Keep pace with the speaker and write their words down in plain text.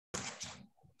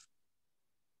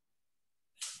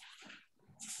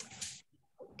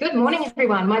Good morning,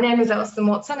 everyone. My name is Alison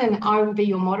Watson, and I will be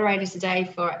your moderator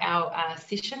today for our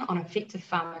session on effective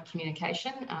farmer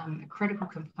communication, a critical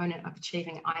component of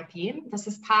achieving IPM. This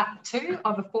is part 2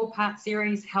 of a 4-part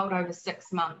series held over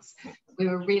 6 months. We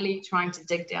were really trying to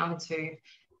dig down to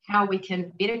how we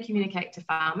can better communicate to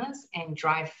farmers and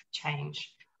drive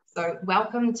change. So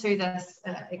welcome to this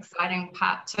exciting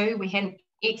part 2. We had an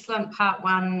excellent part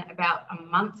 1 about a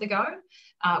month ago,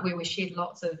 where we shared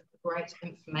lots of great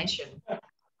information.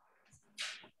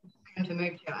 I'm going to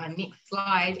move to our next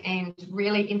slide and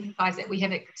really emphasize that we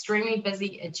have an extremely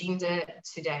busy agenda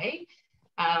today.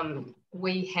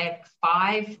 We have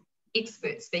 5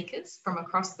 expert speakers from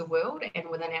across the world and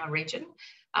within our region,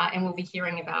 and we'll be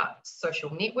hearing about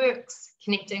social networks,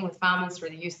 connecting with farmers through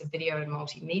the use of video and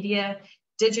multimedia,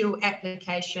 digital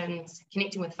applications,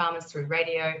 connecting with farmers through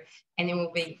radio, and then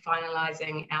we'll be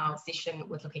finalizing our session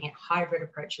with looking at hybrid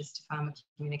approaches to farmer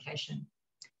communication.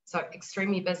 So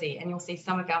extremely busy, and you'll see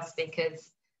some of our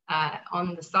speakers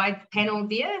on the side panel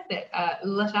there that are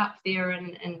lit up there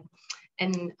in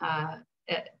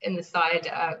the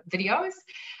side videos.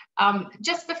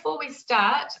 Just before we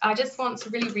start, I just want to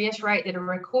really reiterate that a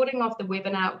recording of the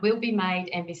webinar will be made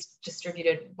and be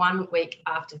distributed 1 week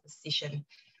after the session.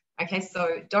 Okay,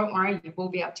 so don't worry, you will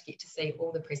be able to get to see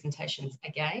all the presentations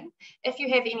again. If you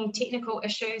have any technical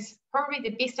issues, probably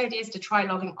the best idea is to try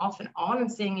logging off and on and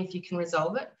seeing if you can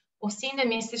resolve it, or send a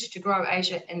message to Grow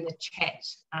Asia in the chat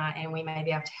and we may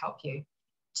be able to help you.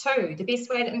 2, the best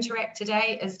way to interact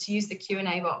today is to use the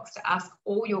Q&A box to ask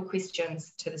all your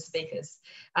questions to the speakers.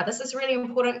 This is really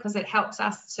important because it helps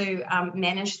us to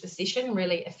manage the session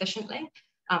really efficiently.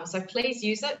 So please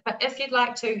use it, but if you'd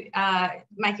like to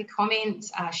make a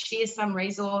comment, share some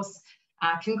resource,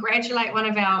 congratulate one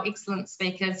of our excellent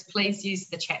speakers, please use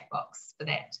the chat box for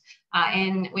that.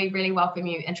 And we really welcome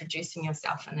you introducing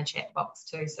yourself in the chat box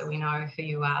too, so we know who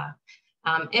you are.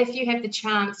 If you have the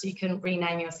chance, you can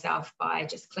rename yourself by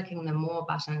just clicking the More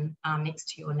button next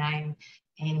to your name,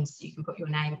 and you can put your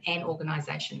name and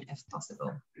organisation if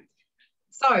possible.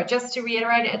 So just to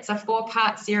reiterate, it's a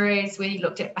 4-part series. We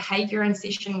looked at behaviour in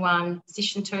session 1,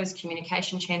 session 2 is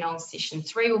communication channels, session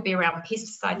 3 will be around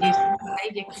pesticide use and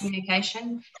behaviour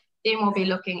communication. Then we'll be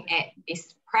looking at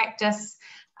best practice,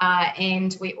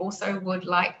 and we also would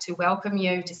like to welcome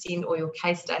you to send all your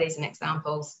case studies and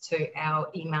examples to our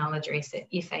email address at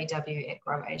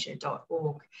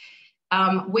faw@growasia.org.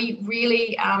 We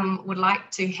really would like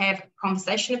to have a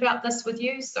conversation about this with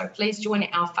you, so please join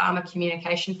our Farmer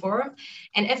Communication Forum.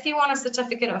 And if you want a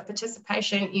certificate of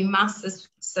participation, you must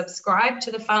subscribe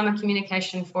to the Farmer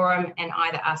Communication Forum and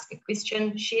either ask a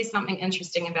question, share something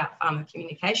interesting about farmer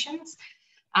communications,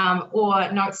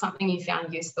 or note something you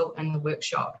found useful in the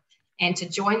workshop. And to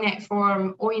join that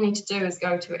forum, all you need to do is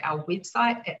go to our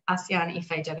website at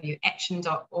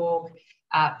ASEANFAWAction.org,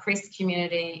 press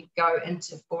community, go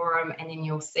into forum, and then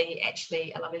you'll see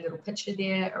actually a lovely little picture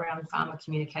there around farmer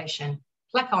communication.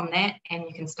 Click on that and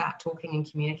you can start talking and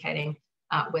communicating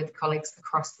with colleagues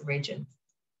across the region.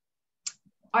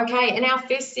 Okay, in our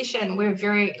first session, we're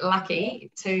very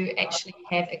lucky to actually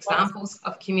have examples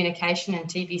of communication in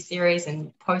TV series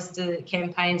and poster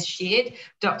campaigns shared.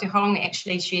 Dr. Hong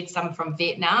actually shared some from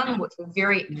Vietnam, which were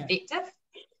very effective.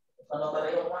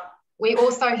 We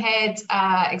also had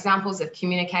examples of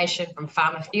communication from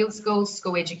farmer field schools,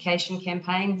 school education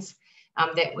campaigns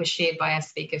that were shared by our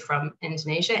speaker from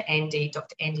Indonesia,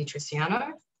 Dr. Andy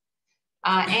Triciano.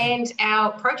 And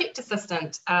our project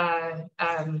assistant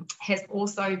has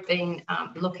also been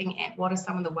looking at what are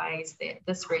some of the ways that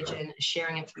this region is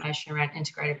sharing information around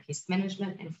integrated pest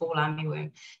management and fall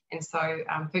armyworm. And so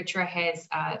Putra has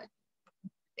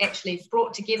actually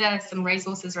brought together some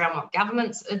resources around what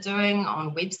governments are doing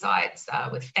on websites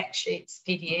with fact sheets,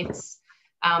 PDFs,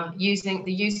 using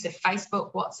the use of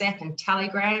Facebook, WhatsApp and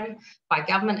Telegram by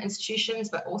government institutions,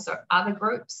 but also other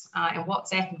groups. And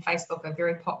WhatsApp and Facebook are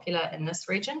very popular in this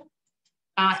region.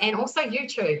 And also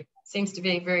YouTube seems to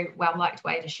be a very well-liked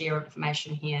way to share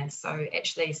information here. So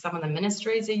actually some of the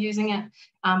ministries are using it,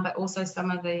 but also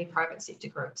some of the private sector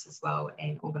groups as well,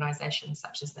 and organisations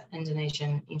such as the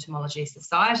Indonesian Entomology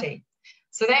Society.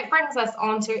 So that brings us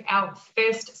on to our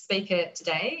first speaker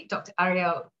today, Dr.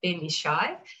 Ariel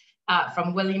Ben-Ishai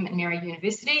from William and Mary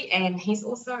University, and he's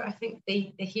also, I think,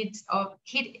 the head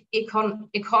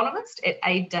economist at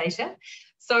Aid Data.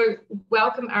 So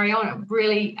welcome, Ariel. I'm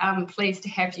really pleased to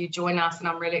have you join us, and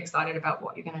I'm really excited about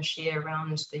what you're going to share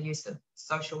around the use of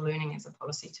social learning as a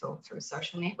policy tool through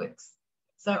social networks.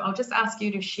 So I'll just ask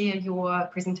you to share your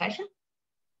presentation,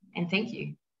 and thank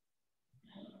you.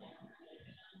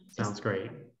 Sounds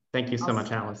great. Thank you so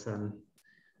much, Alison.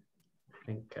 I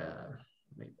think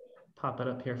pop it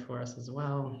up here for us as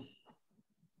well.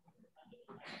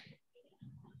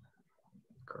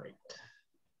 Great.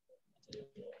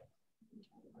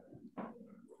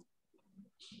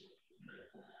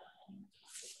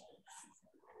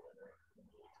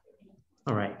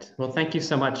 All right. Well, thank you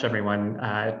so much, everyone,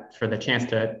 for the chance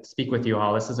to speak with you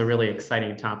all. This is a really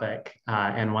exciting topic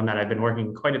and one that I've been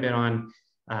working quite a bit on,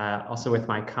 also with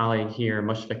my colleague here,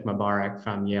 Mushfiq Mubarak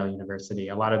from Yale University.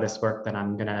 A lot of this work that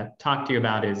I'm going to talk to you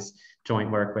about is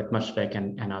joint work with Mushfiq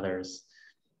and others.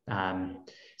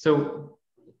 So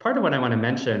part of what I want to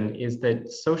mention is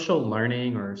that social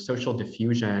learning or social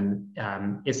diffusion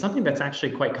is something that's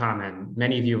actually quite common.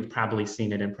 Many of you have probably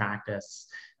seen it in practice.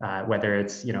 Whether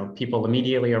it's people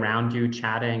immediately around you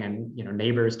chatting and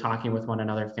neighbors talking with one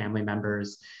another, family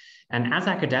members. And as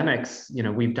academics,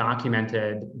 we've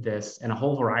documented this in a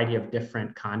whole variety of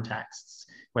different contexts,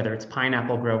 whether it's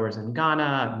pineapple growers in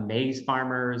Ghana, maize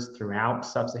farmers throughout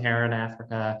sub-Saharan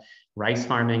Africa, rice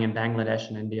farming in Bangladesh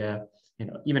and India,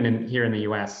 even here in the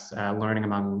US, learning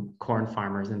among corn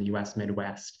farmers in the US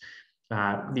Midwest.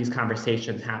 These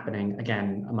conversations happening,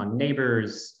 again, among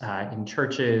neighbors, in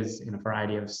churches, in a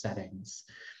variety of settings.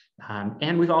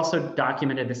 And we've also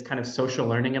documented this kind of social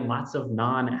learning in lots of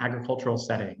non-agricultural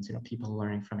settings, people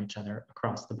learning from each other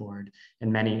across the board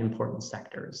in many important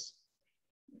sectors.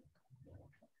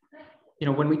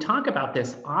 When we talk about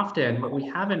this, often what we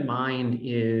have in mind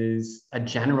is a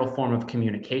general form of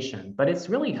communication, but it's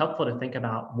really helpful to think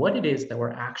about what it is that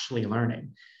we're actually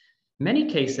learning.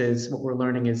 Many cases, what we're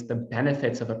learning is the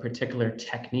benefits of a particular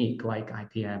technique like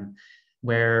IPM,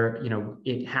 where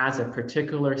it has a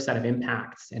particular set of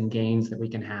impacts and gains that we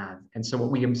can have. And so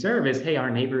what we observe is, hey, our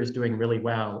neighbor is doing really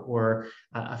well, or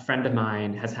a friend of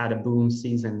mine has had a boom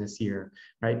season this year,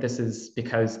 right? This is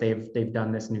because they've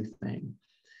done this new thing.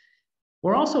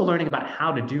 We're also learning about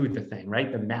how to do the thing,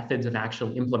 right? The methods of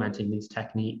actually implementing these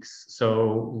techniques.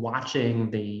 So watching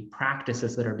the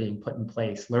practices that are being put in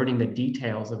place, learning the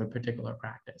details of a particular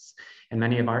practice. In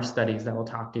many of our studies that we'll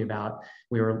talk to you about,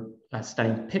 we were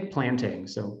studying pit planting.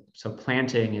 So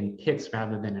planting in pits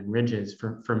rather than in ridges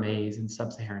for maize in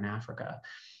sub-Saharan Africa.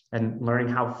 And learning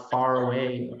how far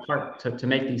away apart to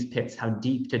make these pits, how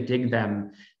deep to dig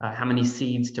them, how many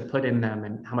seeds to put in them,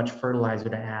 and how much fertilizer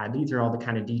to add. These are all the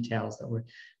kind of details that we're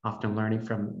often learning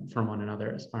from one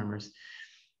another as farmers.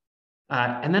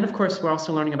 And then, of course, we're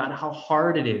also learning about how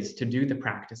hard it is to do the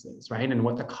practices, right? And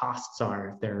what the costs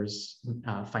are. If there's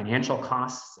financial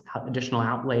costs, additional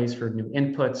outlays for new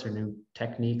inputs or new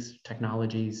techniques,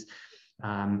 technologies.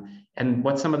 And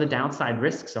what some of the downside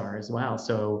risks are as well.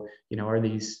 So, are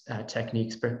these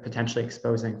techniques potentially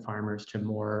exposing farmers to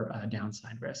more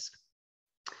downside risk?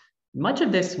 Much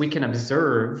of this we can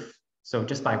observe, so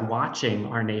just by watching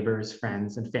our neighbors,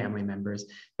 friends, and family members,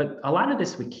 but a lot of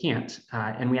this we can't,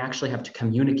 and we actually have to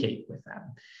communicate with them.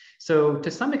 So to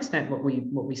some extent, what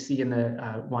we see in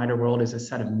the wider world is a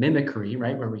set of mimicry,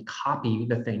 right, where we copy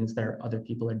the things that other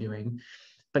people are doing.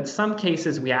 But some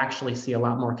cases, we actually see a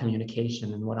lot more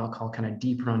communication and what I'll call kind of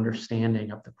deeper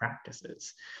understanding of the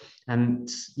practices. And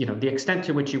the extent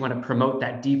to which you want to promote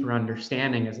that deeper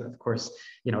understanding is, of course,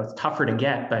 it's tougher to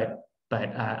get, but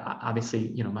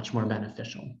obviously, much more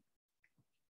beneficial.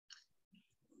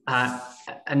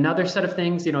 Another set of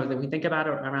things, that we think about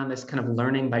around this kind of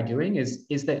learning by doing is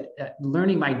that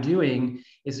learning by doing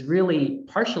is really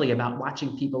partially about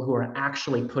watching people who are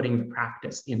actually putting the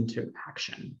practice into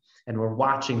action, and we're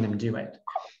watching them do it.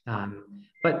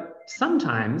 But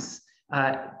sometimes,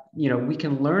 we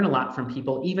can learn a lot from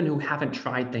people even who haven't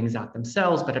tried things out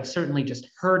themselves, but have certainly just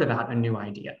heard about a new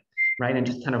idea, right? And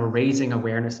just kind of raising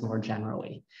awareness more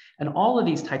generally. And all of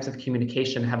these types of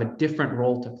communication have a different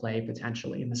role to play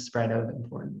potentially in the spread of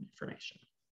important information.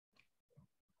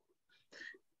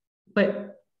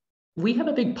 But we have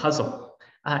a big puzzle.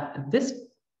 This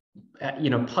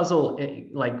puzzle,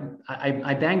 like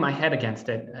I bang my head against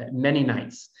it many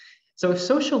nights. So if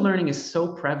social learning is so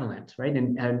prevalent, right,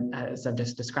 and as I've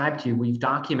just described to you, we've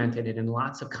documented it in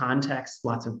lots of contexts,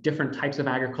 lots of different types of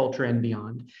agriculture and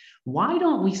beyond, why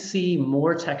don't we see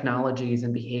more technologies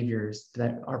and behaviors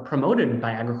that are promoted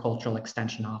by agricultural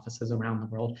extension offices around the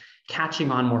world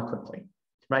catching on more quickly,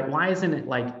 right? Why isn't it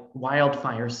like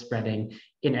wildfire spreading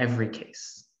in every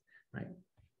case, right?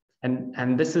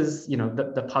 And this is,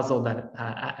 the puzzle that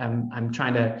I'm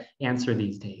trying to answer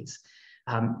these days.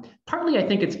 Partly, I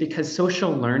think it's because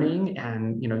social learning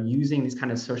and using these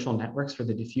kind of social networks for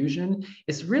the diffusion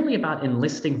is really about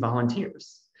enlisting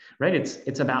volunteers, right?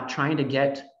 It's about trying to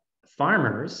get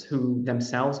farmers who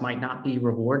themselves might not be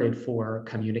rewarded for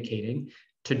communicating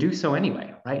to do so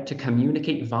anyway, right? To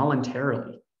communicate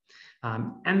voluntarily.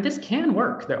 And this can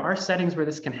work. There are settings where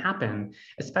this can happen,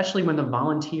 especially when the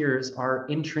volunteers are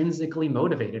intrinsically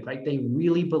motivated, right? They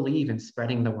really believe in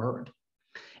spreading the word.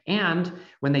 And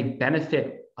when they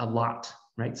benefit a lot,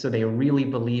 right? So they really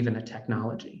believe in the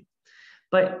technology.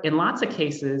 But in lots of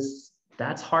cases,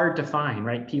 that's hard to find,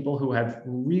 right? People who have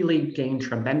really gained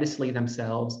tremendously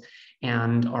themselves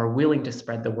and are willing to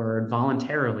spread the word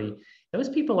voluntarily, those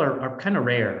people are kind of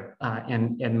rare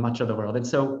in much of the world. And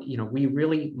so, we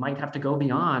really might have to go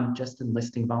beyond just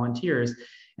enlisting volunteers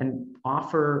and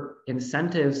offer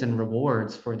incentives and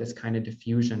rewards for this kind of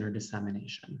diffusion or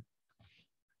dissemination.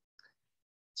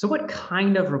 So what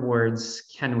kind of rewards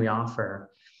can we offer?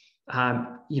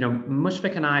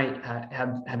 Mushfiq and I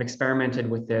have experimented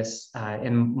with this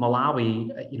in Malawi,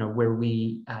 where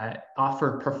we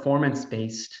offer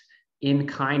performance-based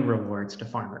in-kind rewards to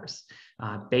farmers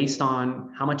based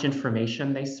on how much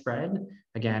information they spread.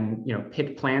 Again,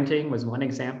 pit planting was one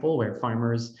example where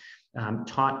farmers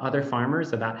taught other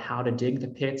farmers about how to dig the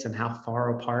pits and how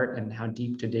far apart and how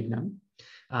deep to dig them.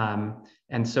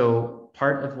 And so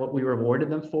part of what we rewarded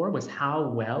them for was how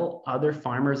well other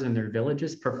farmers in their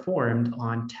villages performed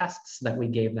on tests that we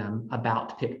gave them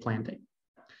about pit planting.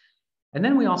 And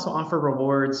then we also offer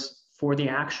rewards for the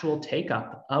actual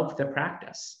take-up of the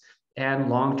practice and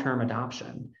long-term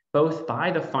adoption, both by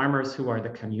the farmers who are the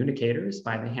communicators,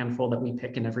 by the handful that we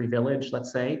pick in every village,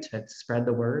 let's say, to spread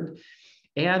the word,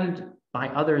 and by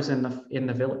others in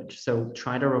the village. So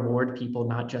try to reward people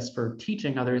not just for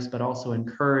teaching others, but also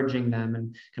encouraging them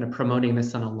and kind of promoting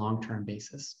this on a long-term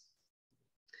basis.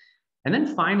 And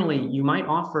then finally, you might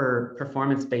offer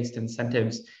performance-based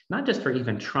incentives, not just for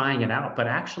even trying it out, but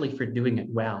actually for doing it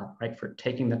well, right? For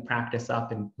taking the practice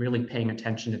up and really paying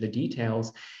attention to the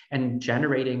details and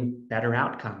generating better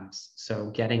outcomes. So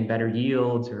getting better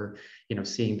yields or,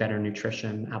 seeing better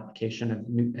nutrition, application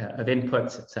of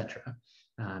inputs, et cetera.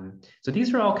 So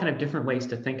these are all kind of different ways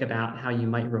to think about how you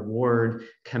might reward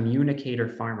communicator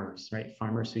farmers, right?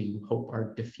 Farmers who you hope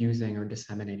are diffusing or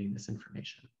disseminating this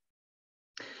information.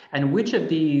 And which of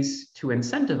these to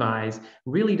incentivize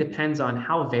really depends on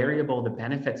how variable the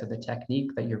benefits of the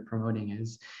technique that you're promoting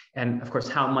is, and of course,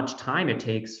 how much time it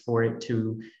takes for it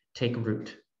to take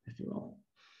root, if you will.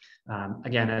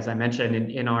 Again, as I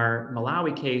mentioned, in our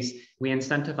Malawi case, we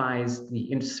incentivize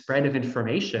the spread of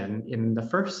information in the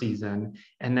first season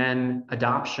and then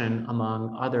adoption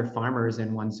among other farmers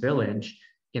in one's village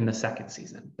in the second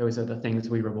season. Those are the things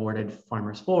we rewarded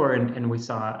farmers for, and we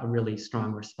saw a really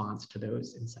strong response to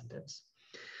those incentives.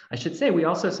 I should say we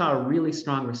also saw a really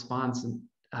strong response,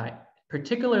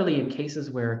 particularly in cases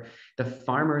where the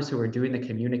farmers who were doing the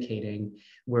communicating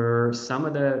were some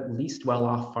of the least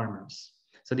well-off farmers.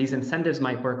 So these incentives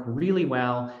might work really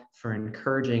well for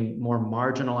encouraging more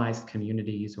marginalized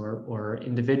communities or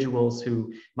individuals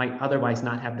who might otherwise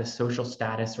not have the social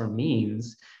status or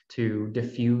means to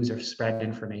diffuse or spread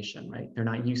information, right? They're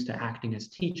not used to acting as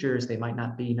teachers. They might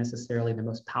not be necessarily the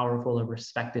most powerful or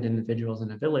respected individuals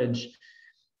in a village,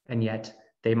 and yet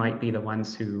they might be the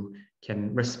ones who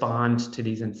can respond to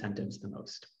these incentives the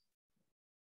most.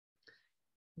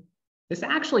 This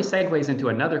actually segues into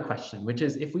another question, which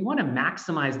is if we want to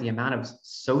maximize the amount of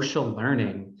social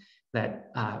learning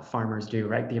that farmers do,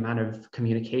 right? The amount of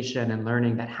communication and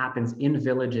learning that happens in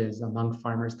villages among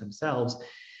farmers themselves,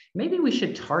 maybe we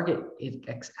should target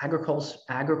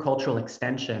agricultural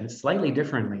extension slightly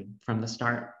differently from the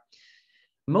start.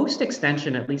 Most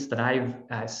extension, at least that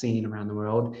I've seen around the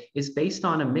world, is based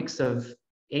on a mix of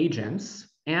agents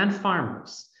and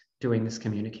farmers doing this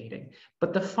communicating.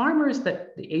 But the farmers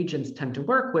that the agents tend to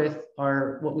work with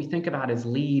are what we think about as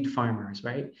lead farmers,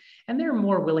 right? And they're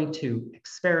more willing to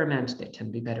experiment. They tend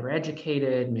to be better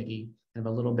educated, maybe kind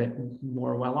of a little bit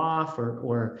more well-off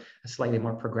or slightly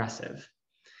more progressive.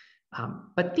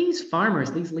 But these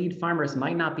farmers, these lead farmers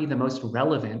might not be the most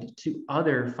relevant to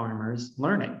other farmers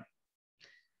learning.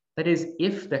 That is,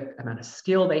 if the amount of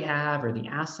skill they have or the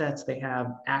assets they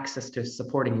have, access to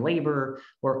supporting labor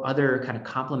or other kind of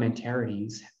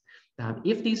complementarities,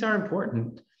 if these are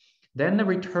important, then the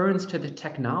returns to the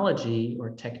technology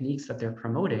or techniques that they're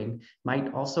promoting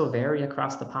might also vary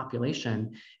across the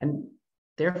population. And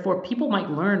therefore, people might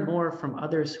learn more from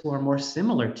others who are more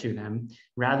similar to them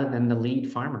rather than the lead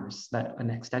farmers that an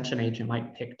extension agent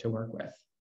might pick to work with.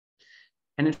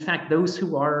 And in fact, those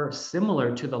who are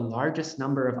similar to the largest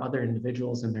number of other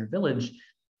individuals in their village,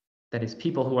 that is,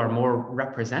 people who are more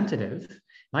representative,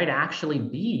 might actually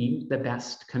be the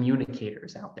best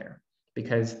communicators out there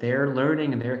because their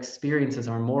learning and their experiences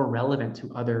are more relevant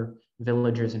to other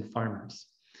villagers and farmers.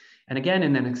 And again,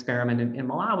 in an experiment in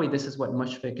Malawi, this is what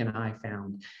Mushfiq and I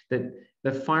found, that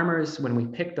the farmers, when we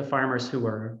picked the farmers who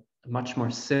were much more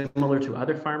similar to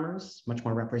other farmers, much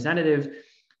more representative,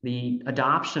 the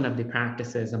adoption of the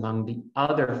practices among the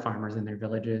other farmers in their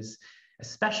villages,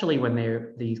 especially when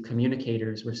these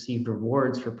communicators received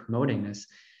rewards for promoting this,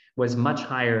 was much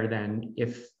higher than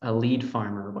if a lead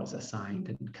farmer was assigned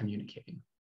in communicating.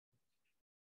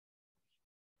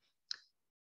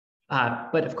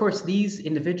 But of course, these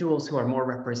individuals who are more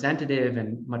representative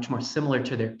and much more similar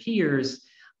to their peers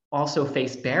also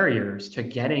face barriers to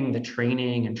getting the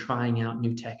training and trying out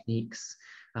new techniques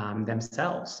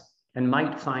themselves, and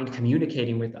might find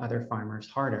communicating with other farmers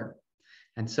harder.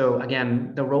 And so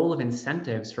again, the role of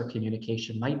incentives for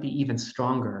communication might be even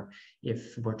stronger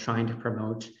if we're trying to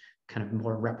promote kind of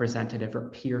more representative or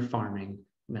peer farming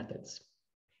methods.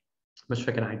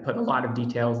 Mushfiq and I put a lot of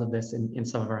details of this in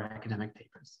some of our academic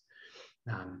papers.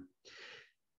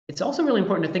 It's also really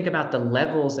important to think about the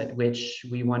levels at which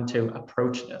we want to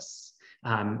approach this.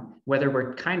 Whether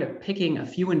we're kind of picking a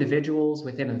few individuals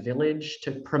within a village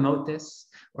to promote this,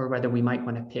 or whether we might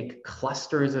want to pick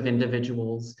clusters of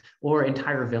individuals or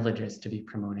entire villages to be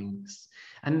promoting this.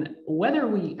 And whether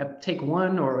we take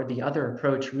one or the other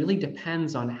approach really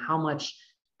depends on how much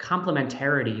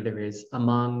complementarity there is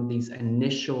among these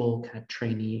initial kind of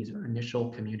trainees or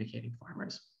initial communicating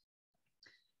farmers.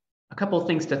 A couple of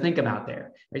things to think about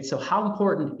there, right? So how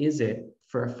important is it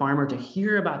for a farmer to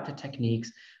hear about the techniques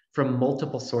from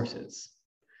multiple sources?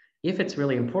 If it's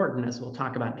really important, as we'll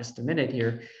talk about in just a minute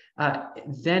here,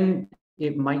 then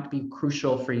it might be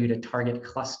crucial for you to target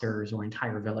clusters or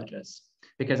entire villages,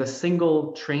 because a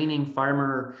single training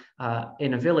farmer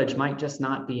in a village might just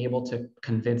not be able to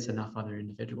convince enough other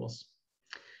individuals.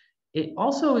 It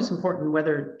also is important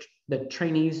whether the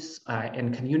trainees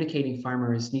and communicating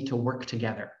farmers need to work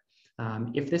together.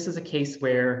 If this is a case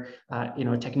where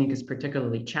a technique is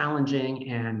particularly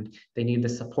challenging and they need the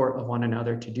support of one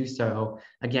another to do so,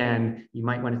 again, you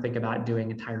might want to think about doing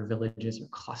entire villages or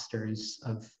clusters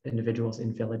of individuals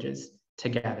in villages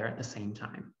together at the same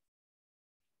time.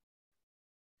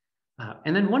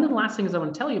 And then one of the last things I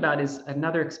want to tell you about is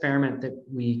another experiment that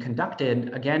we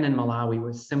conducted, again in Malawi,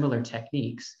 with similar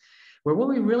techniques, where what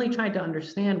we really tried to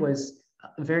understand was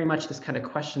very much this kind of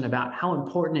question about how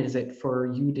important is it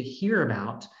for you to hear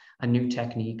about a new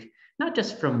technique, not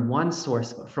just from one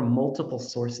source, but from multiple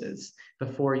sources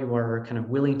before you are kind of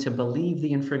willing to believe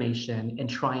the information and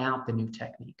try out the new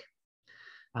technique.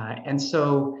 And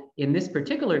so in this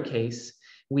particular case,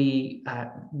 we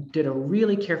did a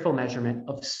really careful measurement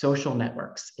of social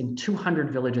networks in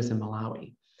 200 villages in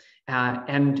Malawi.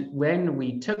 And when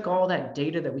we took all that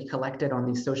data that we collected on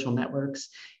these social networks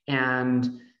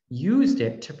and used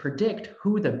it to predict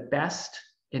who the best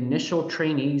initial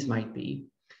trainees might be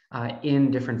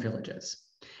in different villages.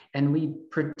 And we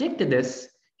predicted this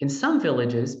in some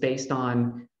villages based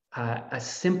on a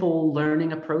simple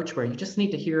learning approach where you just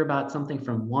need to hear about something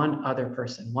from one other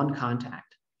person, one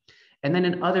contact. And then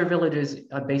in other villages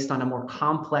based on a more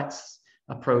complex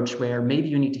approach where maybe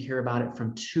you need to hear about it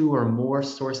from 2 or more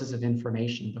sources of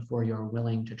information before you're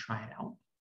willing to try it out.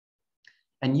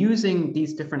 And using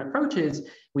these different approaches,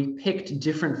 we picked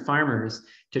different farmers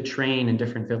to train in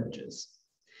different villages.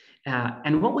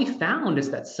 And what we found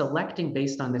is that selecting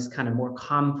based on this kind of more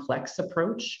complex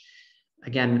approach,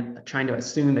 again, trying to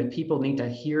assume that people need to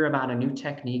hear about a new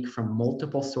technique from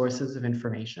multiple sources of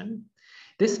information,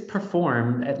 this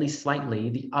performed, at least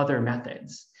slightly, the other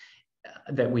methods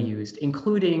that we used,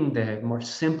 including the more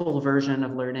simple version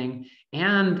of learning,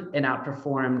 and it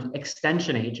outperformed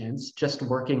extension agents just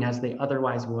working as they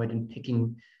otherwise would and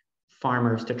picking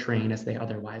farmers to train as they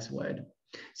otherwise would.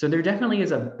 So there definitely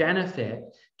is a benefit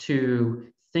to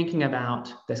thinking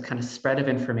about this kind of spread of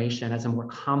information as a more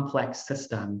complex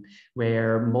system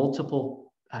where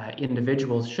multiple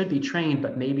individuals should be trained,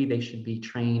 but maybe they should be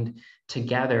trained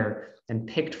together and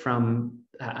picked from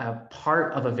a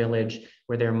part of a village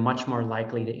where they're much more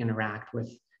likely to interact with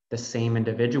the same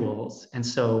individuals. And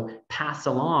so pass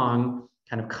along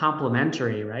kind of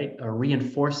complementary, right, or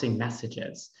reinforcing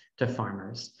messages to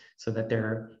farmers so that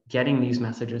they're getting these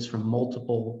messages from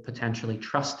multiple potentially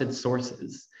trusted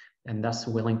sources and thus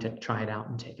willing to try it out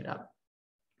and take it up.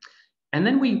 And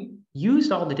then we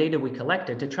used all the data we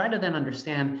collected to try to then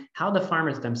understand how the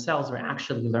farmers themselves were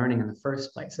actually learning in the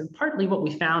first place. And partly what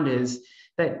we found is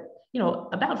that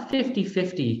about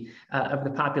 50-50 of the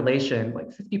population, like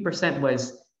 50%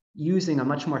 was using a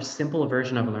much more simple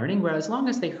version of learning, where as long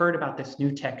as they heard about this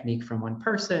new technique from one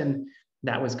person,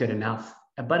 that was good enough.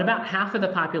 But about half of the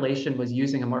population was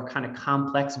using a more kind of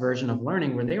complex version of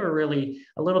learning where they were really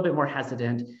a little bit more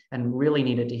hesitant and really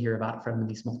needed to hear about it from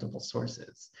these multiple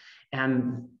sources.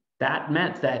 And that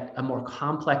meant that a more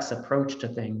complex approach to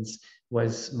things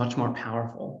was much more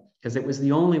powerful, because it was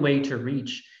the only way to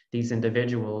reach these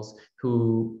individuals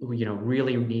who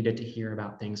really needed to hear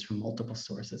about things from multiple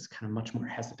sources, kind of much more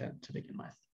hesitant to begin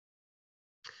with.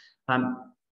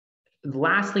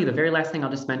 Lastly, the very last thing I'll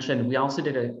just mention, we also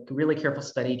did a really careful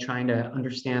study trying to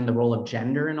understand the role of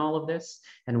gender in all of this,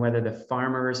 and whether the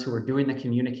farmers who were doing the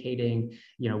communicating,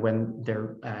 when they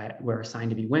were assigned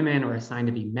to be women or assigned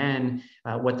to be men,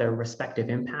 what their respective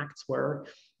impacts were.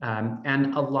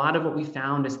 And a lot of what we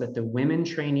found is that the women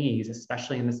trainees,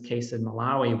 especially in this case in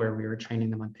Malawi, where we were training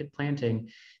them on pit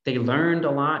planting, they learned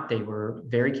a lot, they were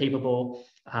very capable,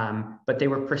 but they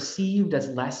were perceived as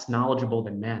less knowledgeable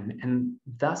than men. And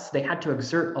thus they had to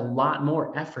exert a lot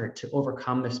more effort to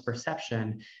overcome this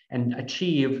perception and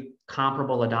achieve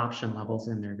comparable adoption levels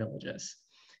in their villages.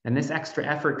 And this extra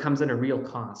effort comes at a real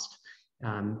cost.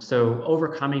 So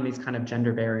overcoming these kind of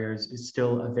gender barriers is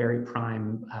still a very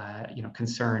prime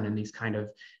concern in these kind of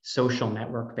social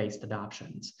network-based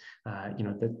adoptions.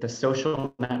 The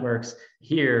social networks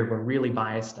here were really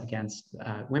biased against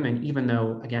women, even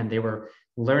though, again, they were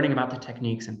learning about the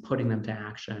techniques and putting them to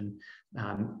action,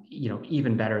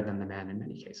 even better than the men in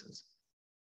many cases.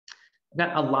 I've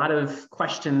got a lot of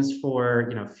questions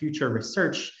for future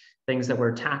research, things that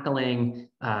we're tackling,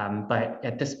 but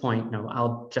at this point,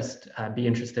 I'll just be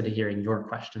interested in hearing your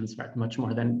questions much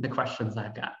more than the questions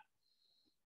I've got.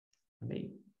 Let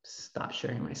me stop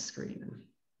sharing my screen.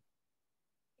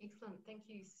 Excellent, thank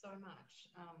you so much,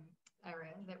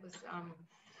 Aria. That was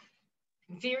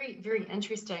very, very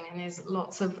interesting, and there's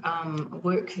lots of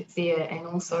work there, and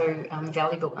also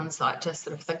valuable insight to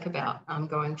sort of think about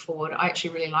going forward. I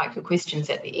actually really like the questions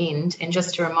at the end, and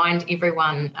just to remind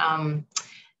everyone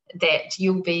that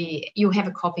you'll have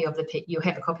a copy of the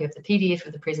PDF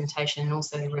of the presentation and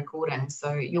also the recording,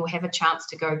 so you'll have a chance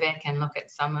to go back and look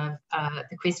at some of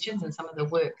the questions and some of the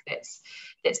work that's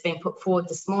been put forward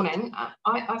this morning.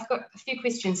 I've got a few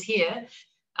questions here,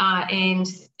 and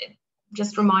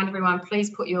just remind everyone, please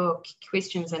put your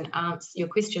questions in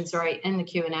the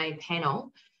Q&A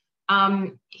panel.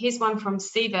 Here's one from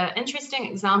Siva. Interesting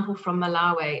example from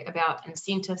Malawi about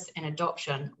incentives and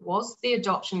adoption. Was the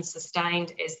adoption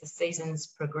sustained as the seasons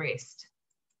progressed?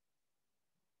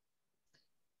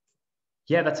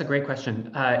 Yeah, that's a great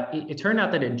question. It turned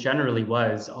out that it generally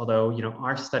was, although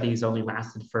our studies only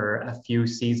lasted for a few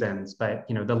seasons, but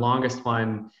the longest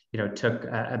one took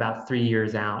about 3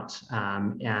 years out,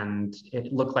 and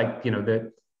it looked like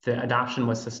the adoption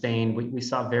was sustained. We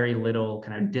saw very little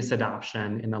kind of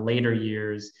disadoption in the later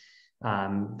years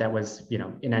that was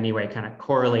in any way kind of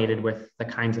correlated with the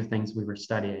kinds of things we were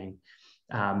studying.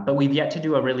 But we've yet to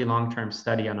do a really long-term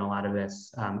study on a lot of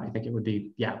this. I think it would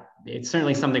be, it's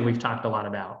certainly something we've talked a lot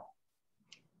about.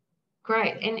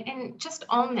 Great, and just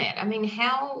on that, I mean,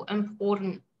 how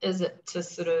important is it to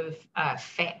sort of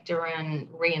factor in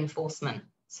reinforcement,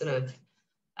 sort of,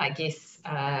 I guess,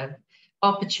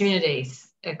 opportunities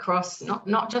across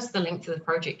not just the length of the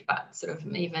project, but sort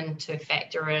of even to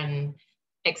factor in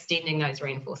extending those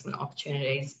reinforcement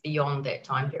opportunities beyond that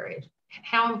time period?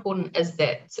 How important is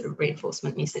that sort of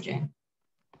reinforcement messaging?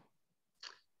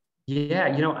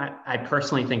 Yeah, I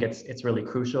personally think it's really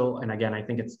crucial, and again, I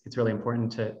think it's really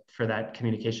important for that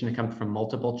communication to come from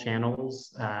multiple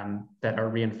channels that are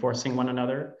reinforcing one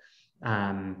another.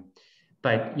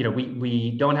 But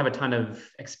we don't have a ton of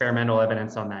experimental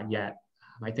evidence on that yet.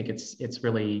 I think it's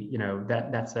really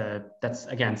that's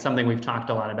again something we've talked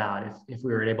a lot about. If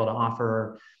we were able to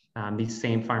offer these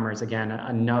same farmers, again,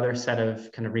 another set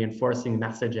of kind of reinforcing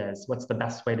messages, what's the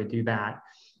best way to do that?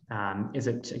 Is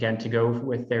it, again, to go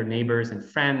with their neighbors and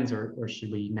friends, or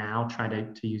should we now try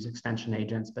to use extension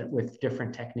agents, but with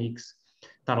different techniques?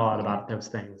 Thought a lot about those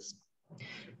things.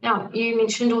 Now, you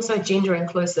mentioned also gender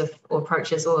inclusive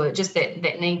approaches, or just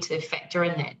that need to factor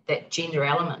in that gender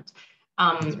element.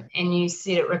 And you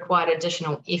said it required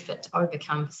additional effort to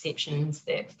overcome perceptions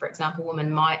that, for example,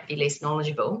 women might be less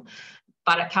knowledgeable,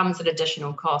 but it comes at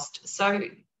additional cost. So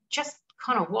just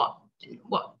kind of what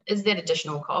is that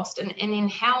additional cost? And then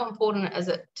how important is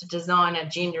it to design a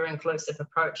gender inclusive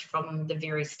approach from the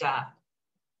very start?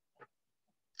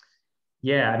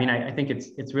 Yeah, I mean, I think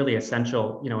it's really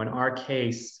essential. In our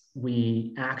case,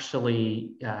 we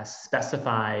actually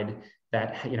specified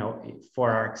that, for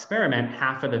our experiment,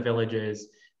 half of the villages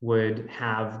would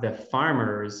have the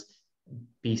farmers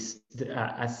be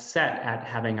set at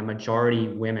having a majority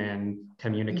women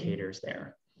communicators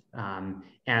there.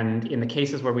 And in the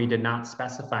cases where we did not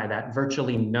specify that,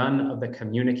 virtually none of the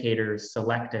communicators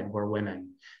selected were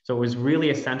women. So it was really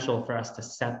essential for us to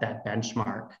set that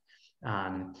benchmark.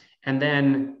 And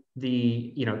then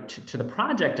to the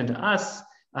project and to us,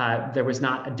 there was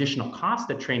not additional cost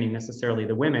to training necessarily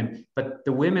the women, but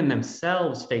the women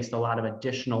themselves faced a lot of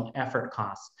additional effort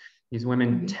costs. These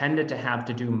women tended to have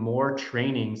to do more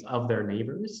trainings of their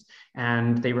neighbors,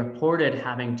 and they reported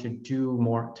having to do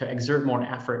more, to exert more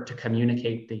effort to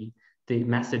communicate the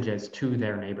messages to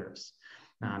their neighbors.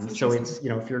 So it's,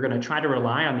 if you're going to try to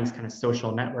rely on these kind of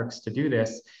social networks to do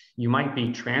this, you might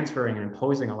be transferring and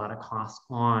imposing a lot of costs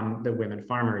on the women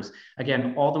farmers.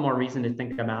 Again, all the more reason to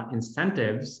think about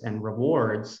incentives and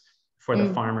rewards for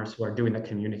the farmers who are doing the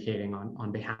communicating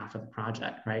on behalf of the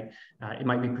project, right? It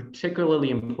might be particularly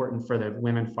important for the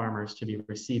women farmers to be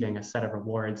receiving a set of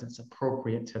rewards that's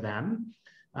appropriate to them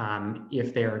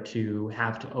if they are to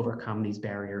have to overcome these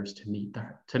barriers to meet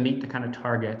the kind of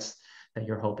targets that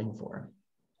you're hoping for.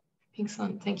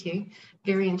 Excellent, thank you.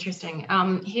 Very interesting.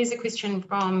 Here's a question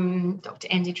from Dr.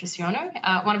 Andy Triciano,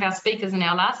 one of our speakers in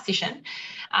our last session.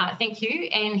 Thank you.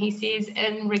 And he says,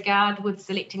 in regard with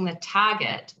selecting the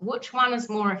target, which one is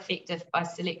more effective by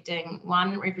selecting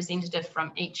one representative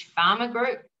from each farmer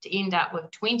group to end up with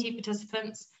 20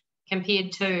 participants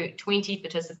compared to 20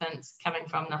 participants coming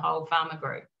from the whole farmer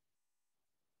group?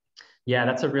 Yeah,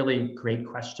 that's a really great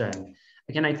question.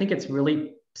 Again, I think it's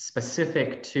really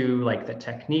specific to like the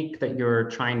technique that you're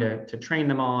trying to train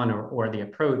them on or the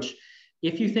approach.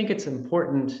 If you think it's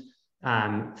important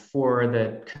for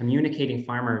the communicating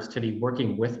farmers to be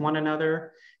working with one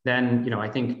another, then I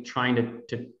think trying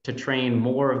to train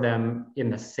more of them in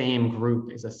the same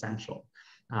group is essential.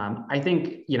 I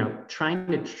think trying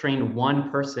to train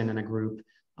one person in a group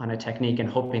on a technique and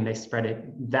hoping they spread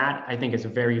it, that I think is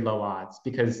very low odds,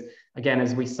 because again,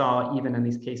 as we saw even in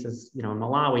these cases, in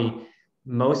Malawi,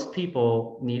 most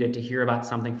people needed to hear about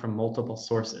something from multiple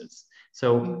sources.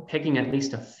 So picking at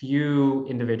least a few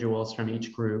individuals from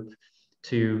each group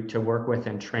to work with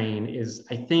and train is,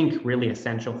 I think, really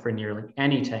essential for nearly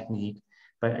any technique.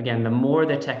 But again, the more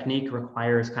the technique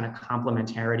requires kind of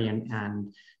complementarity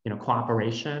and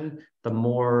cooperation, the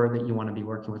more that you want to be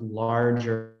working with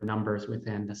larger numbers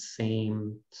within the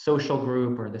same social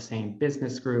group or the same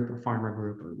business group or farmer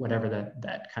group or whatever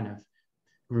that kind of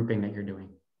grouping that you're doing.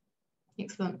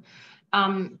 Excellent.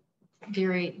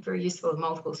 Very, very useful,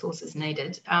 multiple sources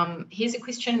needed. Here's a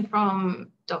question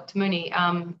from Dr. Mooney.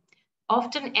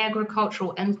 Often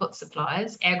agricultural input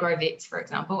suppliers, agrovets, for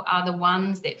example, are the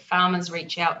ones that farmers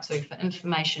reach out to for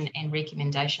information and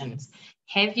recommendations.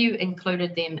 Have you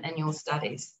included them in your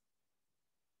studies?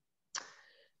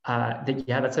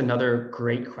 Yeah, that's another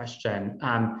great question.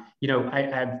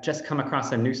 I've just come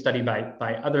across a new study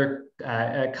by other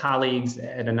colleagues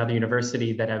at another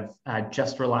university that have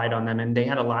just relied on them, and they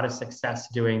had a lot of success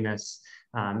doing this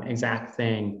exact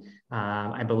thing.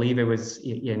 I believe it was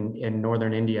in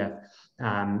northern India,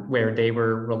 where they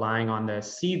were relying on the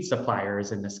seed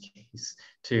suppliers in this case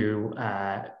to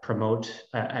promote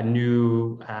a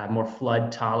new, more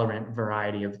flood-tolerant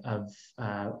variety of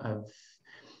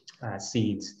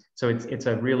seeds. So it's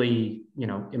a really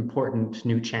important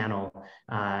new channel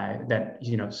that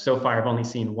so far I've only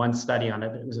seen one study on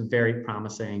it. It was a very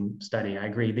promising study. I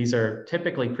agree. These are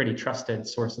typically pretty trusted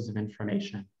sources of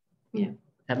information. Yeah.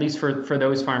 At least for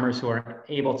those farmers who are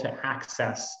able to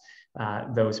access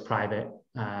those private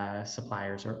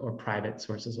suppliers or private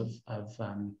sources of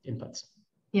inputs.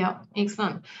 Yeah,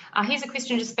 excellent. Here's a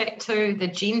question just back to the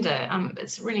gender.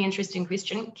 It's a really interesting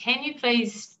question. Can you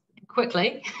please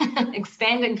quickly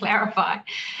expand and clarify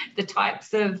the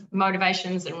types of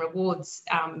motivations and rewards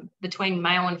between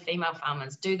male and female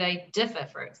farmers? Do they differ,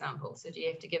 for example? So do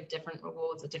you have to give different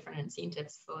rewards or different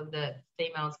incentives for the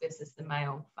females versus the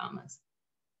male farmers?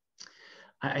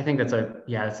 I think that's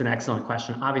an excellent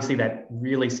question. Obviously, that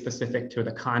really specific to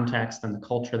the context and the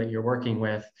culture that you're working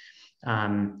with.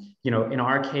 In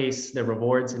our case, the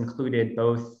rewards included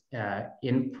both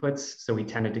inputs. So we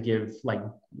tended to give like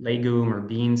legume or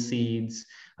bean seeds,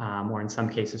 or in some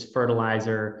cases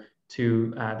fertilizer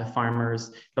to the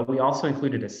farmers. But we also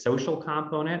included a social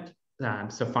component.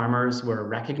 So farmers were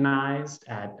recognized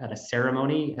at a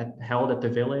ceremony held at the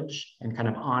village and kind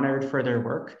of honored for their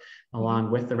work, along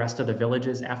with the rest of the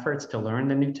village's efforts to learn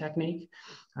the new technique.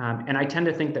 And I tend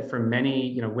to think that for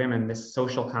many women, this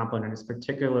social component is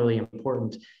particularly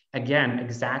important, again,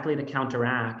 exactly to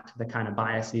counteract the kind of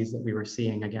biases that we were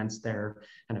seeing against their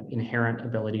kind of inherent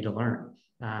ability to learn,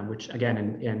 which again,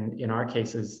 in our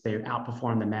cases, they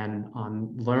outperform the men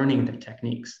on learning the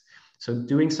techniques. So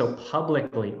doing so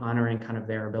publicly, honoring kind of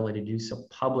their ability to do so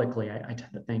publicly, I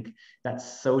tend to think that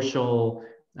social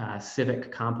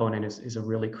civic component is a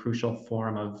really crucial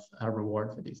form of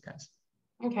reward for these guys.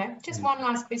 Okay, just one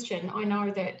last question. I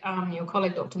know that your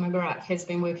colleague, Dr. Mubarak, has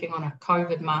been working on a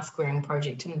COVID mask wearing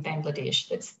project in Bangladesh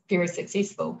that's very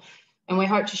successful, and we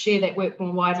hope to share that work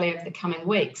more widely over the coming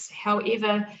weeks.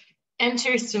 However,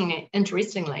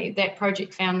 interestingly, that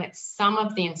project found that some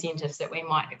of the incentives that we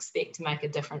might expect to make a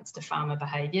difference to farmer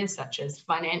behaviour, such as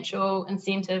financial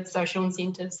incentives, social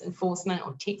incentives, enforcement,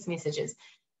 or text messages,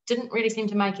 didn't really seem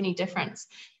to make any difference.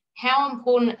 How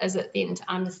important is it then to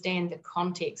understand the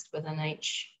context within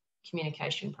each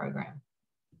communication program?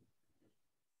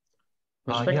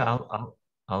 Yeah,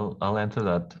 I'll answer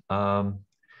that.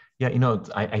 Yeah, you know,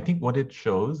 I think what it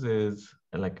shows is,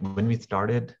 like, when we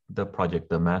started the project,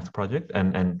 the mask project,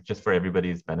 and just for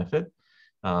everybody's benefit,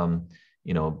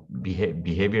 you know,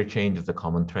 behavior change is a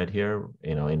common thread here.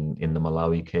 You know, in the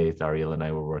Malawi case, Ariel and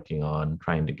I were working on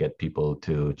trying to get people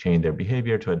to change their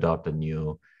behavior to adopt a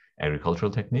new agricultural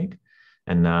technique.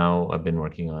 And now I've been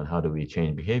working on how do we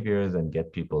change behaviors and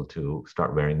get people to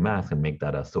start wearing masks and make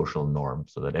that a social norm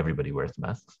so that everybody wears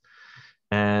masks.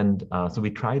 And so we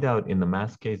tried out in the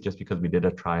mask case, just because we did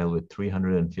a trial with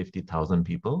 350,000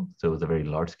 people. So it was a very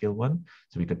large scale one.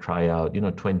 So we could try out, you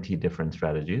know, 20 different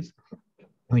strategies.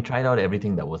 We tried out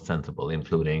everything that was sensible,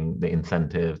 including the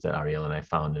incentives that Ariel and I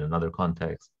found in another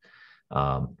context,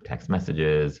 text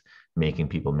messages, making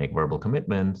people make verbal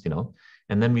commitments, you know.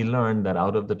 And then we learned that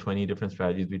out of the 20 different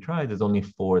strategies we tried, there's only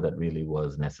 4 that really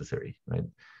was necessary, right?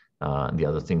 The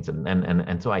other things,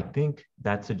 and so I think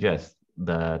that suggests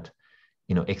that,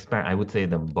 you know, I would say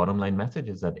the bottom line message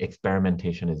is that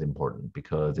experimentation is important,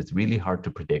 because it's really hard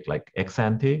to predict. Like ex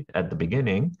ante at the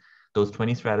beginning, those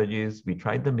 20 strategies, we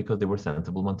tried them because they were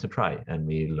sensible ones to try, and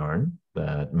we learned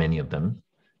that many of them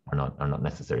are not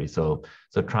necessary. So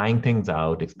trying things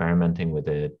out, experimenting with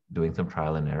it, doing some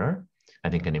trial and error, I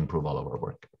think can improve all of our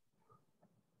work.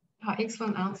 Oh,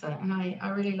 excellent answer. And I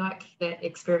really like that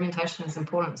experimentation is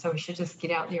important. So we should just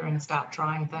get out there and start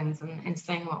trying things and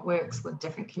seeing what works with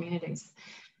different communities.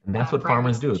 And that's what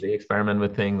farmers do. They experiment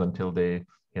with things until they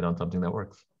hit on something that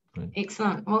works. Right.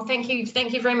 Excellent. Well, thank you.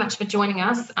 Thank you very much for joining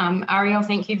us. Ariel,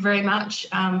 thank you very much.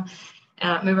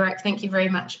 Mubarak, thank you very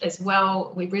much as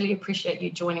well. We really appreciate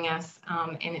you joining us,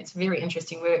 and it's very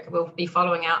interesting work. We'll be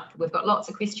following up. We've got lots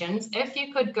of questions. If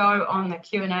you could go on the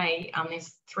Q&A,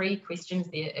 there's 3 questions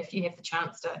there. If you have the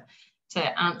chance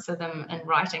to answer them in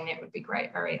writing, that would be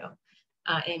great, Ariel.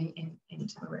 And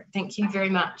Mubarak. Thank you very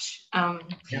much. Yeah,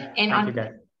 thank you,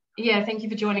 guys. Yeah, thank you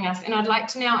for joining us. And I'd like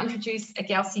to now introduce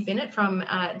Galsy Bennett from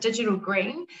Digital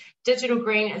Green. Digital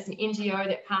Green is an NGO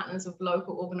that partners with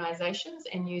local organisations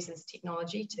and uses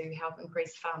technology to help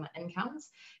increase farmer incomes.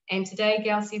 And today,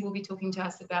 Galsy will be talking to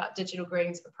us about Digital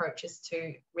Green's approaches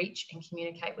to reach and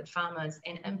communicate with farmers,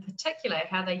 and in particular,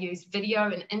 how they use video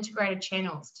and integrated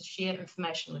channels to share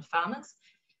information with farmers.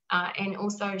 And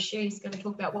also, she's going to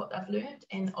talk about what they've learned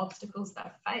and the obstacles they've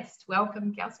faced.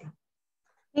 Welcome, Galsy.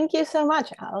 Thank you so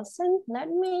much, Alison. Let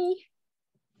me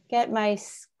get my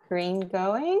screen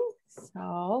going.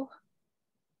 So,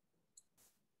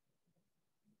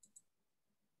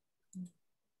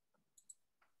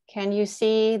 can you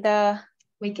see the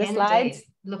slides? Indeed.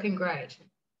 Looking great.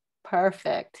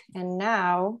 Perfect. And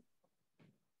now,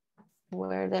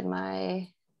 where did all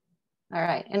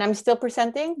right, and I'm still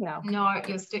presenting? No. No,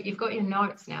 you've got your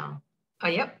notes now. Oh,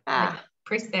 yep.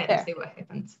 Press that there. And see what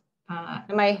happens.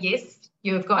 Yes,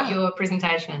 you've got your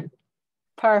presentation.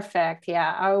 Perfect.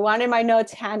 Yeah, I wanted my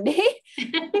notes handy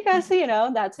because, you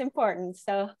know, that's important.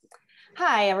 So,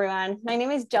 hi, everyone. My name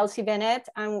is Galsy Bennett.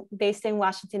 I'm based in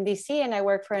Washington, D.C., and I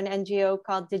work for an NGO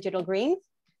called Digital Green.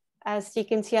 As you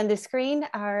can see on the screen,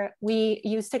 we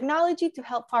use technology to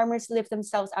help farmers lift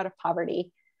themselves out of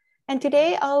poverty. And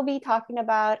today I'll be talking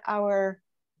about our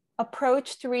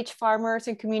approach to reach farmers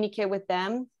and communicate with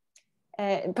them,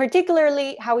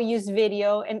 particularly how we use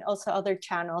video and also other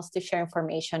channels to share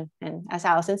information. And as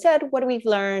Alison said, what we've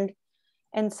learned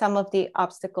and some of the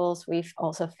obstacles we've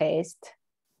also faced.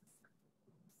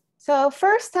 So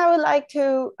first, I would like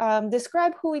to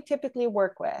describe who we typically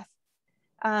work with.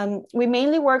 We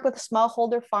mainly work with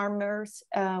smallholder farmers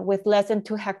with less than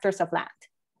 2 hectares of land.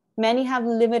 Many have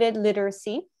limited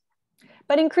literacy,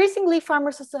 but increasingly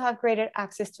farmers also have greater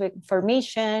access to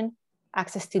information,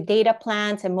 access to data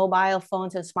plans and mobile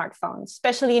phones and smartphones,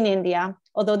 especially in India,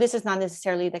 although this is not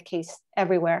necessarily the case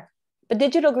everywhere. But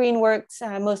Digital Green works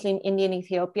mostly in India and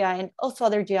Ethiopia and also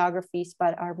other geographies,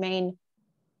 but our main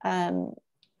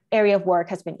area of work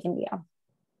has been India.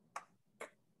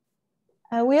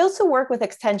 We also work with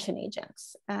extension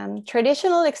agents.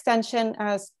 Traditional extension,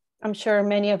 as I'm sure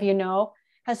many of you know,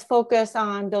 has focused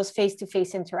on those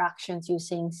face-to-face interactions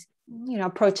using, you know,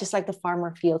 approaches like the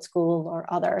Farmer Field School or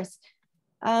others.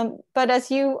 But as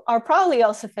you are probably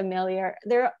also familiar,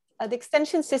 the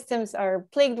extension systems are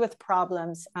plagued with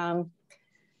problems,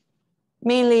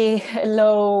 mainly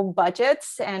low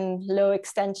budgets and low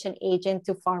extension agent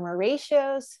to farmer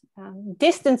ratios,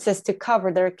 distances to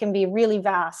cover there can be really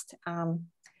vast,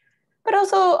 but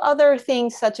also other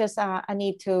things such as a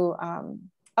need to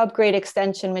upgrade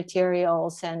extension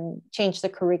materials and change the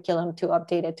curriculum to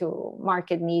update it to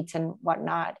market needs and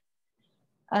whatnot.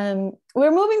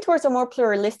 We're moving towards a more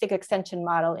pluralistic extension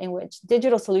model in which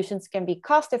digital solutions can be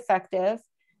cost effective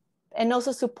and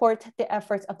also support the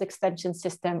efforts of the extension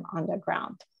system on the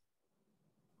ground.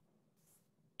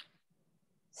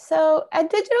 So at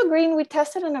Digital Green, we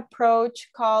tested an approach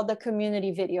called the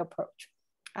community video approach,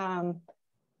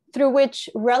 through which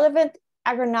relevant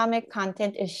agronomic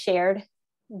content is shared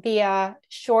via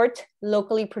short,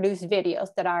 locally produced videos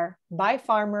that are by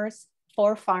farmers,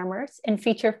 for farmers, and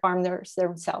feature farmers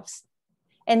themselves.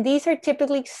 And these are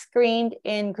typically screened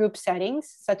in group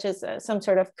settings, such as some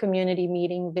sort of community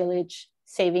meeting, village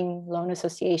saving loan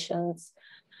associations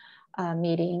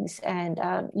meetings, and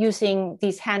using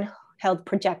these handheld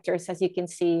projectors, as you can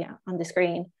see on the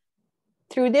screen.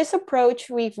 Through this approach,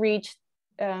 we've reached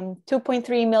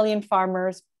 2.3 million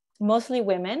farmers, mostly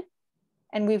women,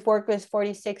 and we've worked with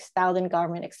 46,000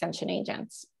 government extension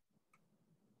agents.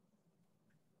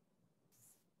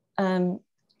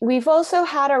 We've also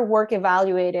had our work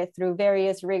evaluated through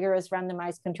various rigorous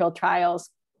randomized controlled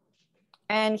trials.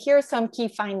 And here are some key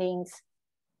findings.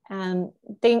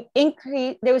 There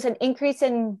was an increase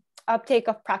in uptake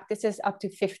of practices up to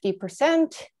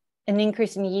 50%, an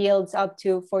increase in yields up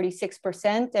to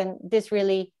 46%. And this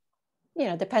really,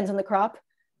 depends on the crop.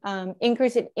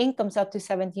 Increase in incomes up to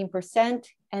 17%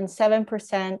 and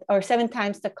 7% or 7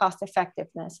 times the cost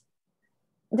effectiveness.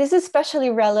 This is especially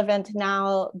relevant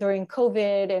now during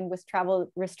COVID and with travel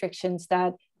restrictions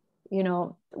that,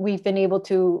 we've been able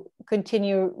to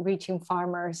continue reaching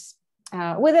farmers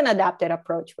with an adapted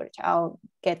approach, which I'll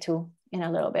get to in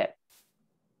a little bit.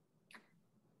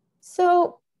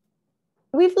 So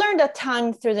we've learned a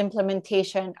ton through the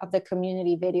implementation of the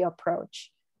community video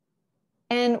approach.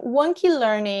 And one key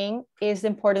learning is the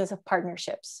importance of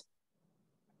partnerships.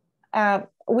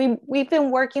 We've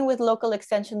been working with local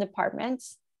extension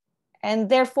departments, and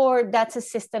therefore that's a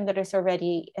system that is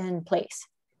already in place.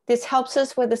 This helps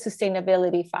us with the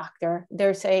sustainability factor.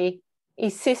 There's a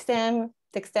system,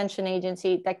 the extension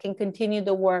agency, that can continue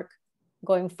the work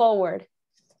going forward.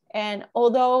 And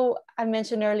although I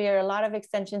mentioned earlier, a lot of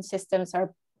extension systems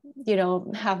are,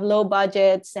 have low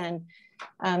budgets and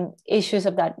issues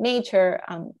of that nature,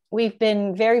 we've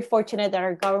been very fortunate that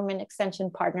our government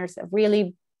extension partners have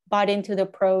really bought into the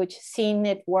approach, seen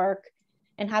it work,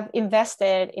 and have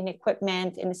invested in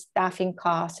equipment, in staffing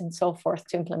costs, and so forth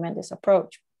to implement this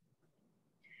approach.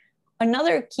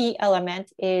 Another key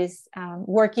element is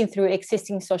working through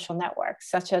existing social networks,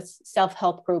 such as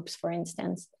self-help groups, for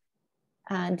instance.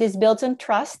 This builds on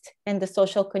trust and the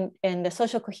social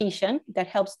cohesion that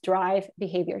helps drive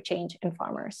behavior change in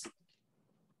farmers.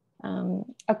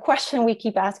 A question we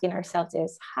keep asking ourselves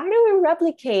is, how do we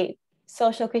replicate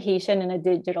social cohesion in a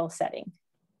digital setting?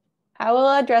 I will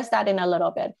address that in a little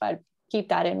bit, but keep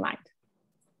that in mind.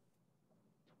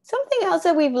 Something else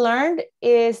that we've learned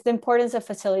is the importance of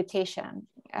facilitation.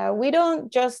 We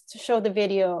don't just show the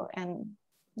video and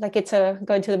like it's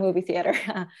going to the movie theater.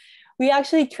 We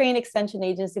actually train extension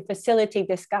agents to facilitate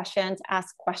discussions,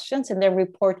 ask questions, and then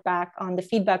report back on the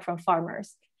feedback from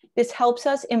farmers. This helps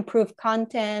us improve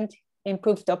content,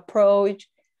 improve the approach.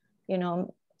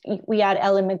 We add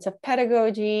elements of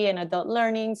pedagogy and adult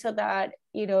learning so that,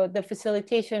 the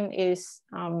facilitation is,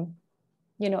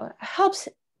 helps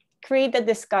create the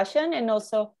discussion and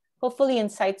also hopefully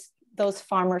incites those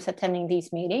farmers attending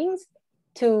these meetings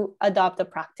to adopt the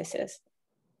practices.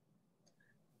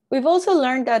 We've also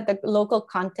learned that the local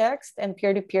context and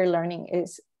peer-to-peer learning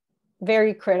is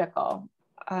very critical.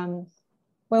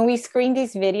 When we screen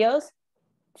these videos,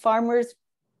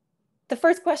 the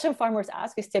first question farmers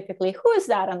ask is typically, who is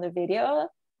that on the video?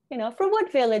 From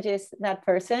what village is that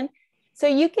person? So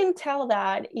you can tell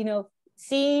that,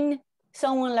 seeing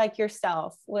someone like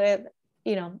yourself with,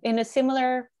 in a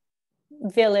similar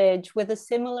village with a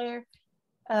similar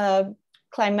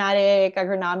climatic,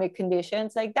 agronomic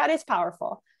conditions, like that is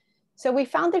powerful. So we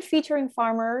found that featuring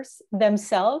farmers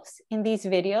themselves in these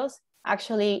videos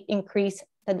actually increase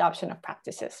the adoption of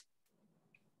practices.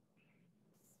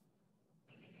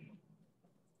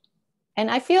 And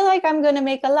I feel like I'm going to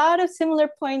make a lot of similar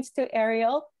points to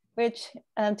Ariel, which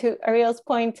to Ariel's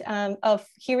point of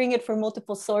hearing it from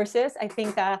multiple sources. I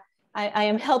think I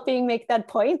am helping make that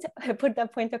point, put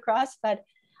that point across, but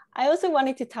I also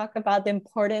wanted to talk about the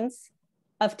importance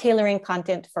of tailoring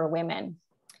content for women.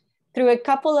 Through a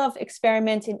couple of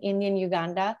experiments in India and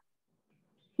Uganda,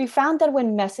 we found that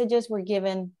when messages were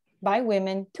given by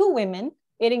women to women,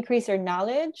 it increased their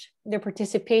knowledge, their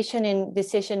participation in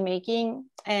decision-making,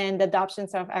 and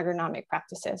adoptions of agronomic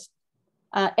practices.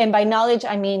 And by knowledge,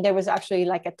 I mean, there was actually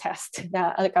like a test,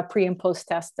 like a pre and post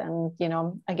test, and, you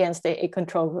know, against a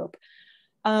control group.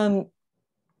 And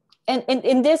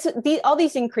in this, all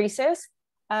these increases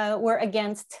were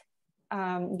against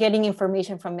getting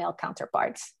information from male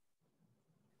counterparts.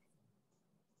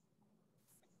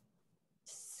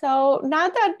 So now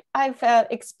that I've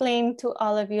explained to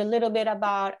all of you a little bit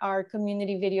about our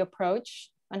community video approach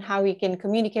and how we can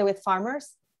communicate with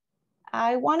farmers,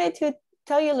 I wanted to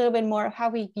tell you a little bit more how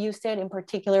we used it in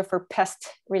particular for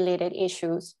pest-related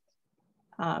issues.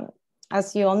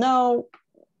 As you all know,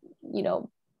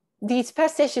 these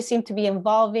pest issues seem to be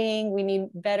evolving. We need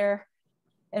better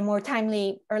and more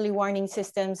timely early warning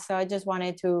systems. So I just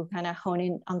wanted to kind of hone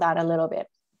in on that a little bit.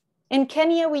 In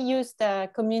Kenya, we used the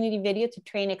community video to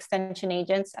train extension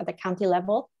agents at the county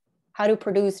level how to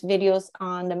produce videos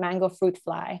on the mango fruit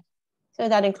fly. So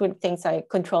that included things like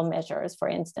control measures, for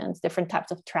instance, different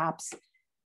types of traps.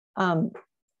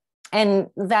 And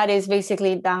that is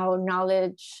basically now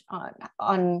knowledge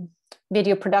on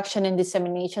video production and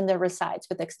dissemination that resides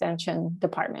with the Extension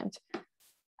Department.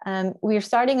 We are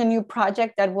starting a new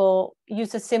project that will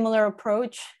use a similar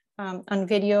approach on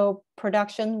video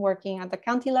production working at the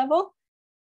county level.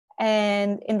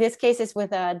 And in this case, it's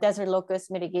with a desert locust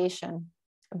mitigation.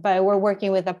 But we're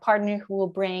working with a partner who will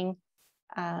bring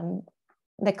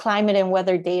the climate and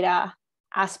weather data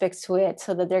aspects to it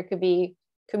so that there could be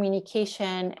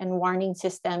communication and warning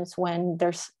systems when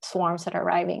there's swarms that are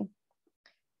arriving.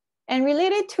 And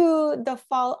related to the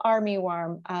fall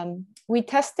armyworm, we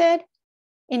tested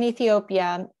in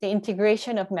Ethiopia the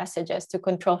integration of messages to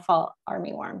control fall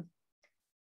armyworm.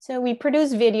 So we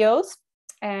produced videos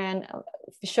and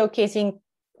showcasing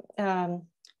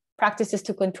practices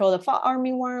to control the fall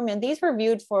armyworm, and these were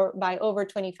viewed by over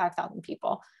 25,000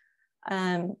 people.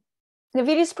 The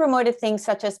videos promoted things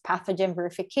such as pathogen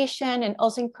verification and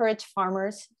also encouraged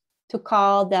farmers to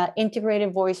call the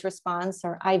Integrated Voice Response,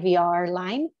 or IVR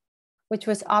line, which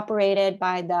was operated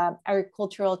by the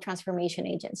Agricultural Transformation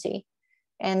Agency.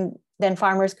 And then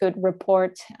farmers could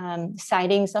report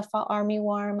sightings of fall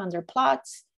armyworm on their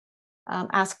plots,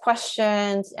 ask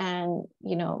questions, and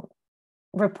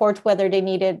report whether they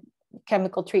needed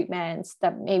chemical treatments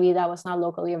that maybe that was not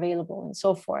locally available and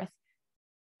so forth.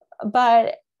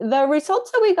 But the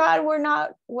results that we got were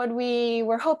not what we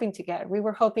were hoping to get. We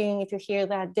were hoping to hear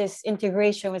that this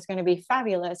integration was going to be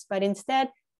fabulous, but instead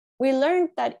we learned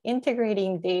that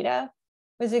integrating data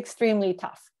was extremely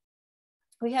tough.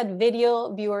 We had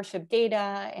video viewership data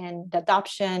and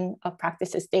adoption of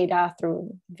practices data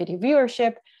through video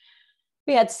viewership.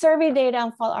 We had survey data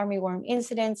on fall armyworm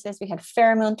incidences. We had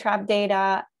pheromone trap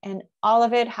data, and all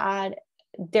of it had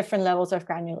different levels of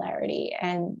granularity.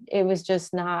 And it was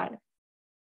just not,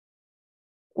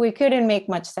 we couldn't make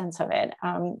much sense of it.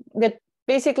 But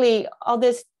basically all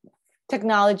this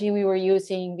technology we were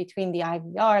using between the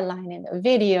IVR line and the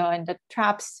video and the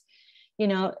traps,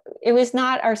 it was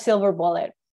not our silver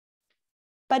bullet.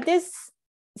 But this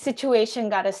situation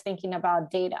got us thinking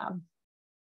about data.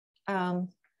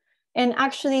 And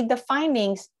actually the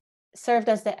findings served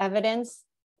as the evidence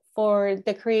for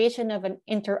the creation of an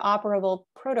interoperable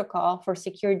protocol for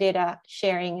secure data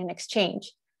sharing and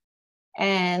exchange.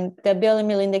 And the Bill and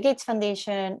Melinda Gates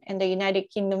Foundation and the United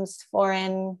Kingdom's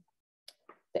the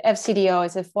FCDO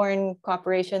is a Foreign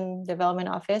Cooperation Development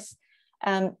Office,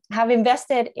 have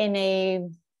invested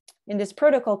in this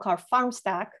protocol called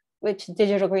FarmStack, which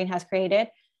Digital Green has created,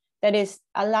 that is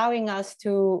allowing us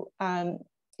to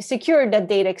secure the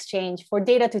data exchange for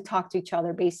data to talk to each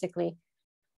other, basically.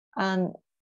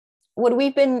 What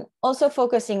we've been also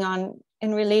focusing on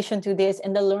in relation to this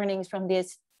and the learnings from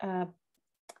this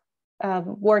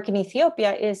work in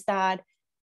Ethiopia is that,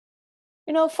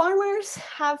 farmers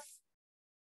have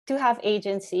to have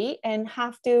agency and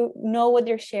have to know what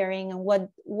they're sharing and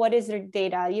what is their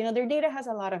data. Their data has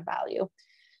a lot of value.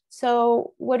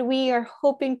 So what we are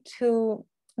hoping to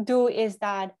do is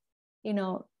that,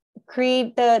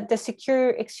 create the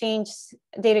secure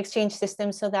data exchange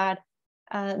system so that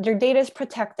their data is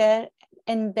protected,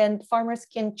 and then farmers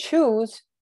can choose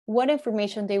what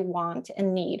information they want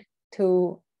and need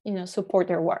to support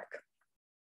their work.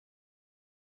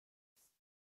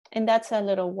 And that's a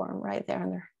little worm right there on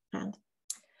their hand.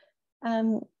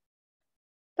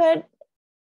 But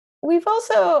we've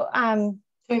also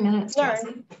 2 minutes,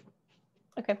 learned.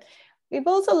 Okay. We've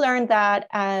also learned that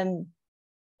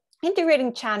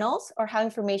integrating channels or how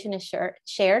information is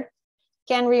shared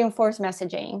can reinforce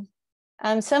messaging.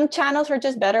 Some channels are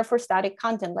just better for static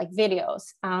content like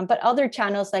videos, but other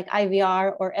channels like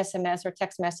IVR or SMS or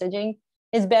text messaging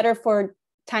is better for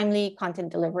timely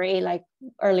content delivery like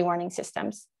early warning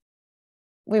systems.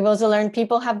 We've also learned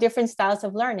people have different styles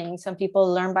of learning. Some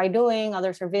people learn by doing,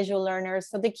 others are visual learners.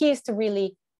 So the key is to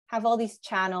really have all these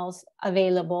channels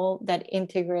available that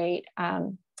integrate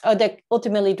or that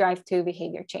ultimately drive to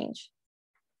behavior change.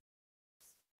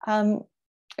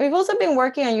 We've also been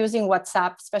working on using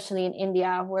WhatsApp, especially in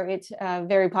India, where it's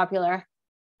very popular.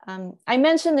 I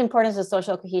mentioned the importance of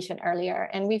social cohesion earlier,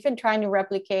 and we've been trying to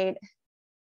replicate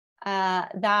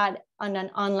that on an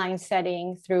online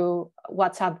setting through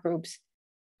WhatsApp groups.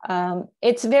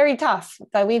 It's very tough,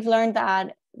 but we've learned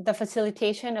that the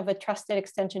facilitation of a trusted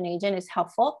extension agent is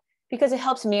helpful because it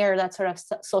helps mirror that sort of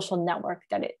social network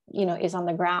that it, is on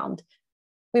the ground.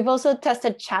 We've also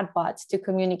tested chatbots to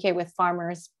communicate with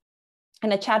farmers.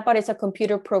 And a chatbot is a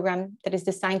computer program that is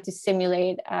designed to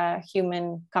simulate a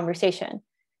human conversation.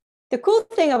 The cool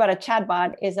thing about a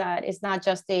chatbot is that it's not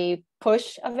just a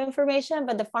push of information,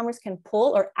 but the farmers can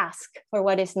pull or ask for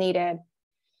what is needed.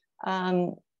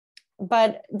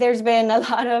 But there's been a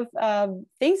lot of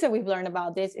things that we've learned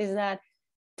about this is that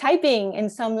typing in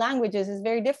some languages is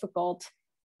very difficult,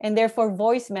 and therefore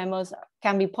voice memos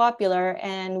can be popular,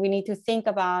 and we need to think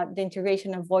about the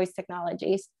integration of voice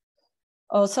technologies.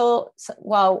 Also,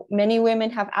 while many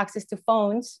women have access to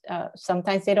phones,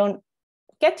 sometimes they don't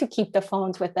get to keep the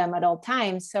phones with them at all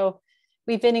times. So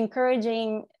we've been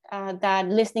encouraging that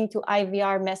listening to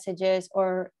IVR messages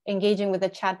or engaging with a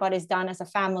chatbot is done as a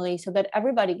family so that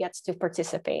everybody gets to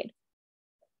participate.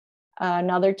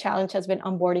 Another challenge has been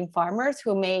onboarding farmers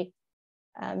who may,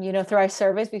 through our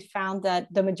surveys, we found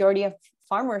that the majority of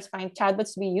farmers find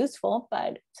chatbots to be useful,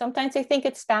 but sometimes they think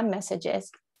it's spam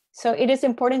messages. So it is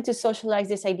important to socialize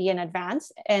this idea in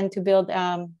advance and to build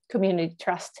community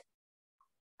trust.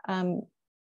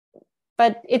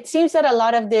 But it seems that a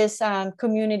lot of this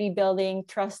community building,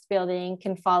 trust building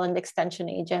can fall in the extension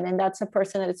agent, and that's a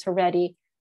person that's already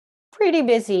pretty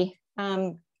busy.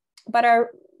 But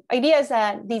our idea is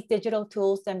that these digital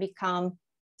tools then become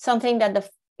something that the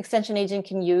extension agent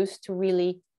can use to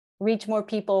really reach more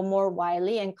people more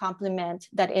widely and complement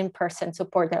that in-person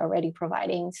support they're already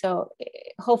providing. So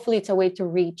hopefully it's a way to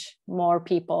reach more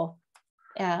people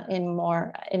in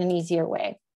an easier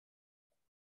way.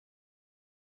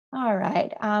 All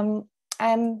right,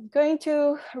 I'm going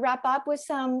to wrap up with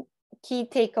some key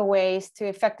takeaways to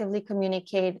effectively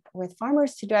communicate with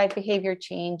farmers to drive behavior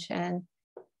change. And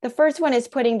the first one is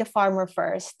putting the farmer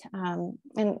first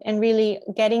and really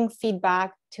getting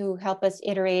feedback to help us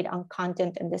iterate on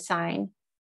content and design.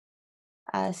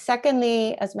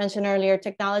 Secondly, as mentioned earlier,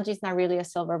 technology is not really a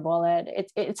silver bullet.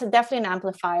 It's definitely an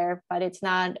amplifier, but it's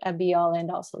not a be-all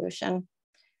end-all solution.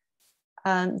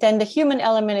 Then the human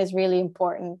element is really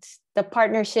important. The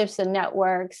partnerships, the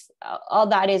networks, all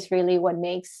that is really what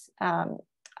makes a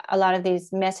lot of these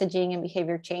messaging and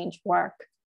behavior change work.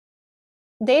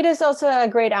 Data is also a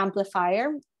great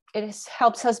amplifier. It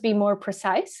helps us be more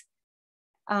precise.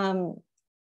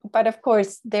 But of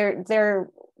course,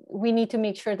 we need to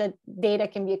make sure that data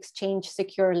can be exchanged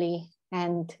securely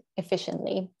and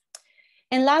efficiently.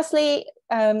 And lastly,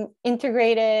 the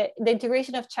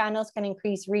integration of channels can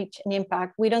increase reach and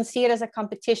impact. We don't see it as a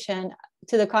competition.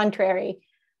 To the contrary,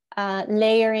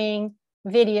 layering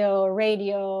video,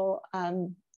 radio,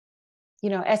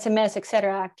 SMS,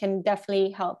 etc., can definitely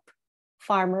help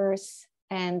farmers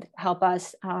and help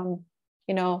us,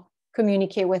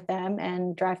 communicate with them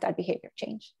and drive that behavior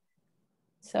change.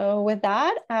 So with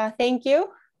that, thank you.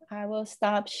 I will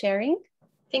stop sharing.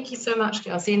 Thank you so much,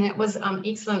 Kelsey. And it was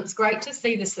excellent. It's great to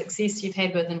see the success you've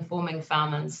had with informing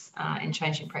farmers and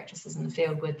changing practices in the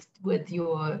field with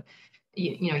your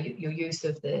use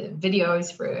of the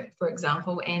videos, for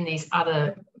example, and these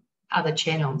other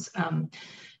channels.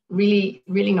 Really,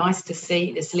 really nice to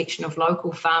see the selection of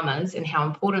local farmers and how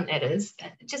important that is.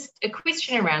 Just a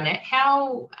question around that.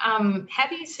 How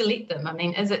do you select them? I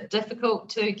mean, is it difficult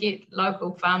to get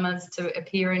local farmers to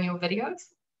appear in your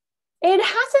videos? It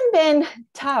hasn't been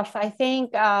tough. I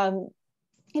think,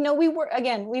 we really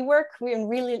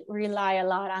rely a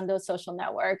lot on those social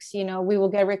networks. We will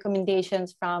get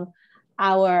recommendations from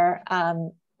our,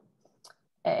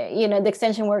 the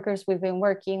extension workers we've been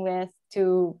working with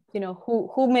to,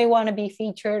 who may want to be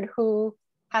featured, who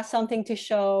has something to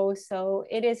show. So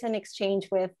it is an exchange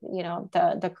with,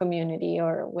 the community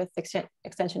or with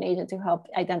extension agent to help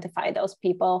identify those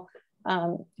people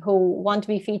who want to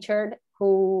be featured,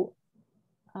 who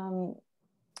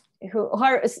who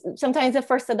are sometimes the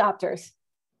first adopters.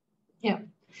 Yeah.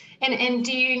 And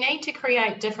do you need to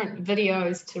create different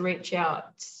videos to reach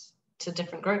out to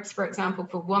different groups? For example,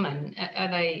 for women, are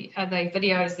they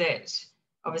videos that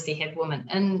obviously have women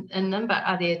in them, but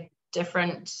are there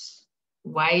different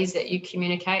ways that you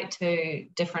communicate to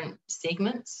different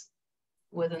segments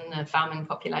within the farming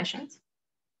populations?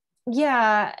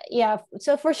 Yeah.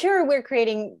 So for sure, we're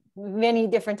creating many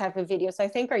different types of videos. I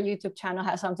think our YouTube channel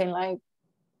has something like,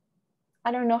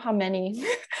 I don't know how many,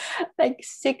 like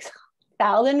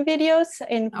 6,000 videos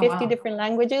in 50 different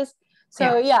languages.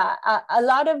 So yeah, a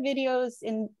lot of videos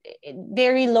in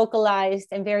very localized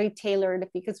and very tailored,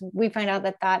 because we find out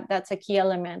that that's a key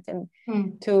element and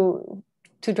to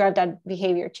drive that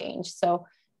behavior change. So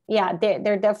yeah,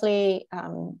 they're definitely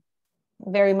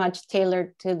very much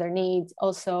tailored to their needs.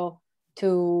 Also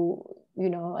to, you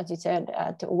know, as you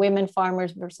said, to women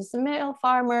farmers versus the male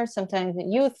farmers, sometimes the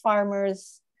youth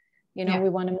farmers, you know, we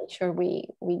want to make sure we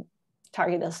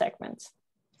target those segments.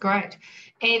 Great.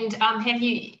 And have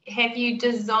you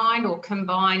designed or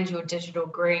combined your digital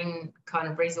green kind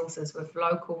of resources with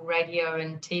local radio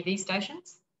and TV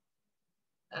stations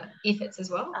efforts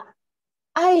as well?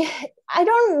 I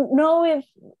don't know if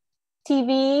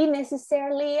TV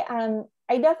necessarily.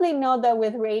 I definitely know that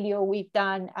with radio, we've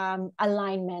done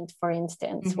alignment, for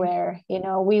instance, where, you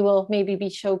know, we will maybe be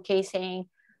showcasing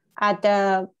at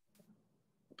a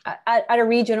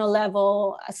regional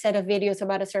level a set of videos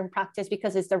about a certain practice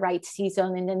because it's the right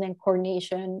season, and then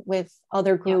coordination with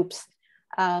other groups.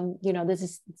 You know, this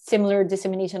is similar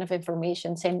dissemination of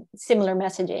information, similar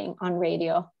messaging on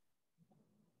radio.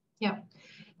 Yeah.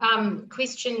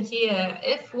 Question here: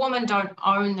 if women don't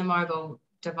own the mobile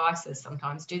devices,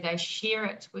 sometimes do they share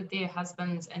it with their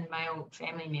husbands and male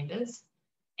family members?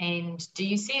 And do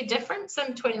you see a difference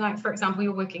in between, like, for example,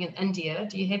 you're working in India,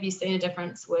 have you seen a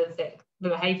difference with the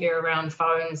behavior around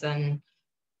phones and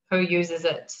who uses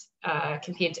it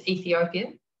compared to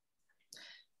Ethiopia?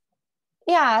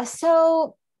 Yeah,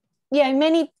 so yeah, in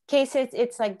many cases,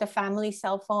 it's like the family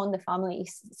cell phone, the family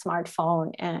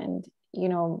smartphone. And, you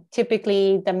know,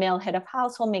 typically the male head of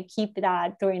household may keep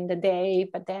that during the day,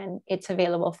 but then it's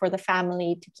available for the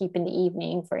family to keep in the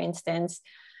evening, for instance.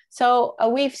 So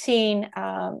we've seen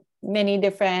many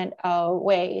different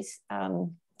ways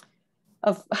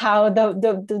of how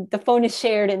the phone is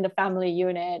shared in the family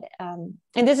unit. And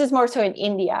this is more so in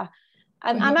India.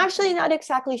 I'm actually not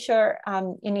exactly sure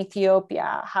in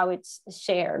Ethiopia how it's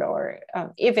shared or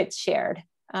if it's shared.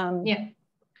 I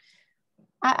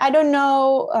don't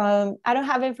know. I don't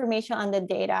have information on the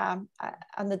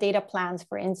data plans,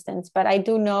 for instance, but I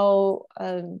do know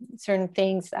certain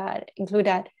things that include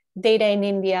that data in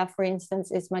India, for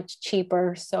instance, is much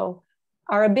cheaper. So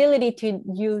our ability to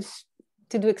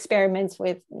do experiments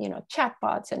with, you know,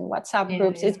 chatbots and WhatsApp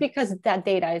groups is because that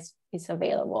data is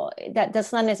available.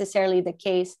 That's not necessarily the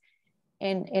case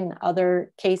in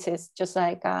other cases. Just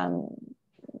like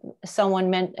someone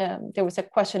meant, there was a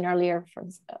question earlier from,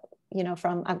 you know,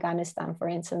 from Afghanistan, for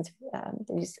instance.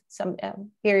 There's some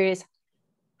areas.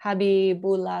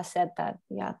 Habibullah said that,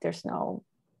 yeah, there's no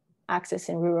access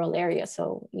in rural areas.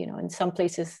 So, you know, in some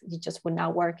places it just would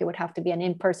not work. It would have to be an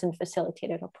in-person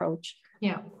facilitated approach.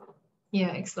 Yeah,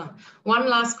 excellent. One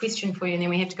last question for you, and then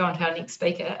we have to go on to our next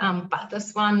speaker. But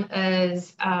this one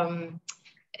is,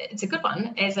 it's a good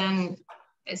one, as in,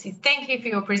 it says, thank you for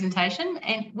your presentation.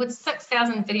 And with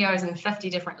 6,000 videos in 50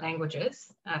 different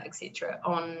languages, etc.,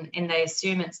 and they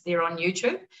assume they're on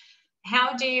YouTube,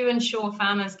 how do you ensure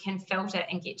farmers can filter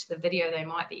and get to the video they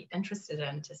might be interested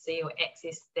in to see or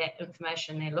access that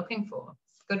information they're looking for?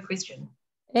 Good question.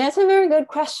 That's a very good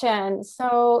question.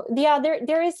 So yeah,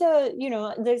 there is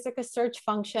there's like a search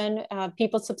function.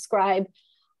 People subscribe.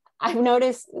 I've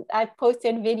noticed I've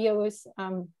posted videos.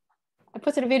 I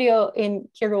posted a video in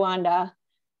Kinyarwanda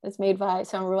that's made by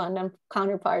some Rwandan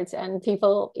counterparts, and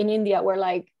people in India were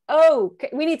like, oh,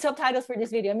 we need subtitles for this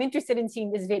video. I'm interested in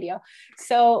seeing this video.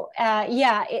 So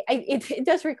yeah, it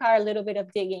does require a little bit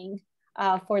of digging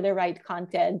for the right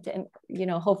content, and, you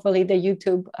know, hopefully the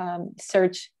YouTube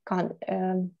search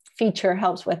feature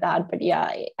helps with that. But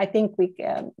yeah, I think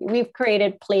we've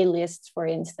created playlists, for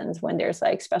instance, when there's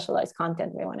like specialized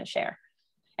content we want to share.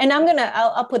 And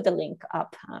I'll put the link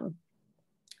up on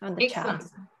the chat.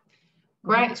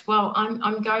 Great. Well,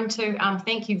 I'm going to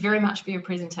thank you very much for your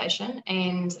presentation,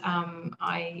 and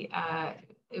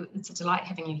it's a delight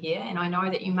having you here. And I know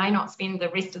that you may not spend the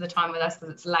rest of the time with us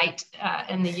because it's late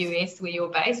in the US where you're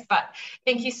based, but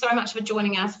thank you so much for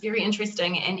joining us. Very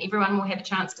interesting, and everyone will have a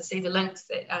chance to see the links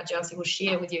that Jelsi will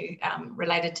share with you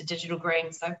related to digital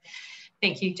green. So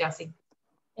thank you, Jelsi.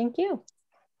 Thank you.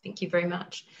 Thank you very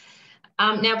much.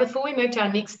 Now, before we move to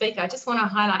our next speaker, I just want to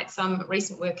highlight some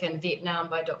recent work in Vietnam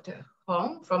by Dr.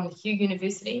 Hong from the Hugh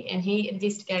University, and he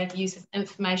investigated the use of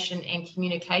information and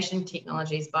communication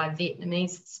technologies by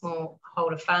Vietnamese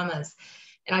smallholder farmers.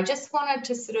 And I just wanted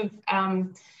to sort of,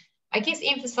 I guess,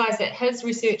 emphasize that his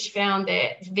research found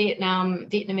that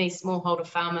Vietnamese smallholder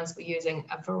farmers were using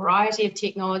a variety of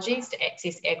technologies to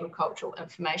access agricultural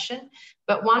information.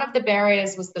 But one of the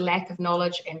barriers was the lack of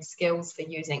knowledge and skills for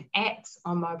using apps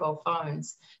on mobile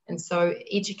phones. And so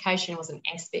education was an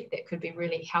aspect that could be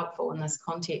really helpful in this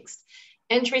context.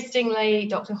 Interestingly,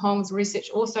 Dr. Hong's research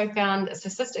also found a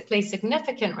statistically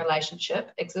significant relationship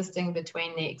existing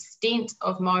between the extent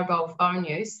of mobile phone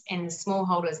use and the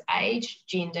smallholder's age,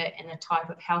 gender, and the type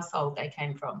of household they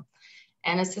came from.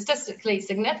 And a statistically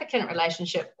significant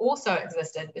relationship also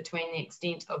existed between the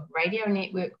extent of radio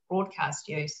network broadcast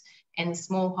use and the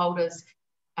smallholder's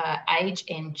age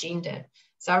and gender.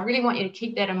 So I really want you to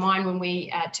keep that in mind when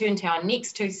we turn to our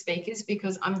next two speakers,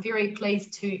 because I'm very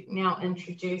pleased to now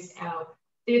introduce our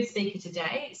third speaker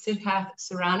today, Siddharth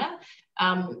Surana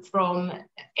from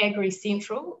Agri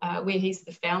Central, where he's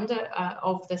the founder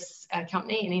of this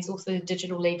company, and he's also the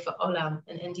digital lead for Olam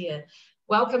in India.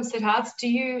 Welcome, Siddharth.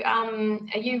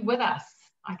 Are you with us?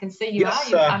 I can see you are.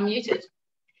 You're unmuted.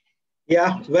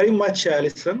 Yeah, very much,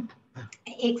 Alison.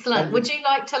 Excellent. Would you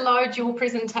like to load your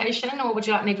presentation, or would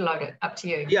you like me to load it? Up to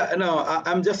you. Yeah, no,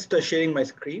 I'm just sharing my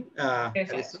screen.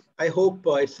 Alison. I hope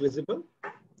it's visible.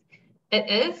 It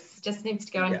is, just needs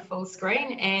to go into full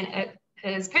screen, and it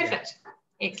is perfect.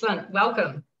 Yeah. Excellent,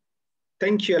 welcome.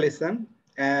 Thank you, Alison.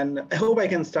 And I hope I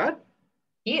can start.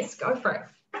 Yes, go for it.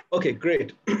 Okay,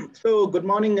 great. So good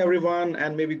morning, everyone,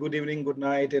 and maybe good evening, good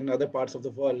night in other parts of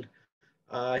the world.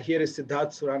 Here is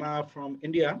Siddharth Surana from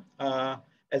India.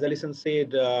 As Alison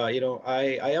said, I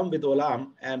am with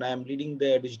Olam, and I'm leading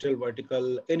the digital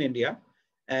vertical in India.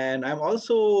 And I'm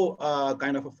also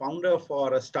kind of a founder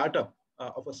for a startup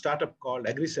called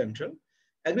Agri Central.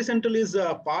 Agri Central is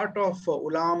a part of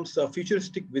Olam's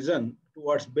futuristic vision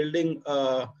towards building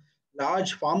a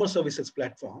large farmer services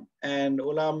platform. And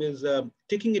Olam is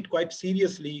taking it quite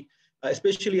seriously,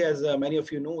 especially as many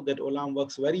of you know that Olam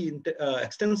works very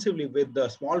extensively with the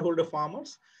smallholder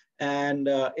farmers. And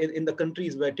in the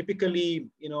countries where typically,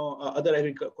 other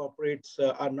agricultural corporates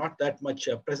are not that much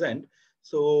present.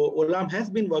 So Olam has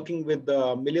been working with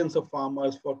millions of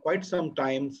farmers for quite some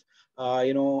time,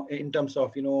 in terms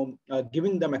of,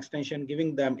 giving them extension,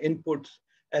 giving them inputs,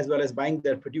 as well as buying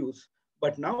their produce.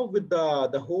 But now with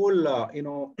the whole,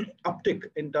 uptick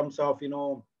in terms of,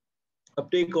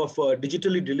 uptake of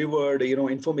digitally delivered,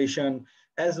 information,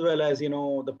 as well as,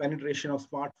 the penetration of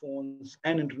smartphones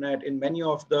and internet in many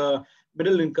of the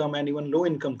middle income and even low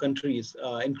income countries,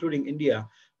 including India,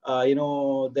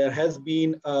 there has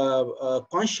been a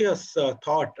conscious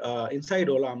thought inside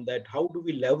Olam that how do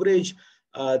we leverage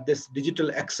this digital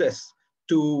access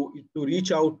to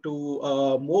reach out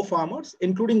to more farmers,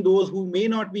 including those who may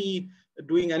not be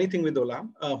doing anything with Olam,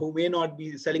 who may not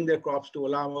be selling their crops to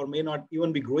Olam, or may not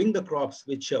even be growing the crops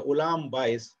which Olam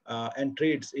buys and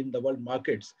trades in the world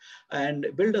markets, and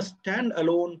build a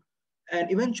standalone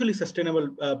and eventually sustainable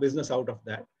business out of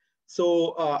that.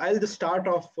 So I'll just start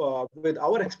off with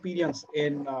our experience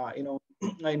in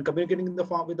in communicating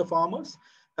with the farmers.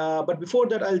 But before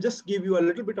that, I'll just give you a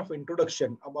little bit of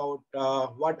introduction about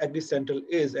what Agri Central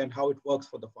is and how it works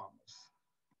for the farmers.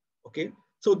 Okay,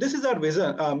 so this is our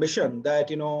vision, mission that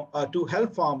to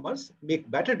help farmers make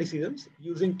better decisions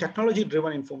using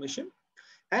technology-driven information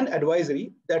and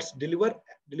advisory that's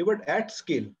delivered at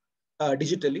scale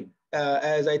digitally.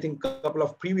 As I think a couple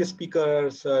of previous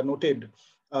speakers noted,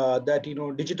 that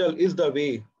digital is the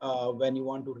way when you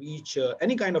want to reach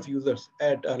any kind of users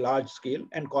at a large scale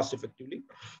and cost effectively,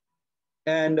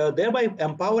 and thereby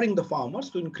empowering the farmers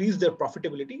to increase their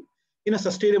profitability in a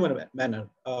sustainable manner,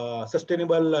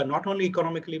 sustainable not only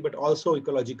economically but also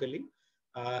ecologically,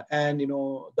 and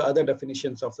the other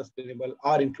definitions of sustainable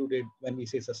are included when we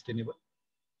say sustainable.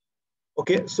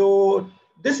 Okay, so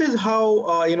this is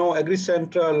how Agri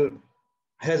Central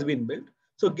has been built.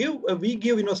 So we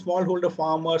give smallholder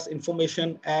farmers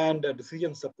information and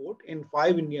decision support in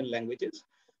 5 Indian languages.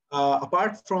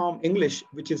 Apart from English,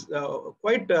 which is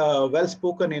quite well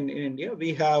spoken in India,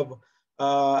 we have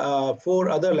 4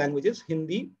 other languages: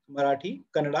 Hindi, Marathi,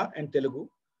 Kannada, and Telugu.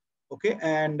 Okay,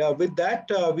 and with that,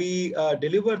 we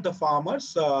deliver the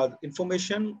farmers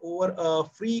information over a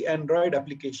free Android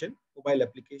application, mobile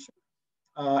application.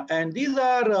 And these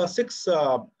are 6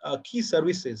 key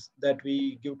services that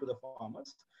we give to the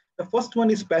farmers. The first one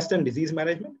is pest and disease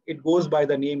management. It goes by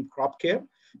the name crop care.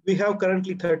 We have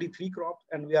currently 33 crops,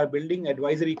 and we are building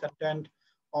advisory content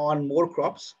on more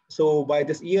crops. So by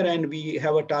this year end, we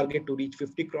have a target to reach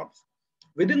 50 crops.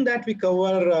 Within that, we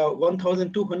cover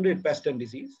 1,200 pest and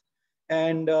disease.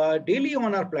 And daily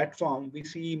on our platform, we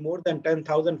see more than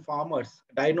 10,000 farmers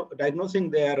diagnosing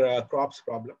their crops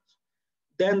problems.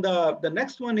 Then the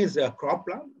next one is a crop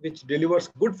plan, which delivers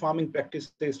good farming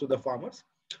practices to the farmers.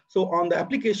 So on the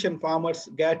application, farmers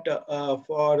get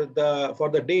for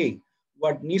the day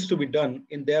what needs to be done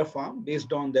in their farm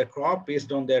based on their crop,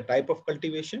 based on their type of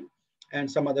cultivation, and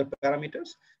some other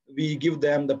parameters. We give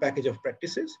them the package of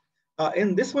practices.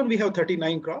 In this one, we have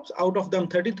 39 crops. Out of them,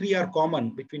 33 are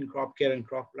common between crop care and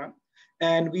crop plan.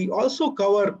 And we also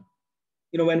cover,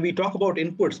 when we talk about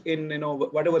inputs in,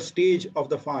 whatever stage of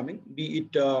the farming, be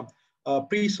it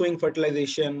pre-sowing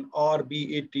fertilization, or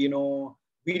be it,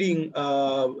 weeding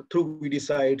through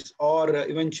weedicides, or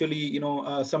eventually,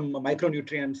 some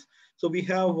micronutrients. So we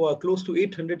have close to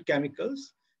 800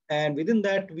 chemicals. And within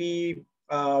that, we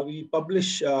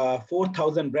publish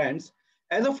 4,000 brands.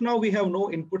 As of now, we have no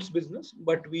inputs business,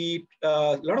 but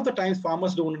a lot of the times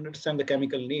farmers don't understand the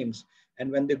chemical names.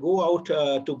 And when they go out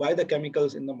to buy the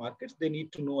chemicals in the markets, they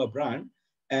need to know a brand.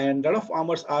 And a lot of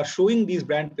farmers are showing these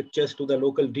brand pictures to the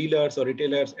local dealers or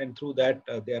retailers, and through that,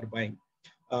 they are buying.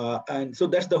 And so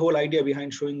that's the whole idea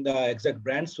behind showing the exact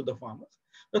brands to the farmers.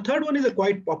 The third one is a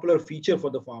quite popular feature for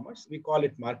the farmers. We call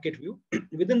it Market View.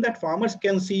 Within that, farmers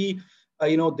can see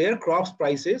their crops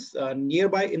prices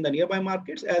nearby in the nearby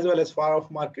markets as well as far off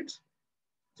markets.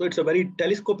 So it's a very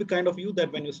telescopic kind of view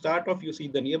that when you start off, you see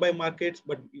the nearby markets,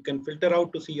 but you can filter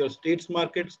out to see your state's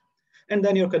markets, and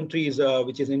then your country's,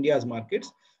 which is India's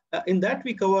markets. In that,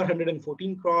 we cover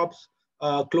 114 crops,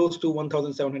 close to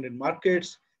 1,700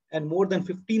 markets, and more than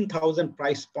 15,000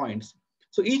 price points.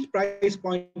 So each price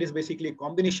point is basically a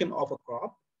combination of a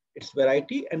crop, its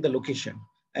variety, and the location.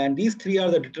 And these three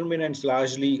are the determinants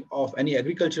largely of any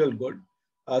agricultural good.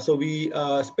 So we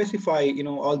specify,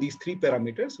 all these three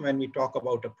parameters when we talk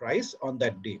about a price on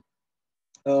that day.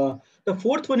 The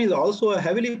fourth one is also a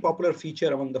heavily popular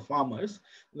feature among the farmers,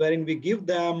 wherein we give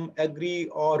them agri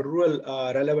or rural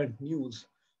relevant news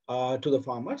to the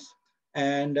farmers.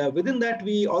 And within that,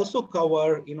 we also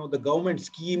cover, the government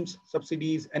schemes,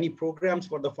 subsidies, any programs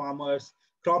for the farmers,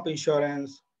 crop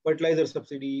insurance, fertilizer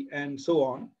subsidy, and so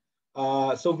on.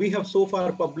 So we have so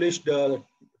far published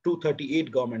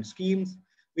 238 government schemes.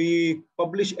 We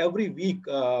publish every week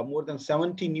more than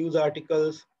 70 news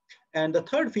articles. And the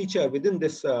third feature within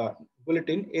this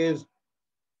bulletin is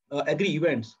agri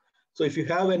events. So if you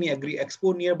have any agri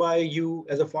expo nearby you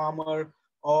as a farmer,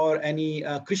 or any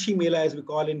Krishi Mela, as we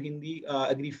call in Hindi,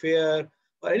 agri fair,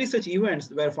 or any such events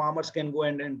where farmers can go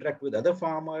and interact with other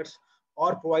farmers,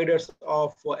 or providers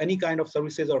of any kind of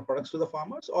services or products to the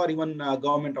farmers, or even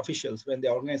government officials when they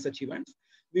organize such events,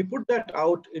 we put that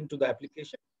out into the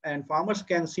application, and farmers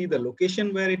can see the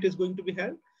location where it is going to be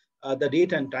held, the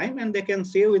date and time, and they can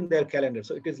save in their calendar.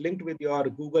 So it is linked with your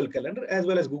Google Calendar as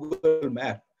well as Google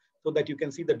Map, so that you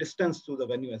can see the distance to the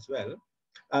venue as well.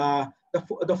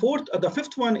 The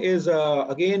fifth one is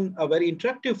again a very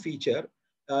interactive feature,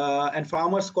 and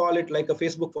farmers call it like a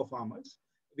Facebook for farmers.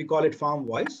 We call it Farm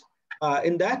Voice.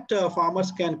 In that,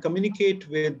 farmers can communicate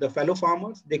with the fellow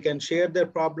farmers. They can share their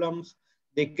problems.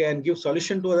 They can give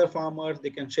solution to other farmers. They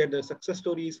can share their success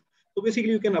stories. So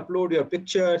basically, you can upload your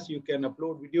pictures. You can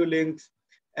upload video links,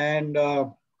 and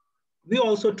we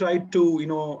also try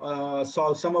to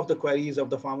solve some of the queries of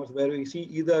the farmers where we see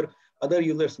either other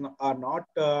users are not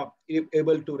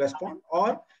able to respond,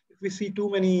 or if we see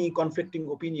too many conflicting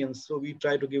opinions, so we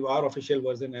try to give our official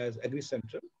version as Agri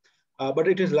Central. But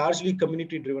it is largely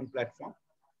community-driven platform.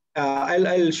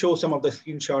 I'll show some of the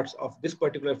screenshots of this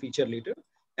particular feature later.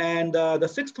 And the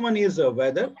sixth one is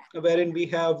weather, wherein we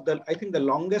have I think the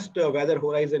longest weather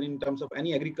horizon in terms of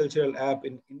any agricultural app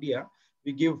in India.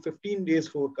 We give 15 days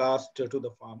forecast to the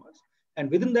farmers. And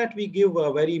within that, we give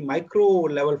a very micro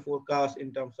level forecast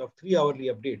in terms of 3 hourly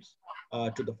updates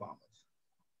to the farmers.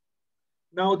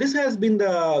 Now, this has been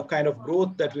the kind of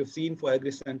growth that we've seen for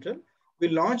Agri Central. We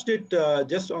launched it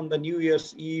just on the New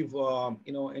Year's Eve,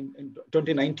 in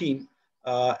 2019.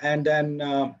 And then,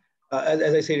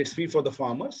 as I said, it's free for the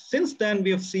farmers. Since then,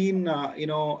 we have seen,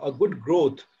 a good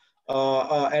growth.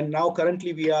 And now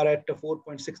currently we are at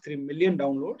 4.63 million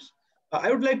downloads. I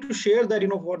would like to share that,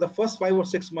 for the first 5 or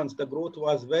 6 months, the growth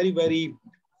was very, very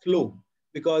slow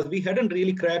because we hadn't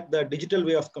really cracked the digital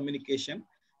way of communication.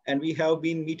 And we have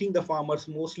been meeting the farmers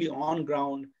mostly on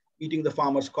ground, meeting the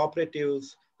farmers'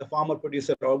 cooperatives, the farmer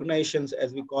producer organizations,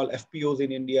 as we call FPOs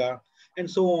in India,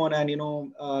 and so on. And,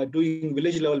 doing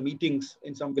village level meetings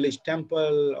in some village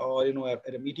temple or,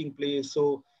 at a meeting place.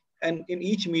 So And in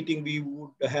each meeting, we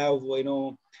would have,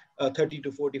 30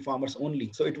 to 40 farmers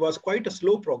only. So it was quite a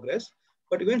slow progress,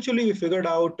 but eventually we figured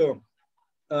out,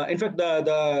 in fact,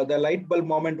 the light bulb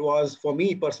moment was for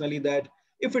me personally that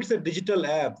if it's a digital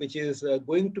app, which is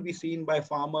going to be seen by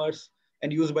farmers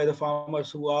and used by the farmers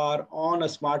who are on a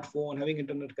smartphone having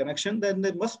internet connection, then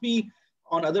they must be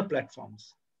on other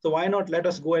platforms. So why not let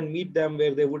us go and meet them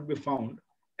where they would be found?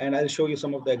 And I'll show you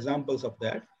some of the examples of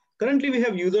that. Currently, we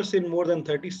have users in more than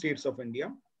 30 states of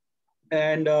India.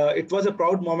 And it was a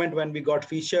proud moment when we got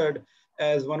featured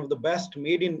as one of the best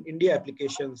made in India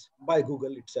applications by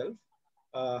Google itself.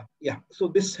 Yeah, so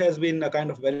this has been a kind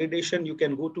of validation. You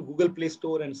can go to Google Play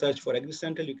Store and search for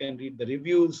AgriCentral. You can read the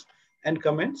reviews and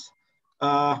comments.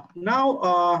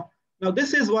 Now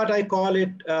this is what I call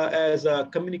it as a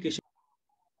communication.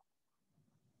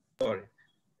 Sorry,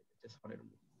 just wanted to.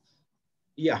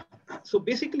 Yeah, so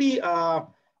basically,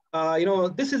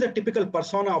 this is a typical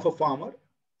persona of a farmer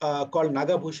called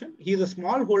Nagabhushan. He is a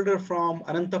smallholder from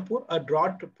Anantapur, a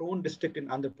drought-prone district in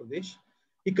Andhra Pradesh.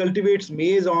 He cultivates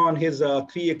maize on his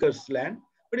 3 acres land,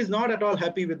 but is not at all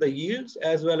happy with the yields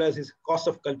as well as his cost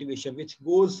of cultivation, which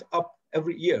goes up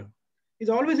every year. He's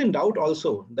always in doubt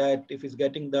also that if he's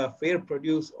getting the fair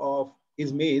produce of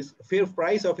his maize, fair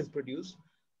price of his produce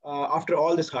after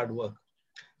all this hard work.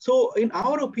 So in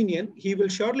our opinion, he will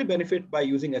surely benefit by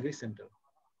using AgriCentral.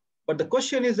 But the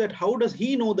question is that how does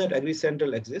he know that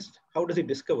AgriCentral exists? How does he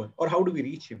discover, or how do we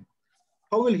reach him?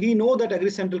 How will he know that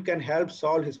AgriCentral can help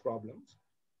solve his problems?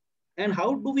 And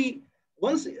how do we,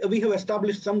 once we have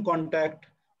established some contact,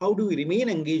 how do we remain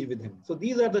engaged with him? So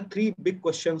these are the 3 big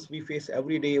questions we face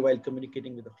every day while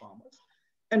communicating with the farmers.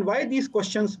 And why these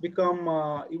questions become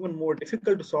even more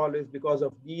difficult to solve is because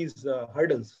of these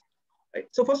hurdles. Right?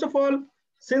 So first of all,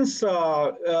 since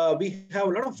we have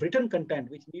a lot of written content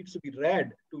which needs to be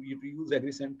read to use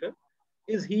AgriCentral,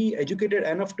 is he educated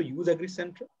enough to use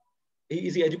AgriCentral?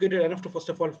 Is he educated enough to first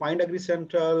of all find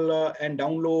AgriCentral and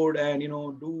download and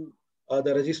do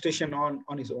the registration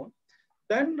on his own?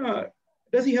 Then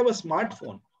does he have a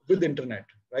smartphone with internet,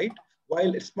 right?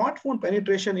 While smartphone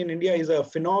penetration in India is a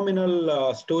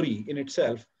phenomenal story in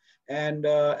itself, and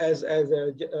as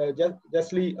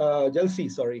Jalsi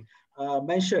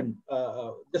mentioned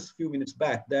just a few minutes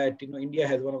back that India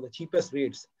has one of the cheapest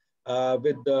rates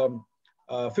with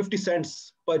 50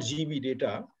 cents per GB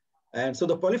data. And so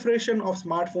the proliferation of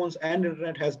smartphones and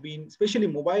internet has been, especially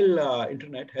mobile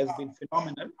internet, has been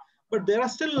phenomenal. But there are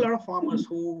still a lot of farmers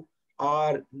who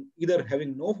are either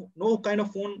having no kind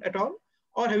of phone at all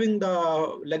or having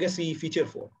the legacy feature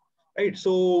phone, right?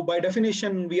 So by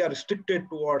definition, we are restricted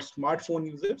towards smartphone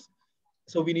users.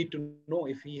 So we need to know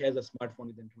if he has a smartphone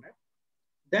with internet.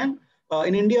 Then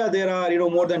in India, there are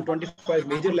more than 25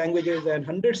 major languages and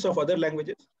hundreds of other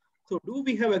languages. So do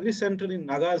we have AgriCentral in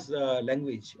Naga's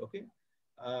language? Okay,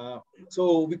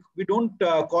 so we don't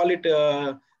call it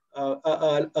a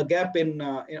gap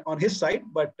on his side,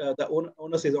 but the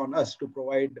onus is on us to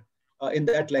provide in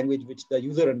that language which the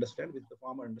user understands, which the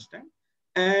farmer understands.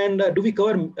 And do we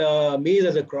cover maize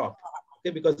as a crop?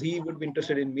 Okay, because he would be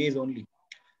interested in maize only.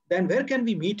 Then where can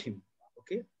we meet him?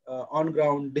 Okay, on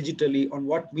ground, digitally, on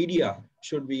what media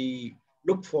should we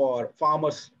look for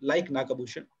farmers like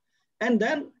Nagabhushan? And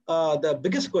then the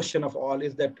biggest question of all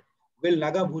is that will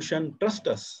Nagabhushan trust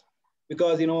us?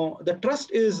 Because the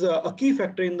trust is a key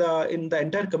factor in the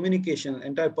entire communication,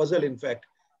 entire puzzle, in fact.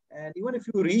 And even if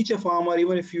you reach a farmer,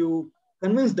 even if you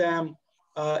convince them,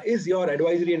 is your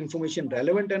advisory and information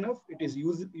relevant enough? It is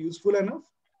useful enough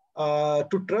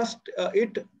to trust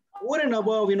it over and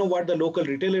above, what the local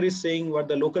retailer is saying, what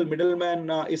the local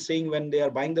middleman is saying when they are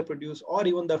buying the produce, or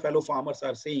even the fellow farmers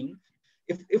are saying.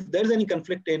 If there's any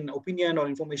conflict in opinion or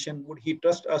information, would he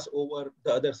trust us over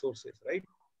the other sources, right?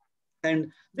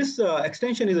 And this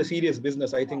extension is a serious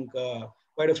business. I think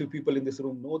quite a few people in this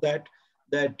room know that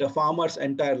farmers'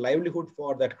 entire livelihood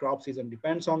for that crop season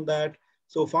depends on that.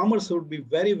 So farmers should be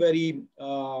very, very,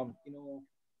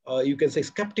 you can say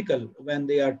skeptical when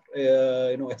they are,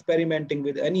 experimenting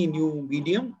with any new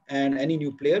medium and any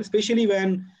new player, especially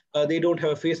when they don't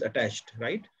have a face attached,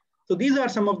 right? So these are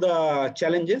some of the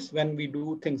challenges when we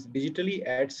do things digitally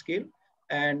at scale,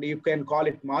 and you can call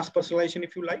it mass personalization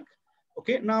if you like.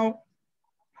 Okay, now,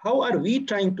 how are we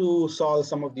trying to solve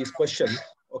some of these questions?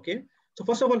 Okay, so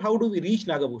first of all, how do we reach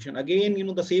Nagabhushan? Again,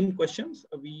 the same questions.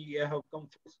 We have come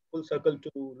full circle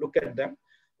to look at them.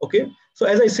 Okay, so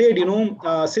as I said,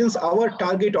 since our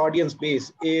target audience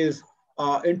base is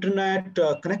internet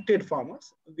connected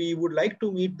farmers, we would like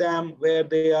to meet them where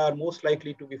they are most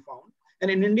likely to be found. And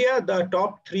in India, the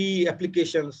top 3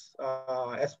 applications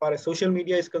as far as social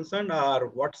media is concerned are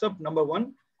WhatsApp, number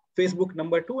 1, Facebook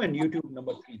number 2, and YouTube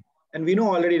number 3. And we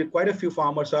know already quite a few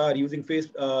farmers are using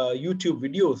YouTube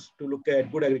videos to look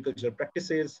at good agricultural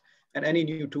practices and any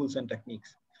new tools and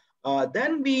techniques.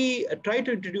 Then we try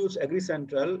to introduce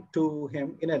AgriCentral to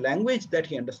him in a language that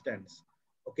he understands.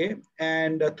 Okay,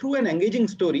 and through an engaging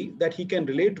story that he can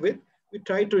relate with, we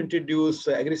try to introduce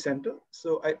AgriCentral.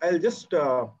 So I'll just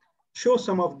show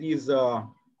some of these,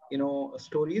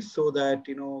 stories so that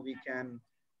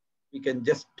we can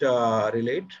just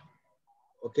relate.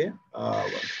 Okay.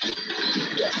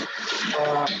 Yeah.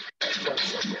 One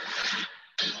second.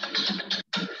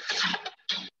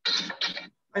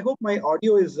 I hope my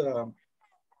audio is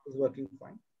working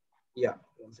fine. Yeah.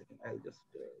 1 second. I'll just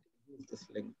use this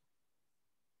link.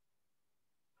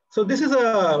 So this is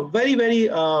a very, very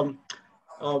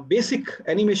basic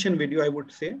animation video, I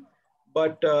would say,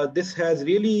 but this has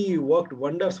really worked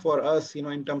wonders for us,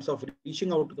 in terms of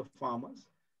reaching out to the farmers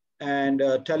and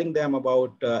telling them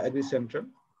about AgriCentral.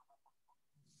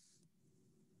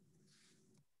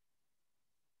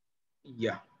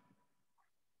 Yeah.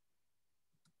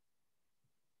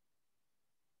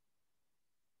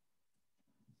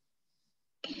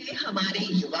 हमारे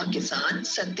युवा किसान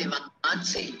सत्यवान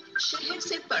से शहर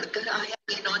से पढ़कर आया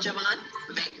ये नौजवान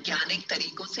वैज्ञानिक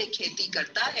तरीकों से खेती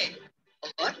करता है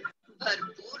और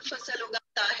भरपूर फसल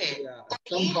उगाता है।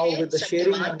 Somehow with the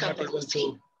sharing, I'm not able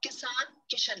to किसान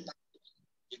किशन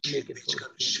make it so.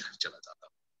 चला जाता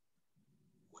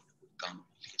काम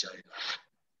ले जाएगा।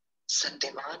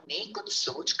 सत्यवान ने कुछ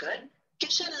सोचकर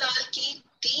किशन लाल की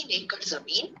 3 एकड़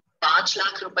जमीन 5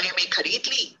 लाख रुपए में खरीद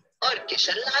ली और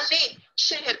किशन लाल ने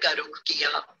शहर का रुख किया।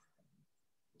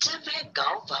 जब वह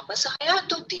गांव वापस आया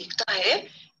तो देखता है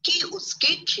कि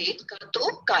उसके खेत का तो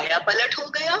काया पलट हो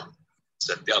गया।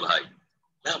 सत्या भाई,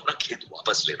 मैं अपना खेत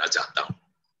वापस लेना चाहता हूँ,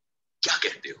 क्या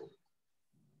कहते हो?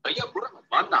 भैया बुरा मत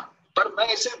मानना, पर मैं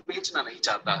इसे बेचना नहीं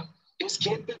चाहता। इस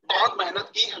खेत में बहुत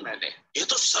मेहनत की है मैंने। ये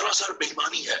तो सरासर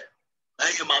बेईमानी है। मैं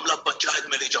ये मामला पंचायत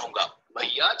में ले जाऊंगा।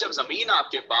 भैया, जब जमीन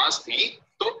आपके पास थी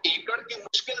तो एकड़ की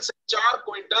मुश्किल से 4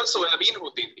 क्विंटल सोयाबीन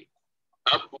होती थी,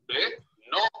 अब पूरे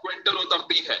 9 क्विंटल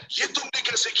उतरती है। ये तुमने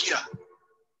कैसे किया?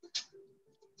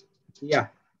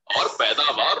 और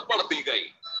पैदावार बढ़ती गई।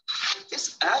 इस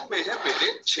ऐप में है मेरे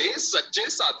 6 सच्चे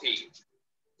साथी।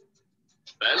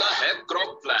 पहला है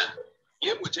क्रॉप प्लान,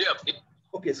 ये मुझे अपनी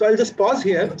Okay, so I'll just pause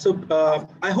here. So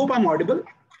I hope I'm audible.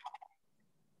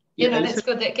 Yeah, no, that's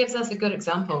good. That gives us a good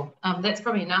example. That's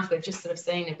probably enough. We've just sort of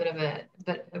seen a bit of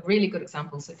a really good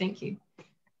example. So thank you.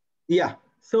 Yeah.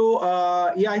 So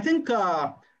I think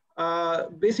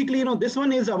basically, this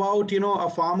one is about a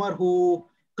farmer who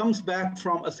comes back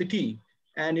from a city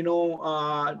and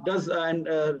does and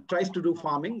tries to do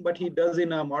farming, but he does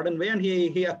in a modern way, and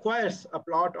he acquires a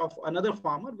plot of another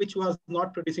farmer which was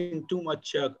not producing too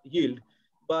much yield.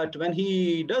 But when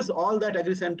he does all that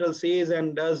AgriCentral says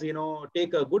and does,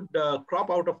 take a good crop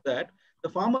out of that, the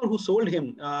farmer who sold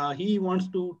him, he wants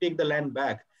to take the land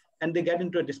back, and they get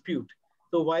into a dispute.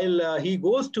 So while he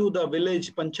goes to the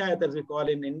village panchayat, as we call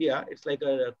in India, it's like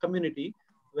a community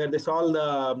where they solve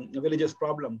the village's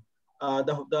problem.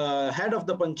 The head of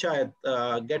the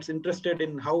panchayat gets interested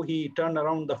in how he turned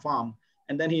around the farm,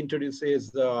 and then he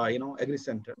introduces,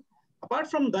 AgriCentral.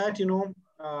 Apart from that,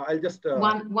 I'll just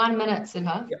 1 minute,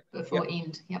 Siva, before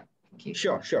end. Yep. Thank you.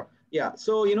 Sure. Yeah.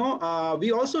 So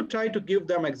we also try to give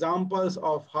them examples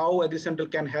of how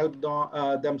AgriCentral can help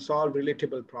them solve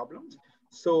relatable problems.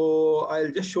 So I'll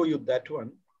just show you that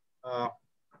one.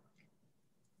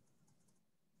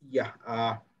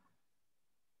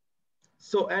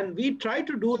 So and we try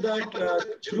to do that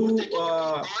through.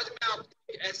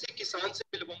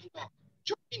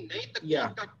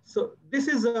 So this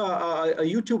is a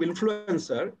YouTube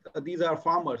influencer. These are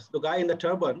farmers. The guy in the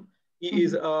turban, he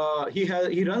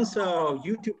runs a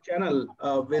YouTube channel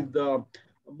with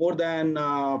more than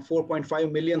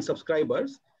 4.5 million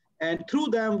subscribers, and through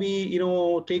them we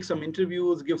take some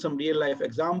interviews, give some real life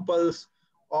examples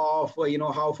of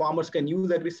how farmers can use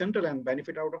AgriCentral and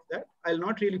benefit out of that. I'll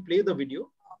not really play the video.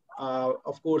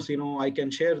 Of course, I can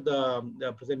share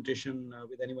the presentation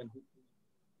with anyone who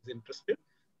is interested.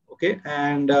 Okay,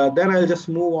 and then I'll just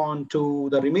move on to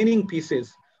the remaining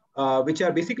pieces, which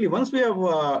are basically once we have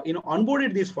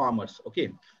onboarded these farmers.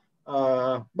 Okay,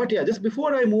 but yeah, just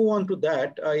before I move on to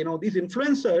that, these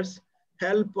influencers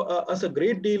help us a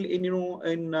great deal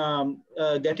in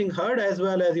getting heard, as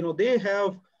well as they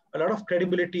have a lot of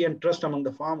credibility and trust among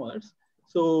the farmers.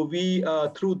 So we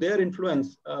through their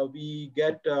influence we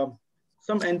get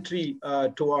some entry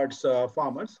towards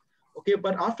farmers. Okay,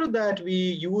 but after that we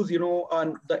use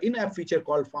the in-app feature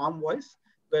called Farm Voice,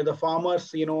 where the farmers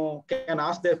can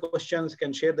ask their questions,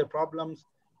 can share their problems,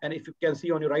 And if you can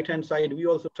see on your right-hand side, we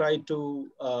also try to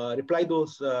reply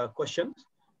those questions.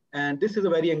 And this is a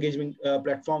very engaging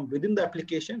platform within the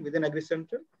application, within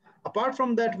AgriCenter. Apart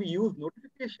from that, we use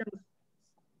notifications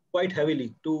quite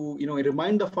heavily to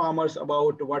remind the farmers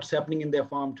about what's happening in their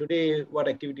farm today, what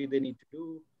activity they need to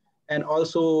do, and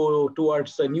also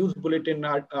towards news bulletin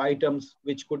items,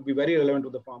 which could be very relevant to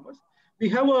the farmers. We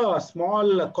have a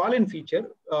small call-in feature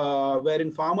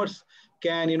wherein farmers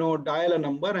can dial a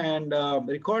number and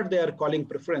record their calling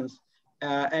preference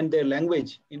and their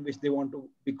language in which they want to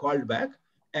be called back.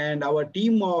 And our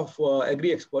team of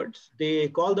agri experts, they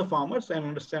call the farmers and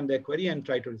understand their query and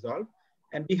try to resolve.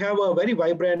 And we have a very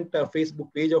vibrant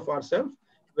Facebook page of ourselves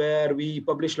where we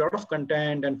publish a lot of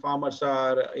content and farmers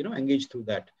are engaged through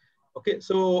that. Okay,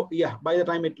 so yeah, by the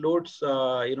time it loads,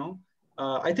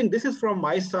 I think this is from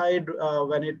my side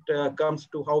when it comes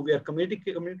to how we are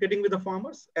communicating with the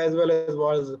farmers, as well as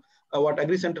what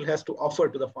AgriCenter has to offer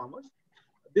to the farmers.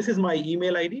 This is my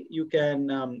email ID. You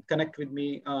can connect with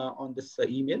me on this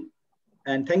email.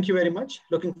 And thank you very much.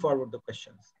 Looking forward to the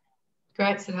questions.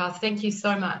 Great, Siddharth. Thank you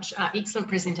so much. Excellent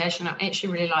presentation. I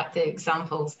actually really like the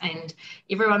examples, and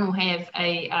everyone will have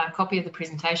a copy of the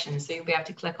presentation, so you'll be able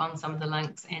to click on some of the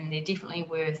links, and they're definitely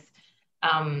worth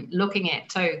looking at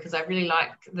too, because I really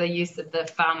like the use of the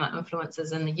farmer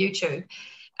influencers in the YouTube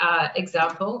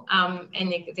example,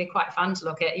 and they're quite fun to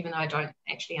look at, even though I don't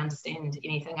actually understand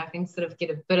anything. I can sort of get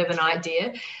a bit of an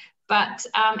idea. But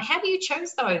how do you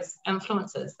choose those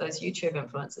influencers, those YouTube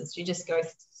influencers? Do you just go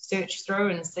search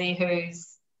through and see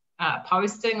who's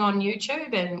posting on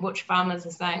YouTube and which farmers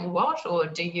are saying what? Or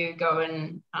do you go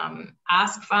and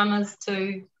ask farmers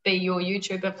to be your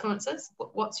YouTube influencers?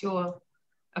 What's your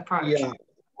approach? Yeah,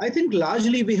 I think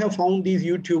largely we have found these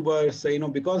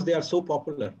YouTubers, because they are so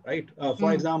popular, right?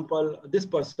 For example, this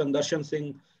person, Darshan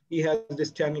Singh, he has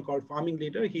this channel called Farming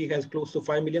Leader. He has close to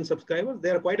 5 million subscribers.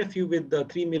 There are quite a few with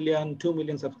 3 million, 2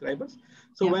 million subscribers.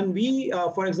 So when we,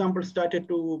 for example, started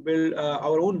to build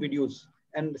our own videos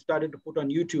and started to put on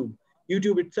YouTube,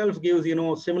 YouTube itself gives,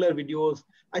 similar videos.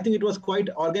 I think it was quite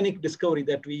organic discovery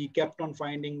that we kept on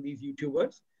finding these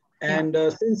YouTubers. And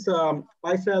since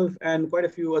myself and quite a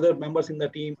few other members in the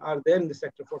team are there in the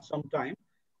sector for some time,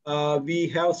 we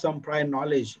have some prior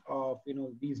knowledge of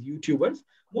these YouTubers.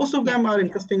 Most of them are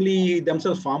interestingly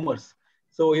themselves farmers.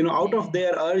 So out of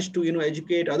their urge to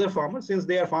educate other farmers, since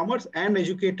they are farmers and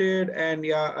educated and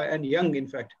young, in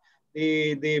fact,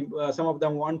 they some of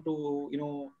them want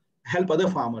to help other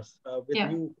farmers with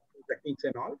new techniques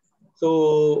and all.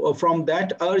 So from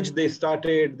that urge, they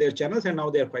started their channels, and now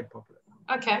they are quite popular.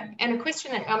 Okay, and a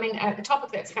question that, a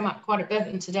topic that's come up quite a bit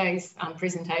in today's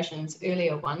presentations,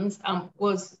 earlier ones,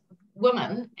 was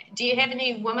women. Do you have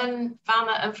any women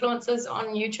farmer influencers on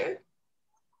YouTube?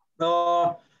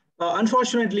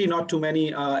 Unfortunately, not too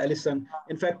many, Alison.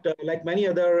 In fact, like many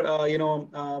other,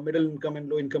 middle income and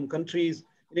low income countries,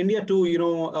 in India too,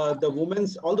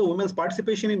 although women's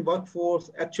participation in workforce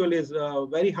actually is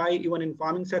very high, even in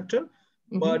farming sector,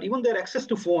 but even their access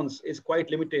to phones is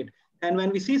quite limited. And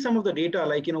when we see some of the data,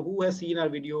 like, who has seen our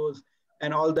videos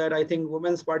and all that, I think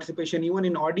women's participation, even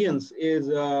in audience,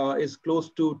 is close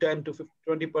to 10 to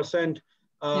 20%,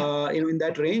 in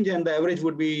that range. And the average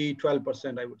would be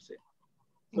 12%, I would say.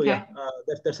 So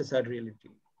that's a sad reality.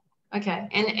 Okay,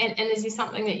 and is there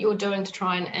something that you're doing to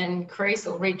try and increase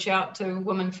or reach out to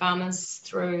women farmers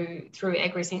through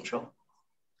AgriCentral?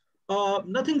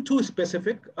 Nothing too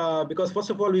specific, because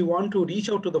first of all, we want to reach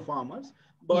out to the farmers.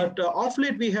 But off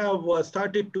late, we have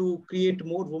started to create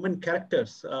more women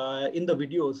characters in the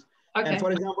videos. Okay. And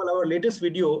for example, our latest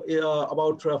video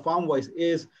about Farm Voice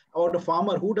is about a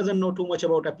farmer who doesn't know too much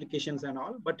about applications and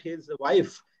all, but his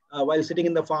wife, while sitting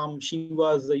in the farm, she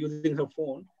was using her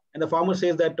phone. And the farmer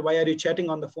says that, why are you chatting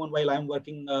on the phone while I'm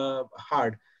working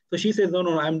hard? So she says,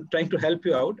 no, I'm trying to help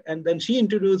you out. And then she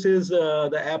introduces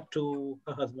the app to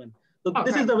her husband. So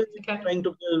this is the way we're trying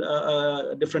to build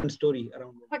a different story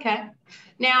around it. Okay.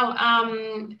 Now,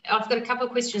 I've got a couple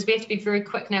of questions. We have to be very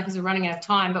quick now because we're running out of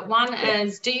time. But one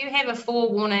is, do you have a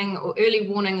forewarning or early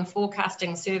warning and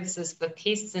forecasting services for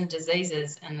pests and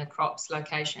diseases in the crops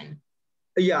location?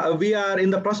 Yeah, we are in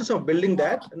the process of building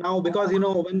that now, because,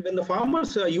 when the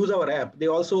farmers use our app, they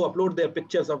also upload their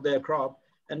pictures of their crop.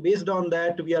 And based on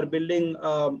that, we are building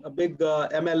a big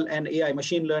ML and AI,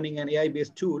 machine learning and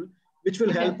AI-based tool, which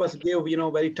will help us give,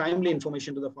 very timely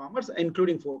information to the farmers,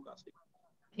 including forecasting.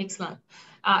 Excellent.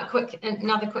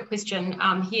 Another quick question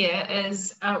here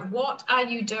is, what are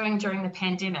you doing during the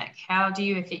pandemic? How do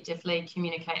you effectively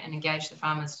communicate and engage the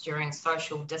farmers during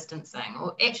social distancing?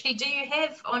 Or actually, do you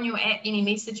have on your app any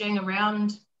messaging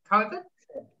around COVID?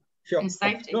 Sure. and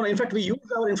safety? No, in fact, we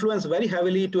use our influence very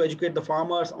heavily to educate the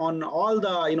farmers on all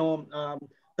the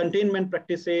containment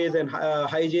practices and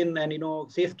hygiene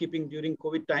and safekeeping during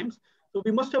COVID times. So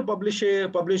we must have published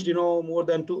more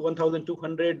than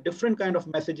 1,200 different kind of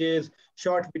messages,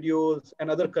 short videos, and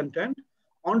other content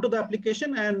onto the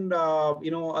application, and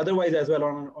otherwise as well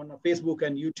on Facebook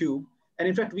and YouTube. And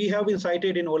in fact, we have been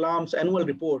cited in Olam's annual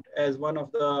report as one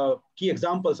of the key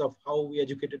examples of how we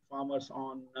educated farmers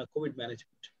on COVID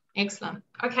management. Excellent.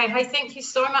 Okay, hey, thank you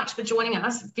so much for joining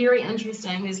us. Very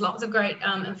interesting. There's lots of great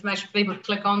information for people to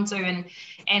click onto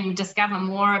and discover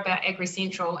more about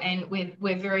AgriCentral, and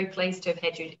we're very pleased to have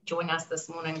had you join us this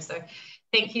morning. So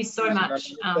thank you so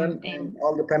much. And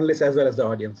all the panelists as well as the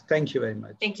audience. Thank you very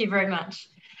much. Thank you very much.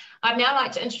 I'd now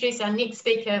like to introduce our next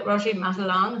speaker, Roger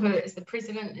Matalang, who is the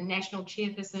President and National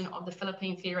Chairperson of the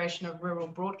Philippine Federation of Rural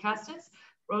Broadcasters.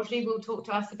 Roger will talk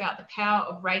to us about the power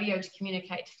of radio to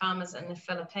communicate to farmers in the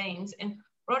Philippines. And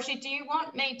Roger, do you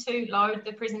want me to load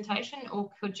the presentation,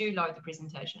 or could you load the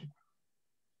presentation?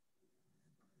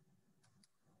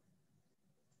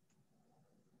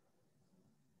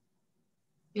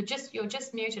 You're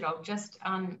just muted. I'll just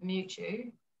unmute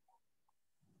you.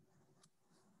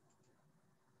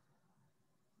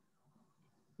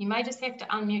 You may just have to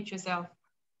unmute yourself,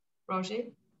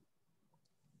 Roger.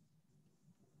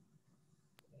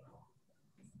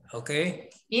 Okay.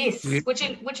 Yes. Would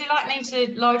you like me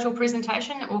to load your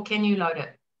presentation, or can you load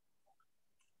it?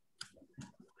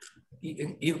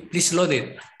 You please load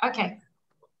it. Okay.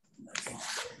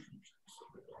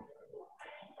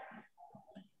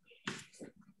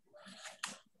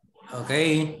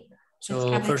 Okay.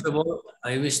 So first of all,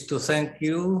 I wish to thank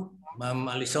you, Ma'am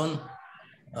Alison,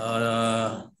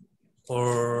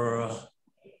 for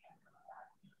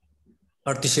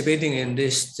participating in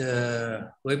this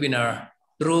webinar.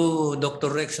 Through Dr.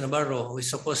 Rex Navarro, who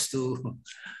is supposed to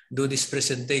do this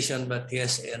presentation, but he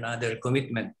has another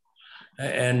commitment.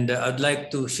 And I'd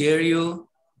like to share you.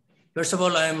 First of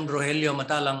all, I'm Rogelio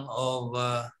Matalang of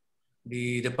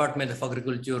the Department of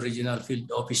Agriculture Regional Field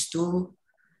Office 2,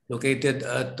 located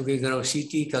at Tuguegarao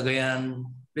City, Cagayan,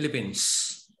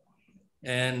 Philippines.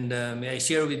 And may I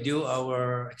share with you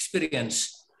our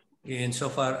experience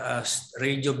insofar as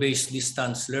radio-based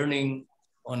distance learning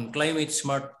on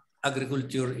climate-smart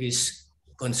agriculture is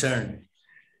concerned.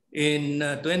 In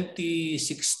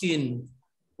 2016,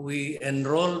 we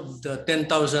enrolled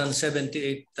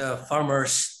 10,078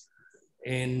 farmers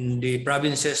in the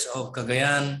provinces of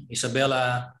Cagayan,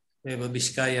 Isabela, Nueva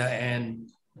Vizcaya, and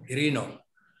Quirino.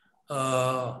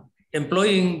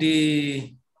 Employing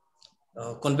the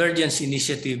Convergence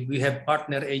Initiative, we have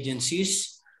partner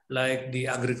agencies like the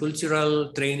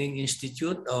Agricultural Training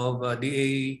Institute of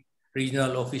DA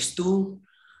Regional Office 2,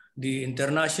 the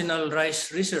International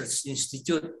Rice Research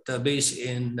Institute based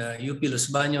in UP Los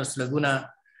Baños,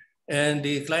 Laguna, and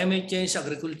the Climate Change,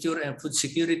 Agriculture, and Food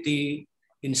Security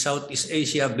in Southeast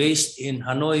Asia based in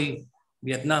Hanoi,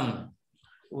 Vietnam,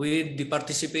 with the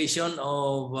participation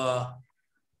of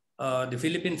the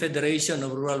Philippine Federation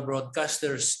of Rural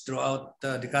Broadcasters throughout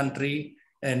the country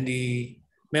and the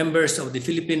members of the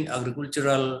Philippine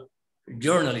Agricultural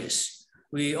Journalists.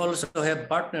 We also have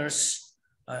partners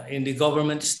in the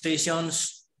government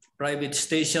stations, private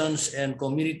stations, and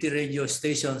community radio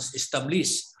stations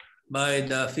established by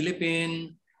the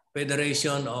Philippine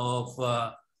Federation of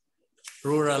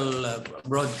Rural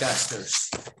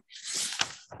Broadcasters.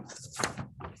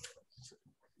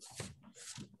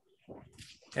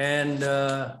 And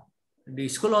the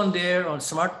School on the Air on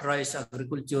Smart Rice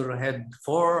Agriculture had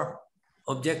 4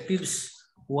 objectives.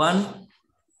 1,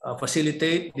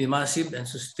 facilitate the massive and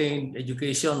sustained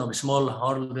education of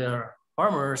smallholder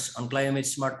farmers on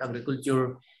climate-smart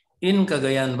agriculture in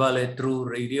Cagayan Valley through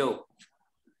radio.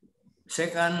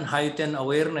 2nd, heighten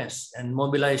awareness and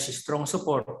mobilize strong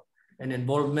support and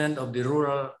involvement of the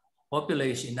rural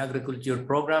population in agriculture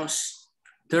programs.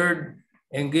 3rd,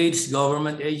 engage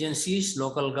government agencies,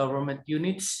 local government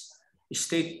units,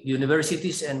 state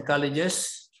universities and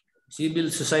colleges,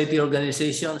 civil society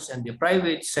organizations, and the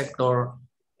private sector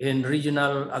in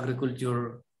regional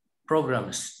agriculture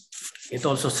programs. It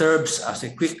also serves as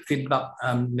a quick feedback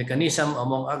mechanism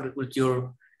among agriculture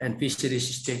and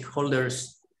fisheries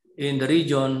stakeholders in the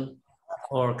region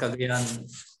or Cagayan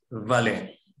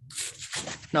Valley.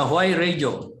 Now, why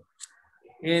radio?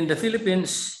 In the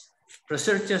Philippines,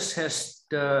 researchers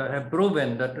have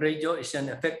proven that radio is an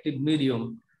effective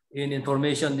medium in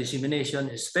information dissemination,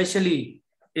 especially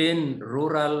in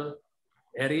rural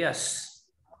areas.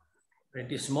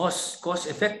 It is most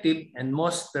cost-effective and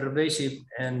most pervasive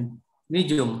and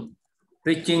medium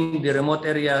reaching the remote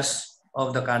areas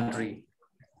of the country.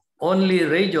 only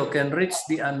radio can reach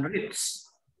the unreached,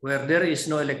 where there is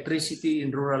no electricity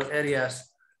in rural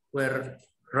areas where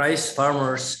rice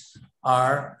farmers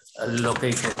are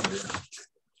located.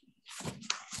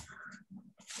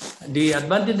 The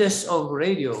advantages of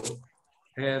radio,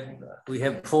 we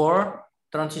have 4.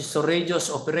 Transistor radios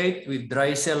operate with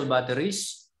dry cell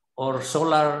batteries or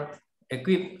solar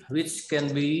equipped, which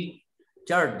can be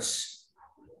charged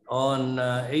on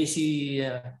AC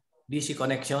DC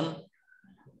connection.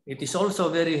 It is also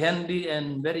very handy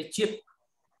and very cheap,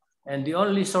 and the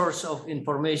only source of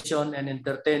information and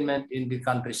entertainment in the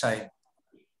countryside.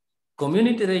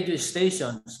 Community radio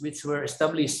stations, which were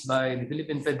established by the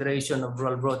Philippine Federation of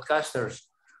Rural Broadcasters,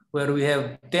 where we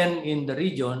have 10 in the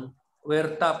region,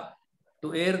 were tapped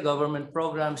to air government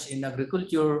programs in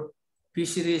agriculture,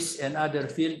 fisheries, and other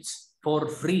fields for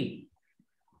free,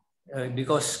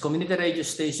 because community radio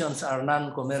stations are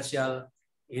non-commercial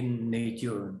in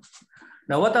nature.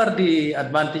 Now, what are the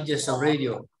advantages of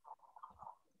radio?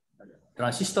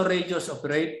 Transistor radios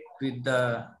operate with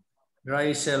the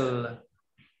dry cell.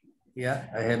 Yeah,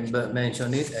 I have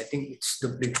mentioned it. I think it's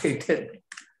duplicated.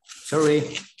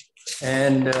 Sorry.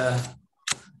 And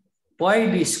why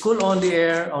the school on the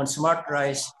air on smart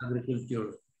rice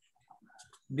agriculture?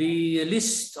 The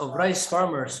list of rice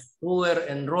farmers who were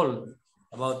enrolled,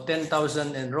 about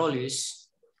 10,000 enrollees,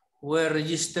 were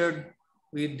registered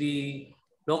with the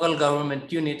local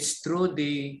government units through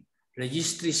the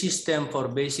registry system for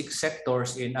basic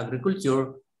sectors in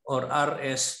agriculture, or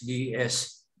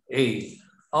RSBSA.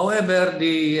 However,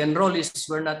 the enrollees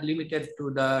were not limited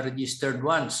to the registered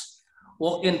ones.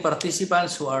 Walk-in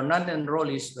participants who are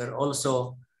non-enrollees were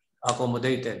also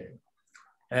accommodated.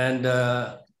 And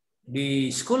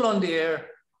the school on the air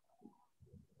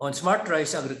on smart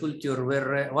rice agriculture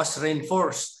was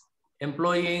reinforced,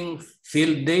 employing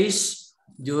field days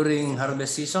during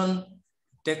harvest season,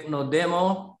 techno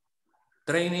demo,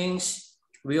 trainings.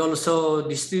 We also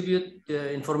distribute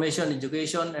information,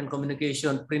 education, and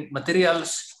communication print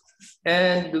materials,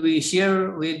 and we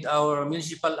share with our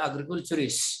municipal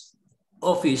agriculturist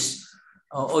office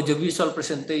audiovisual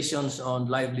presentations on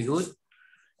livelihood.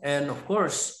 And of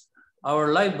course,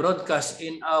 our live broadcast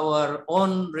in our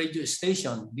own radio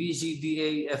station,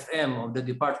 DZDA FM of the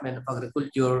Department of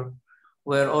Agriculture,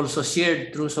 were also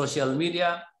shared through social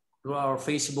media, through our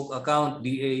Facebook account,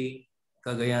 DA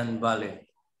Cagayan Valley.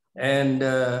 And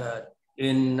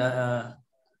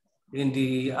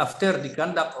after the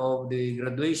conduct of the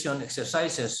graduation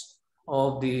exercises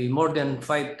of the more than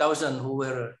 5,000 who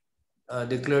were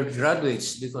declared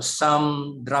graduates, because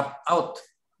some dropped out,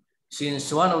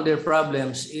 since one of their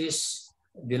problems is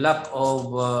the lack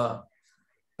of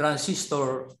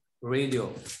transistor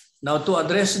radio. Now, to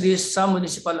address this, some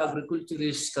municipal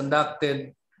agriculturists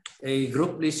conducted a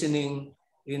group listening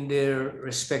in their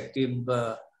respective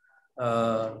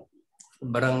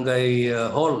barangay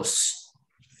halls.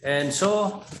 And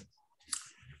so,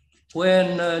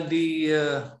 when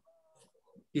the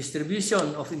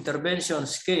distribution of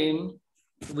interventions came,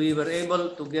 we were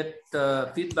able to get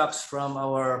feedbacks from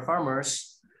our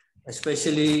farmers,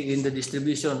 especially in the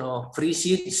distribution of free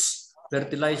seeds,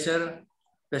 fertilizer,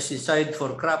 pesticide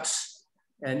for crops,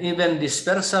 and even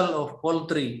dispersal of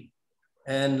poultry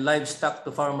and livestock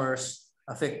to farmers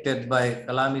affected by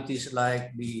calamities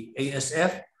like the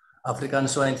ASF, African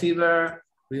swine fever.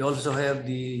 We also have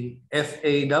the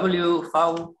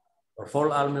FAW, or fall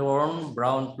armyworm,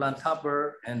 brown plant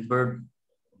hopper, and bird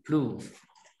flu.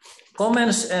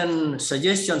 Comments and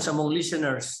suggestions among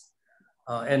listeners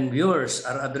and viewers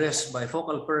are addressed by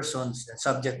focal persons and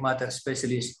subject matter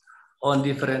specialists on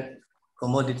different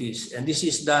commodities. And this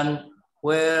is done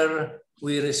where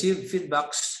we receive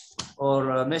feedbacks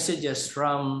or messages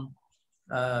from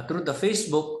through the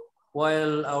Facebook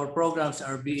while our programs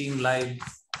are being live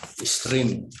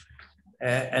streamed.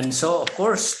 And so, of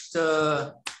course,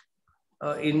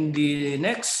 in the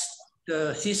next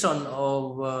season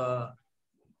of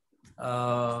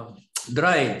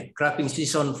dry cropping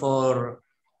season for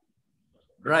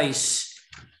rice,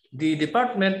 the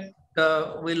department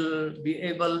will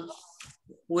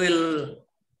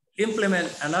implement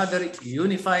another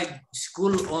unified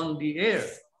school on the air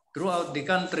throughout the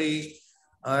country,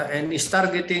 and is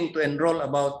targeting to enroll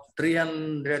about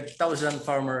 300,000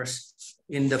 farmers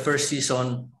in the first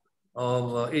season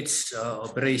of its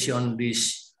operation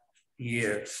this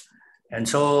year. And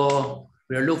so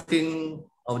we're looking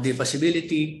of the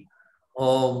possibility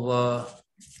of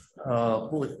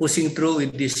pushing through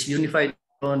with this unified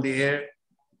on the air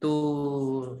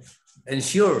to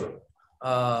ensure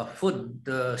food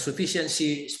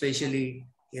sufficiency, especially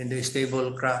in the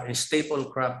staple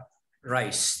crop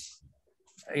rice.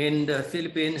 in the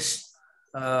Philippines,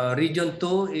 Region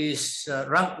 2 is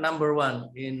ranked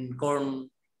 #1 in corn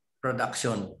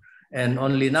production and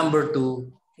only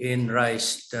 #2 in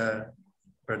rice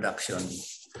production.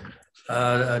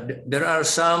 There are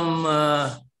some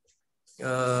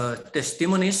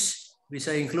testimonies which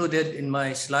I included in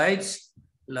my slides,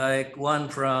 like one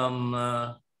from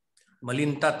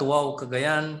Malinta, Tuao,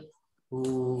 Cagayan,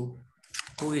 who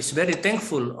is very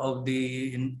thankful of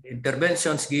the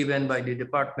interventions given by the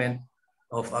Department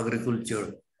of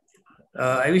Agriculture.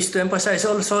 I wish to emphasize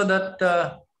also that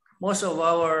most of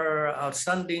our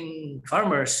outstanding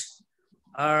farmers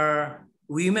are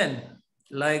women,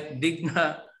 like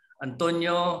Digna,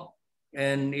 Antonio,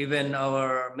 and even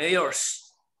our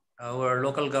mayors, our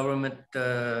local government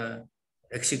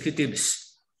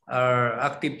executives are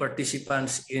active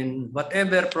participants in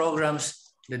whatever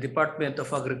programs the Department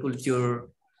of Agriculture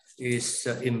is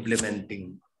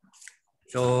implementing.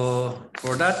 So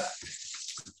for that,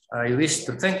 I wish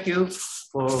to thank you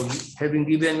for having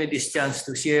given me this chance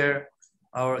to share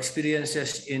our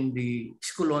experiences in the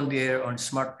School on the Air on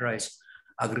Smart Rice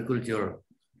Agriculture.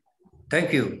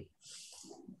 Thank you.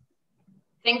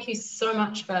 Thank you so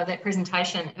much for that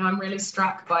presentation. And I'm really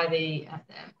struck by the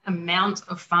amount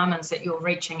of farmers that you're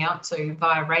reaching out to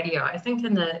via radio. I think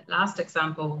in the last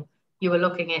example, you were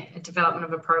looking at a development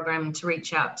of a program to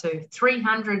reach out to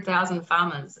 300,000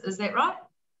 farmers. Is that right?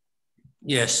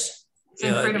 Yes. It's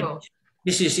incredible.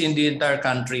 This is in the entire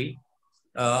country,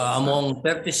 among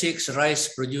 36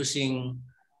 rice producing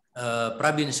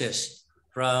provinces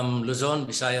from Luzon,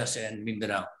 Visayas, and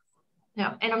Mindanao.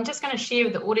 Yeah, and I'm just going to share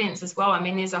with the audience as well. I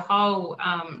mean, there's a whole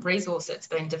resource that's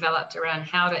been developed around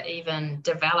how to even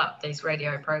develop these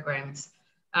radio programs.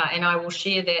 And I will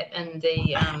share that in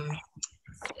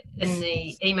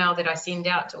the email that I send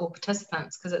out to all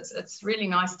participants, because it's really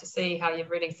nice to see how you've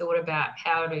really thought about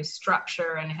how to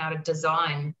structure and how to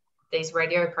design these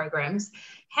radio programs.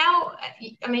 How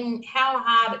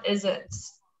hard is it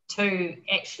to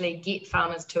actually get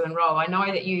farmers to enroll? I know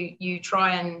that you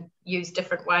try and use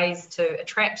different ways to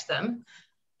attract them.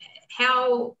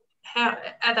 How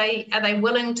are they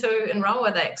willing to enroll?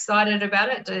 Are they excited about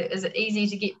it? Is it easy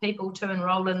to get people to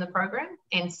enroll in the program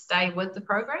and stay with the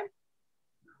program?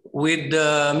 With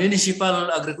the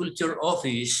Municipal Agriculture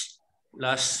Office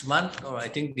last month, or I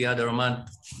think the other month,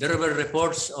 there were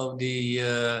reports of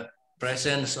the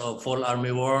presence of fall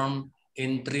armyworm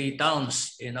in 3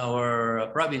 towns in our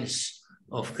province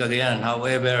of Cagayan.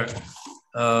 However,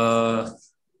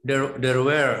 there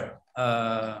were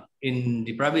in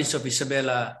the province of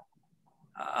Isabela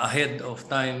ahead of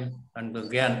time and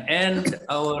Cagayan, and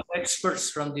our experts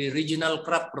from the Regional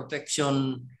Crop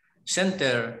Protection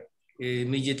Center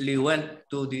immediately went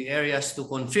to the areas to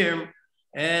confirm,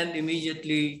 and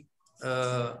immediately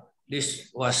this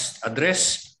was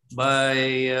addressed by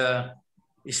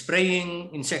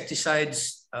spraying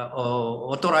insecticides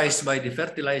authorized by the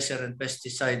Fertilizer and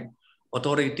Pesticide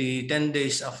Authority 10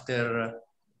 days after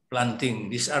planting.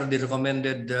 These are the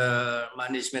recommended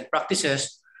management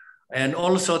practices. And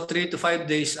also 3 to 5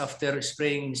 days after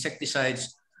spraying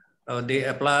insecticides, they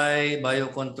apply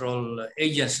biocontrol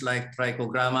agents like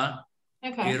trichogramma,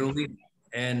 Aeroweed,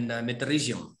 and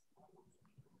metarhizium.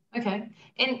 Okay,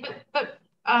 and but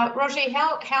Roger,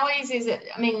 how easy is it?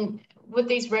 I mean, with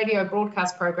these radio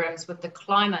broadcast programs, with the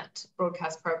climate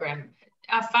broadcast program,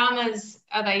 are farmers,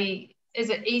 is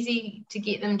it easy to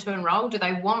get them to enroll? Do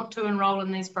they want to enroll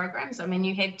in these programs? I mean,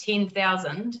 you had 10,000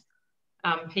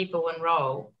 people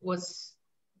enroll. Was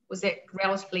that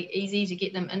relatively easy to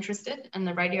get them interested in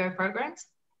the radio programs?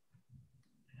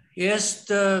 Yes,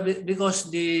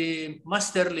 because the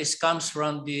master list comes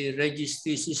from the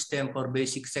registry system for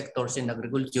basic sectors in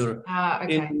agriculture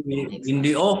in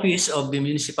the office of the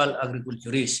municipal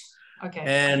agriculturist. Okay.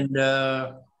 And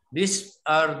these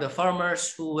are the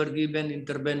farmers who were given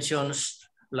interventions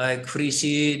like free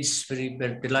seeds, free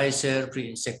fertilizer, free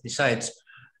insecticides.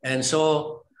 And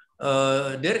so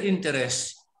their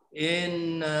interest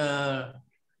in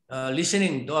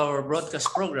listening to our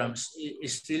broadcast programs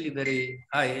is really very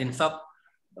high. In fact,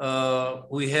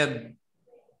 we have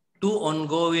 2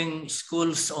 ongoing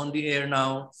schools on the air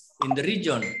now in the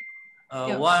region.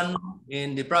 One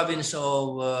in the province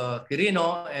of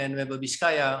Quirino and Nueva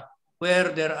Vizcaya,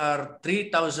 where there are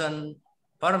 3,000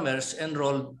 farmers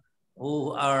enrolled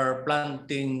who are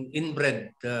planting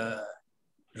inbred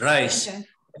rice. Okay.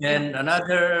 And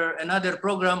another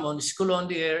program on School on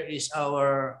the Air is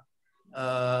our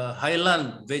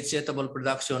highland vegetable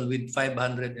production with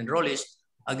 500 enrollees,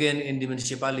 again in the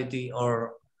municipality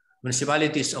or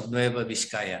municipalities of Nueva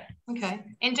Vizcaya. Okay,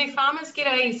 and do farmers get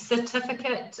a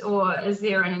certificate, or is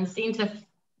there an incentive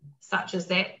such as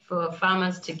that for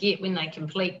farmers to get when they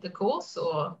complete the course,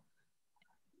 or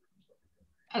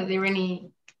are there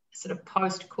any sort of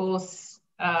post-course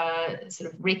sort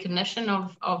of recognition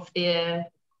of their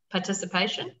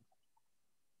participation?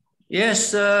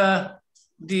 Yes,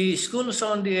 the schools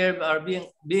on the air are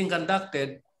being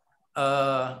conducted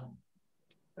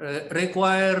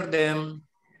require them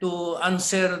to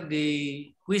answer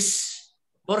the quiz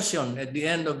portion at the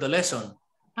end of the lesson.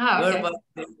 Okay. Whereby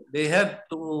they have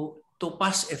to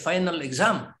pass a final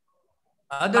exam.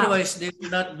 Otherwise, they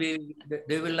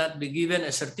will not be given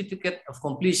a certificate of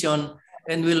completion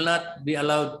and will not be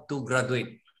allowed to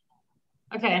graduate.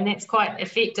 Okay, and that's quite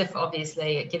effective,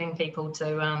 obviously, at getting people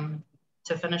to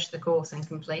finish the course and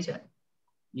complete it.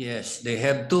 Yes, they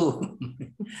have to.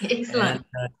 Excellent.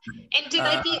 And do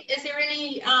they get, is there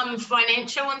any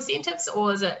financial incentives,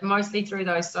 or is it mostly through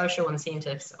those social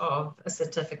incentives of a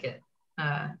certificate?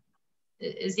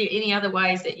 Is there any other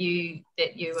ways that you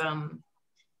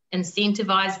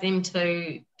incentivize them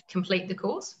to complete the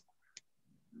course?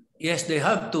 Yes, they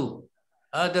have to.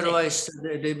 Otherwise,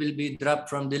 they will be dropped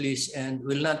from the list and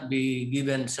will not be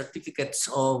given certificates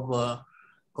of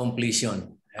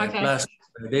completion. And plus,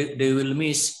 they will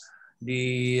miss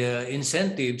the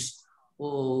incentives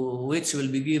which will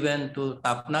be given to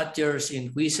top-notchers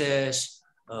in quizzes.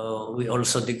 We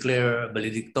also declare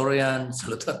valedictorian,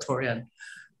 salutatorian,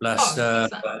 plus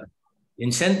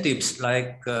incentives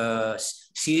like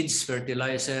seeds,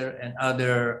 fertilizer, and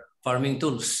other farming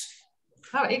tools.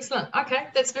 Oh, excellent. Okay,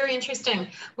 that's very interesting.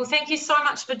 Well, thank you so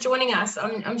much for joining us.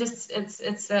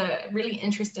 It's a really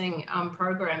interesting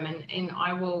program, and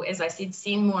I will, as I said,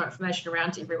 send more information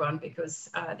around to everyone, because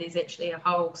there's actually a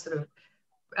whole sort of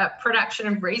production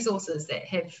of resources that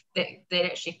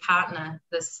actually partner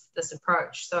this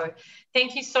approach. So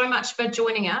thank you so much for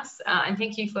joining us, and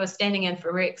thank you for standing in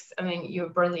for Rex. I mean, you're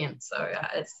brilliant. So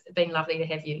it's been lovely to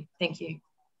have you. Thank you.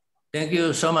 Thank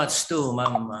you so much too,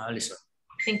 Ma'am Alison.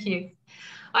 Thank you.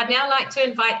 I'd now like to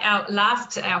invite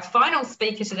our final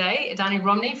speaker today, Dani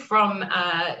Romney from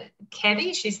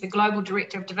CABI. She's the Global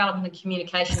Director of Development and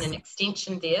Communication and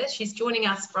Extension there. She's joining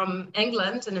us from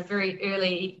England in the very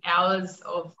early hours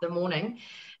of the morning.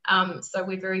 So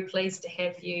we're very pleased to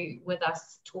have you with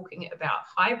us talking about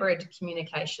hybrid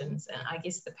communications and I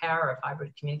guess the power of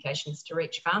hybrid communications to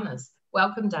reach farmers.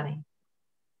 Welcome, Dani.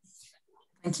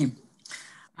 Thank you.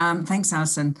 Thanks,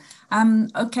 Alison.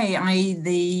 Okay,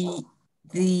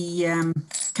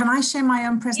 can I share my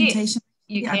own presentation?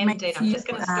 Yes, you can indeed. I'm just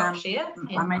going to stop share.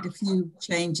 I made a few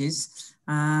changes.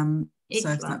 So if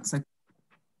that's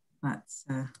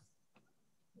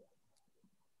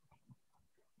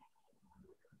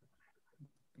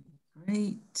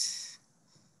great.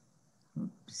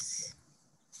 Oops.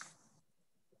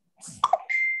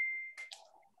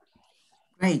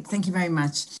 Great, thank you very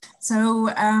much. So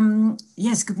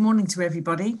yes, good morning to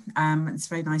everybody. It's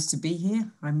very nice to be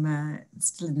here. I'm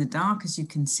still in the dark, as you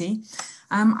can see.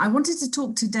 I wanted to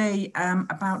talk today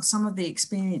about some of the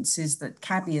experiences that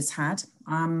CABI has had.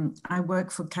 I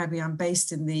work for CABI. I'm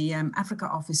based in the Africa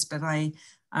office, but I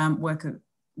work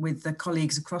with the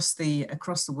colleagues across the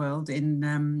world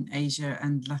in Asia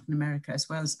and Latin America, as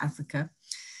well as Africa.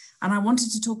 And I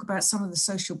wanted to talk about some of the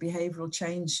social behavioral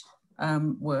change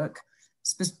work,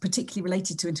 particularly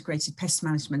related to integrated pest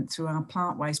management through our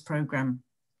plant-wise program,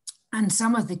 and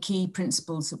some of the key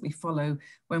principles that we follow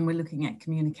when we're looking at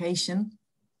communication.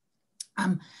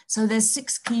 So there's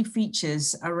 6 key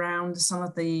features around some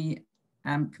of the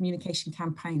communication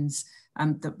campaigns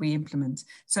that we implement.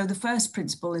 So the first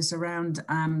principle is around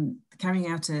carrying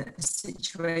out a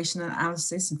situational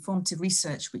analysis, informative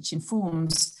research, which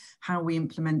informs how we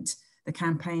implement the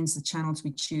campaigns, the channels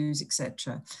we choose,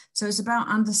 etc. So it's about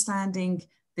understanding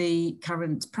the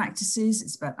current practices.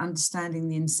 It's about understanding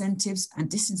the incentives and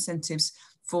disincentives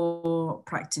for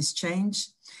practice change.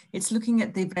 It's looking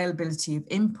at the availability of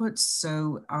inputs.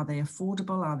 So are they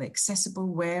affordable? Are they accessible?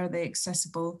 Where are they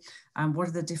accessible? What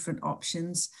are the different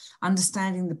options?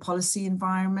 Understanding the policy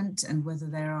environment and whether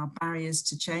there are barriers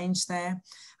to change there.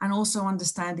 And also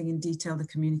understanding in detail the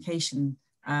communication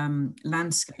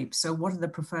landscape. So what are the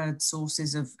preferred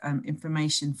sources of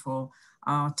information for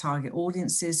our target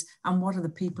audiences, and what are the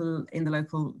people in the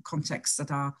local context that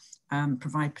are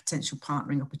provide potential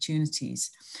partnering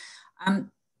opportunities.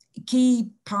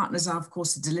 Key partners are, of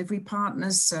course, the delivery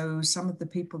partners. So some of the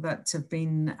people that have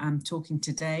been talking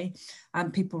today,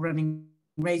 people running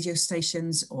radio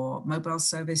stations or mobile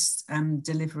service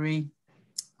delivery,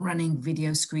 running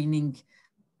video screening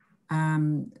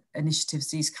initiatives,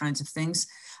 these kinds of things.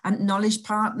 And knowledge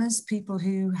partners, people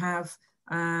who have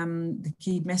the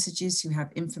key messages. You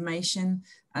have information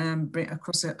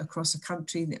across a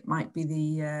country. That might be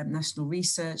the national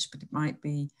research, but it might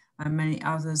be many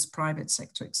others, private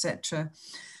sector, etc.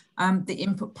 The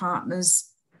input partners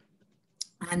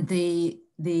and the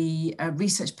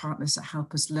research partners that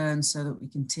help us learn so that we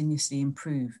continuously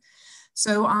improve.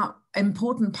 So our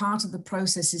important part of the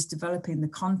process is developing the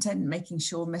content, making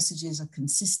sure messages are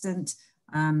consistent,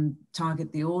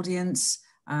 target the audience,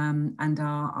 and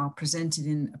are presented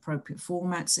in appropriate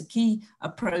formats. A key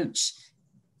approach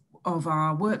of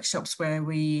our workshops,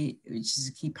 which is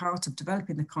a key part of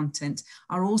developing the content,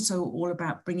 are also all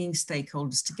about bringing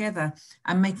stakeholders together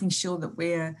and making sure that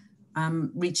we're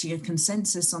reaching a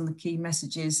consensus on the key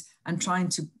messages and trying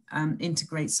to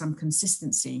integrate some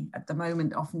consistency. At the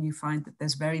moment, often you find that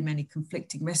there's very many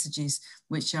conflicting messages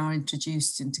which are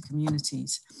introduced into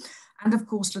communities. And of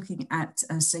course, looking at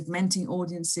segmenting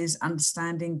audiences,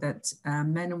 understanding that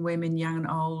men and women, young and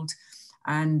old,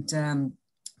 and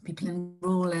people in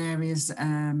rural areas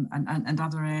and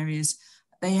other areas,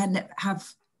 they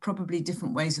have probably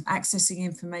different ways of accessing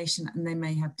information, and they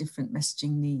may have different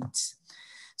messaging needs.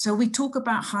 So we talk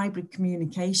about hybrid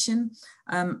communication,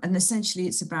 and essentially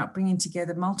it's about bringing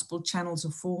together multiple channels or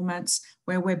formats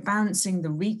where we're balancing the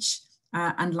reach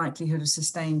and likelihood of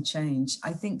sustained change.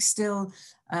 I think still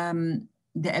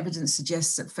the evidence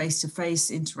suggests that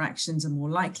face-to-face interactions are more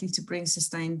likely to bring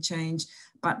sustained change,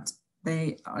 but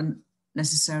they are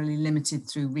necessarily limited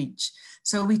through reach.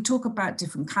 So we talk about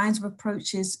different kinds of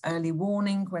approaches: early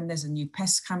warning when there's a new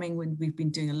pest coming, when we've been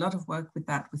doing a lot of work with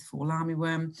that with fall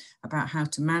armyworm, about how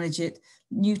to manage it,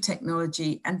 new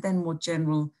technology, and then more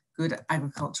general good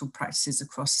agricultural practices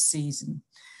across the season.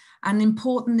 And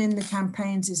important in the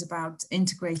campaigns is about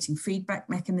integrating feedback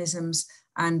mechanisms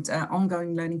and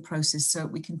ongoing learning process so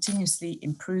we continuously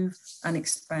improve and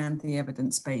expand the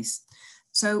evidence base.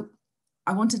 So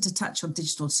I wanted to touch on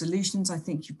digital solutions. I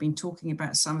think you've been talking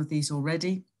about some of these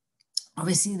already.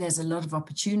 Obviously, there's a lot of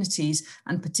opportunities,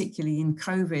 and particularly in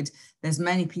COVID, there's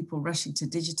many people rushing to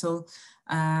digital,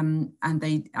 and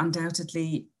they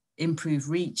undoubtedly improve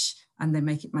reach, and they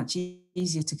make it much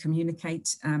easier to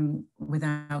communicate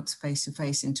without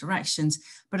face-to-face interactions.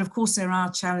 But of course, there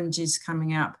are challenges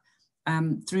coming up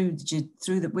with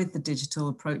the digital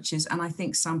approaches, and I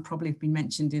think some probably have been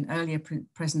mentioned in earlier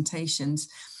presentations.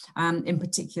 In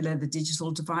particular, the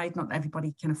digital divide. Not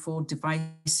everybody can afford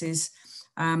devices.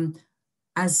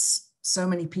 As so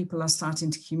many people are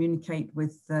starting to communicate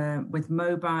with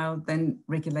mobile, then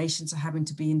regulations are having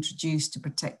to be introduced to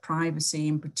protect privacy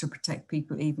and to protect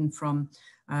people even from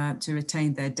to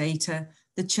retain their data.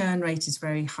 The churn rate is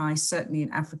very high. Certainly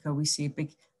in Africa, we see a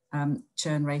big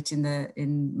churn rate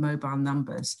in mobile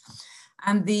numbers.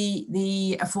 And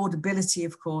the affordability,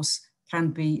 of course,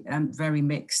 can be very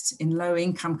mixed. In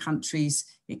low-income countries,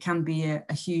 it can be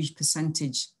a huge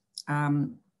percentage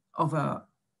of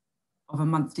a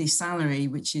monthly salary,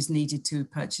 which is needed to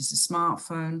purchase a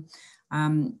smartphone.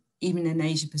 Even in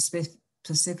Asia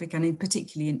Pacific, and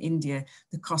particularly in India,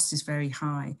 the cost is very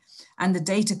high. And the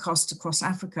data cost across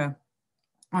Africa,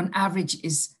 on average,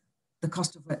 is the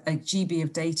cost of a GB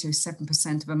of data is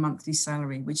 7% of a monthly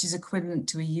salary, which is equivalent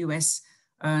to a US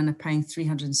earner paying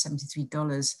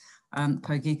 $373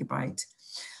 per gigabyte.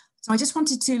 So I just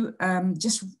wanted to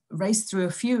just race through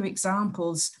a few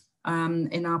examples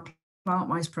in our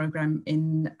PlantWise program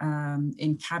in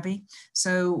Kabi.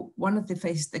 So one of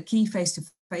the key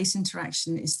face-to-face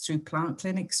interaction is through plant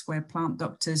clinics, where plant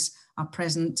doctors are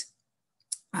present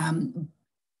in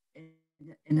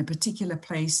a particular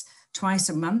place twice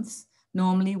a month,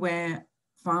 normally, where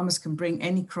farmers can bring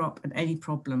any crop and any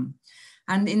problem.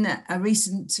 And in a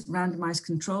recent randomized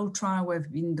control trial where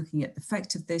we've been looking at the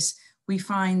effect of this, we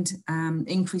find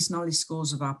increased knowledge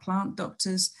scores of our plant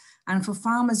doctors. And for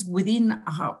farmers within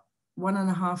a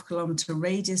 1.5 kilometer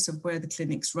radius of where the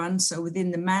clinics run, so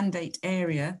within the mandate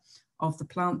area of the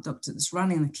plant doctor that's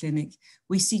running the clinic,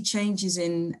 we see changes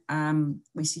in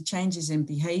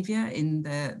behavior in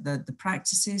the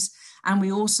practices. And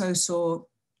we also saw,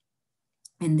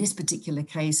 in this particular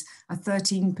case, a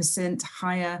 13%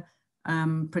 higher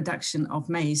production of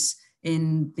maize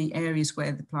in the areas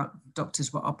where the plant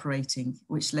doctors were operating,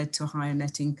 which led to higher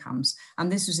net incomes.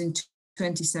 And this was in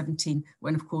 2017,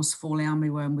 when, of course, fall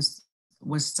armyworm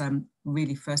was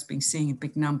really first being seen in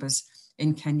big numbers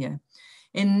in Kenya.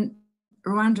 In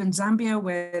Rwanda and Zambia,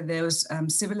 where there was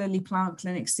similarly plant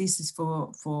clinics, this is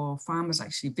for farmers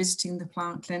actually visiting the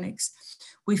plant clinics,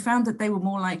 we found that they were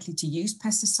more likely to use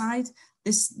pesticide.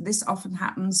 This often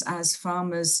happens as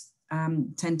farmers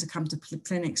tend to come to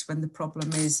clinics when the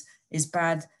problem is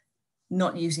bad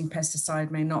not using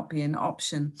pesticide may not be an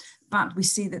option, but we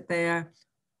see that they're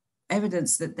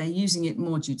evidence that they're using it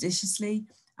more judiciously,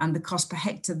 and the cost per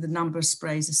hectare, the number of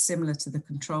sprays are similar to the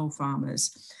control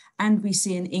farmers. And we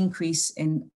see an increase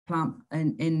in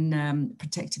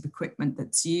protective equipment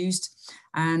that's used,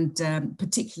 and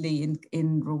particularly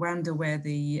in Rwanda, where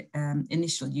the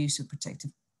initial use of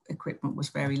protective equipment was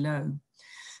very low.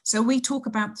 So we talk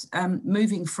about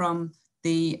moving from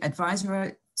the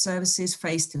advisory services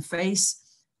face to face.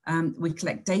 We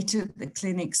collect data at the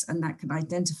clinics, and that can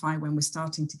identify when we're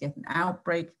starting to get an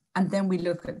outbreak. And then we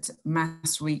look at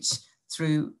mass reach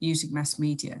through using mass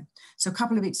media. So a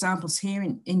couple of examples here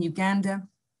in Uganda,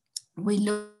 we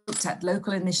looked at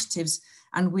local initiatives,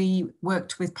 and we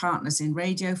worked with partners in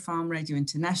radio, Farm Radio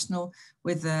International,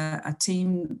 with a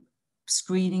team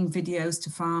screening videos to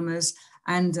farmers,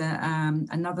 and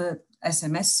another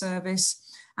SMS service.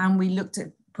 And we looked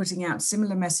at putting out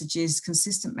similar messages,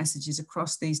 consistent messages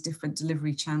across these different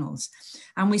delivery channels.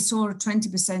 And we saw a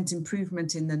 20%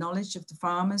 improvement in the knowledge of the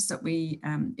farmers that we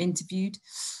interviewed.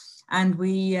 And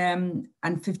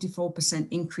 54%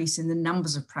 increase in the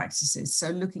numbers of practices. So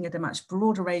looking at a much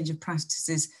broader range of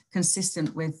practices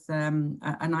consistent with an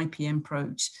IPM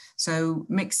approach. So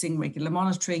mixing, regular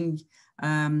monitoring,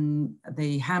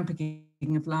 the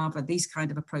handpicking of larvae, these kind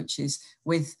of approaches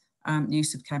with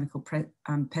use of chemical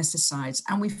pesticides.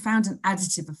 And we found an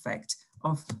additive effect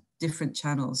of different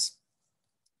channels.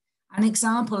 An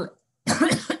example,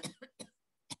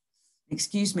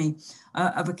 excuse me,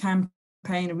 of a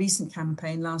campaign, a recent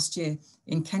campaign last year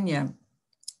in Kenya,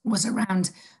 was around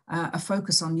a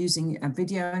focus on using a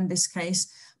video in this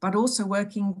case, but also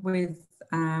working with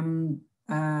a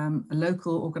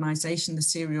local organization, the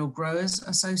Cereal Growers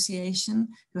Association,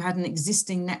 who had an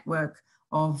existing network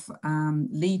of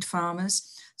lead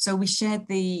farmers. So we shared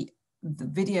the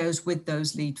videos with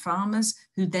those lead farmers,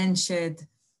 who then shared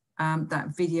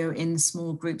that video in the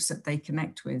small groups that they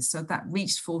connect with. So that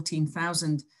reached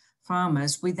 14,000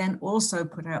 farmers. We then also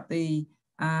put out the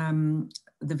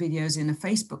videos in a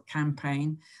Facebook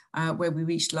campaign where we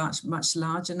reached much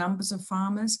larger numbers of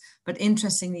farmers. But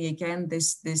interestingly, again,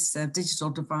 this digital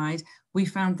divide, we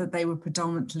found that they were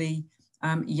predominantly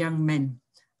young men.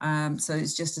 So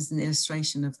it's just as an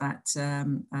illustration of that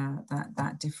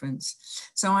that difference.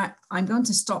 So I'm going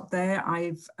to stop there.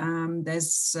 I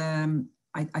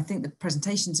think the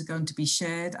presentations are going to be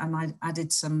shared, and I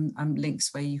added some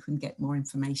links where you can get more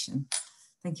information.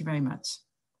 Thank you very much.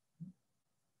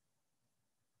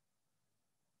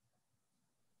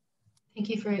 Thank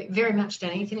you very much,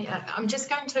 Danny. I'm just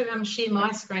going to share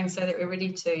my screen so that we're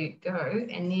ready to go,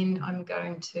 and then I'm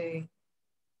going to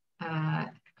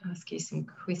ask you some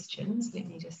questions. Let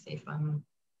me just see if I'm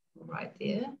right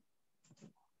there.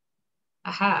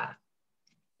 Aha.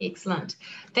 Excellent.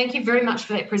 Thank you very much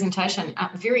for that presentation.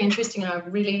 Very interesting, and I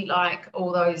really like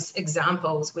all those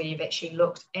examples where you've actually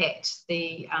looked at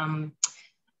the,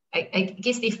 I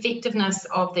guess, the effectiveness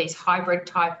of these hybrid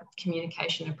type of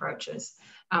communication approaches.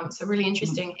 So really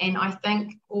interesting. And I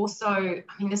think also, I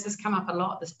mean, this has come up a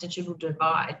lot, this digital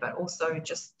divide, but also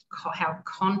just how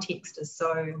context is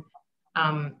so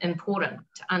important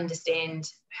to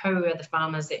understand who are the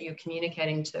farmers that you're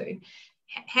communicating to.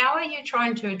 How are you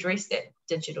trying to address that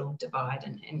digital divide?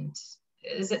 And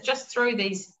is it just through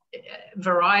these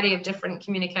variety of different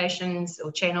communications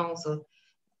or channels or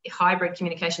hybrid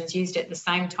communications used at the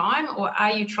same time? Or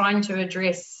are you trying to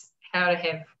address how to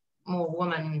have more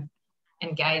women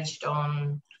engaged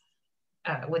on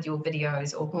with your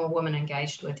videos, or more women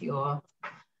engaged with your,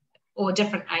 or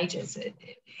different ages?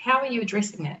 How are you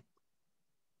addressing that?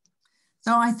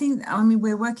 So I think, I mean,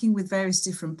 we're working with various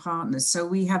different partners. So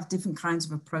we have different kinds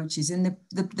of approaches, and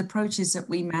the approaches that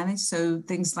we manage. So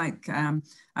things like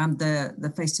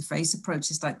the face-to-face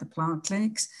approaches, like the plant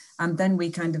clinics. And then we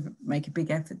kind of make a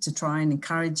big effort to try and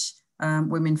encourage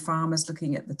women farmers,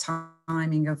 looking at the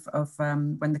timing of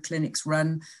when the clinics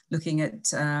run, looking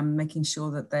at making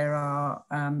sure that there are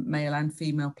male and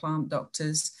female plant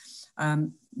doctors,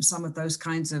 some of those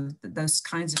kinds of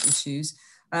issues.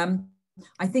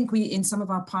 I think in some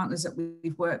of our partners that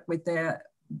we've worked with there,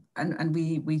 and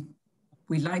we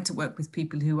like to work with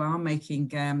people who are making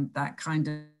that kind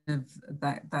of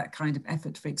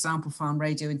effort. For example, Farm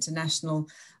Radio International,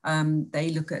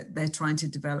 they're trying to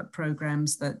develop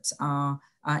programs that are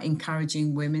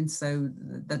encouraging women, so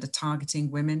that are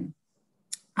targeting women,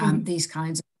 these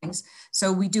kinds of things.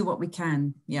 So we do what we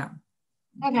can, yeah.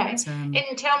 Okay,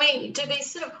 and tell me, do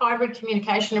these sort of hybrid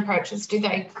communication approaches, do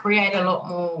they create a lot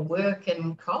more work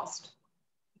and cost?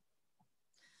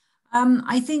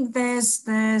 I think there's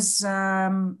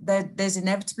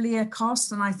inevitably a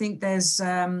cost, and I think there's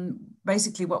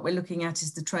basically what we're looking at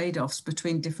is the trade-offs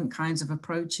between different kinds of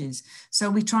approaches. So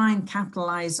we try and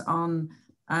capitalize on,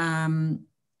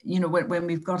 you know, when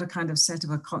we've got a kind of set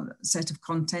of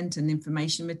content and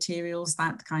information materials,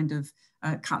 that kind of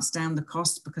cuts down the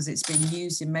cost because it's being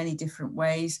used in many different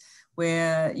ways.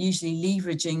 We're usually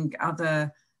leveraging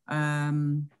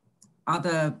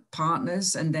other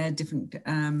partners and their different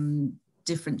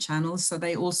channels, so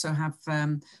they also have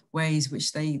ways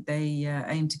which they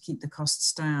aim to keep the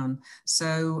costs down.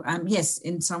 So yes,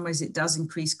 in some ways it does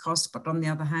increase costs, but on the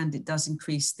other hand, it does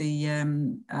increase the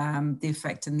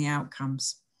effect and the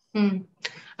outcomes. Mm.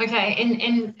 Okay,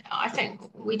 and I think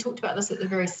we talked about this at the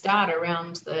very start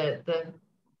around the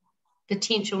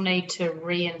potential need to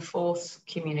reinforce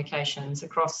communications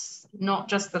across not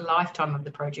just the lifetime of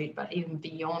the project, but even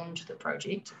beyond the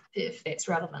project, if that's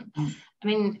relevant. Mm. I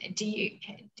mean,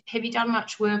 have you done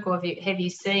much work, or have you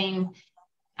seen,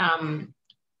 or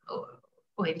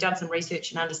have you done some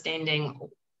research and understanding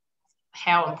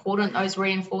how important those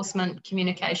reinforcement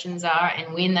communications are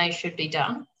and when they should be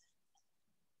done?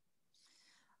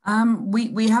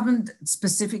 We haven't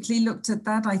specifically looked at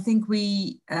that. I think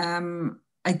we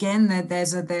again,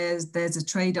 there's a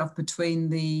trade-off between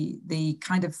the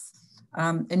kind of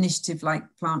initiative like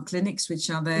plant clinics, which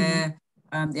are there.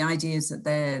 Mm-hmm. The idea is that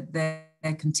they're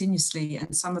continuously,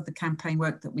 and some of the campaign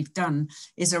work that we've done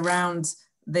is around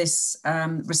this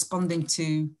responding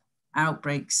to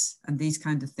outbreaks and these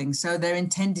kind of things. So they're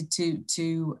intended to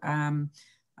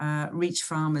reach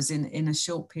farmers in a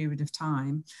short period of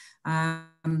time.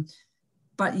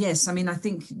 But yes, I mean, I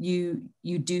think you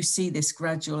do see this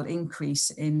gradual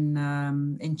increase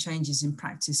in changes in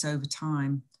practice over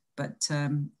time. But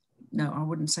no, I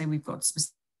wouldn't say we've got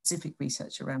specific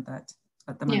research around that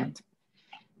at the moment.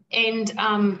 And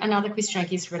another question, I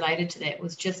guess, related to that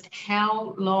was just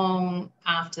how long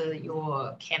after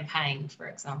your campaign, for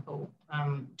example,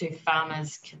 do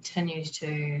farmers continue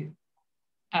to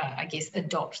I guess,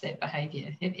 adopt that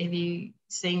behaviour? Have you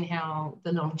seen how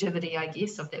the longevity, I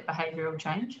guess, of that behavioural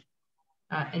change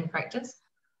in practice?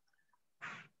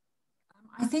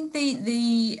 I think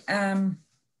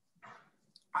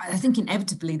I think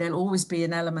inevitably there'll always be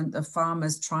an element of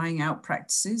farmers trying out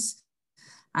practices,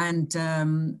 and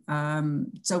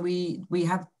so we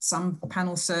have some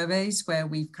panel surveys where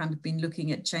we've kind of been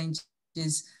looking at changes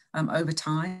over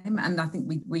time, and I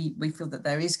think we feel that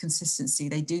there is consistency.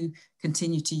 They do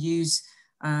continue to use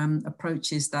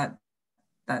approaches that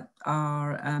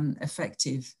are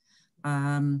effective,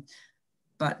 and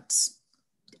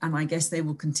I guess they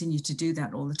will continue to do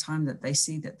that all the time that they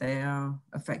see that they are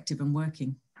effective and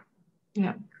working.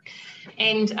 Yeah,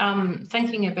 and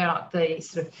thinking about the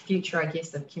sort of future, I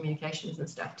guess, of communications and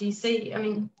stuff, do you see, I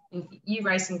mean, you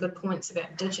raised some good points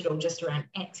about digital, just around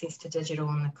access to digital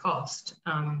and the cost.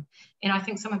 And I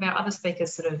think some of our other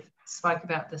speakers sort of spoke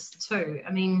about this too.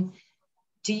 I mean,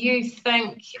 do you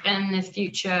think in the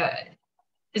future,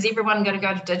 is everyone going to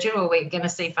go to digital? Or we're going to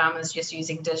see farmers just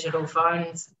using digital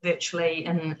phones virtually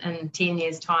in 10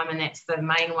 years' time, and that's the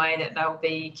main way that they'll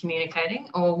be communicating?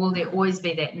 Or will there always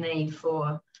be that need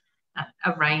for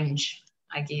a range,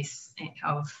 I guess,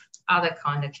 of other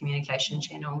kind of communication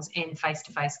channels and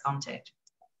face-to-face contact?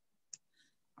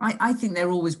 I think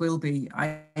there always will be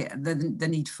the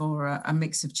need for a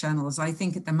mix of channels. I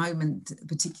think at the moment,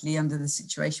 particularly under the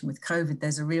situation with COVID,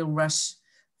 there's a real rush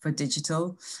for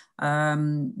digital,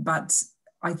 but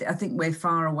I think we're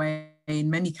far away in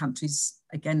many countries.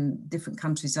 Again, different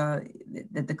countries are,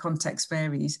 the context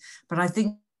varies, but I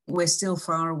think we're still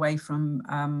far away from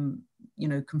you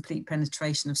know, complete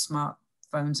penetration of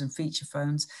smartphones and feature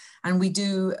phones. And we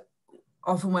do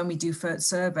often, when we do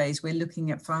surveys, we're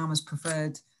looking at farmers'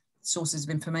 preferred sources of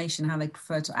information, how they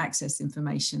prefer to access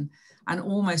information, and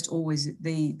almost always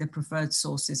the preferred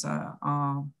sources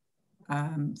are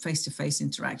face-to-face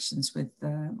interactions with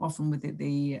often with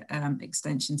the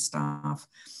extension staff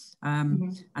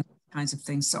and kinds of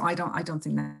things. So I don't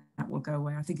think that will go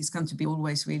away. I think it's going to be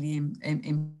always really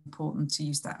important to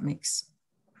use that mix.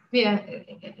 Yeah,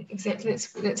 exactly.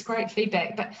 That's great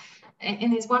feedback. But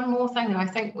and there's one more thing that I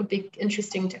think would be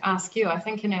interesting to ask you. I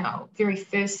think in our very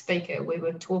first speaker, we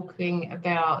were talking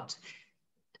about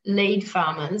lead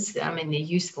farmers, I mean, their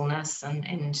usefulness and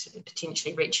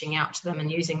potentially reaching out to them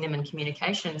and using them in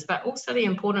communications, but also the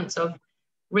importance of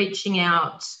reaching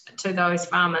out to those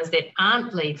farmers that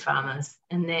aren't lead farmers,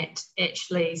 and that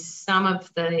actually some of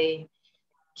the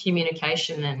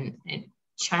communication and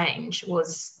change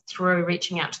was through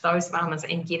reaching out to those farmers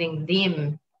and getting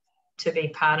them to be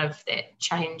part of that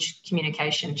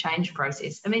communication change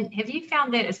process. I mean, have you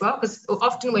found that as well? Because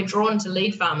often we're drawn to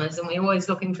lead farmers and we're always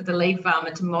looking for the lead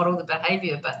farmer to model the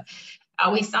behaviour, but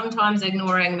are we sometimes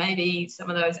ignoring maybe some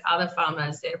of those other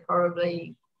farmers that are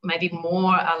probably maybe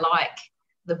more alike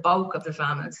the bulk of the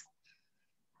farmers?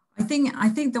 I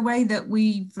think the way that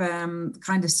we've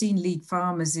kind of seen lead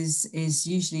farmers is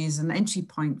usually as an entry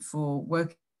point for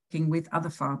working with other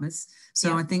farmers. So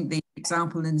yeah. I think the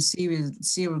example in the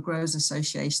Cereal Growers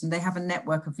Association, they have a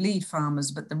network of lead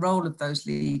farmers, but the role of those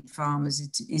lead farmers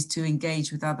is to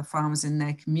engage with other farmers in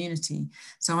their community.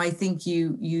 So I think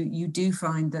you do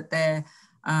find that they're,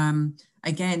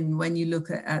 again, when you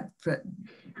look at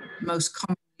most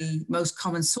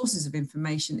common sources of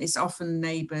information, it's often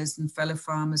neighbours and fellow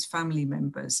farmers, family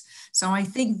members. So I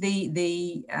think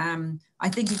I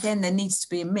think again there needs to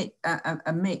be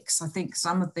a mix. I think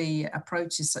some of the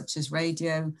approaches, such as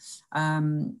radio,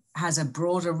 has a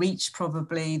broader reach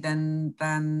probably than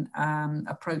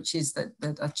approaches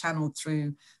that are channeled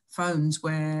through phones,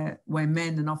 where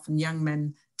men, and often young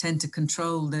men, tend to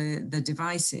control the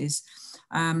devices.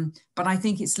 But I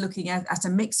think it's looking at a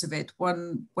mix of it.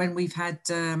 When we've had,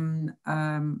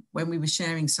 when we were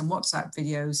sharing some WhatsApp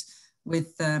videos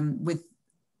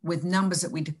with numbers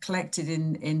that we'd collected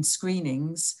in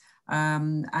screenings,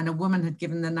 and a woman had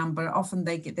given the number. Often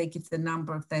they give the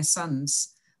number of their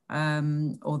sons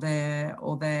or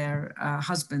their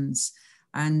husbands.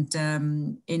 And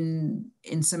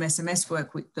in some SMS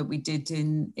work that we did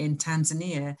in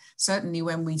Tanzania, certainly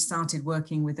when we started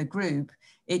working with a group,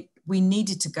 we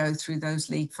needed to go through those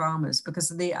lead farmers, because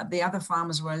the other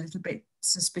farmers were a little bit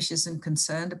suspicious and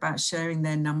concerned about sharing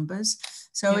their numbers.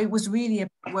 So yeah. It was really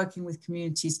about working with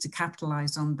communities to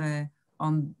capitalize on the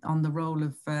role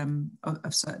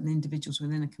of certain individuals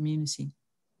within a community.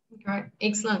 Great,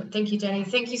 excellent. Thank you, Danny.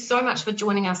 Thank you so much for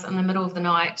joining us in the middle of the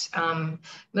night,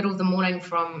 middle of the morning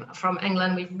from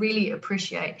England. We really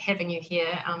appreciate having you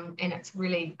here, and it's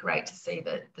really great to see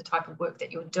the type of work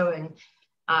that you're doing,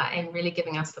 and really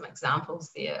giving us some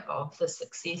examples there of the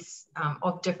success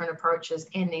of different approaches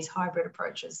and these hybrid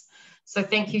approaches. So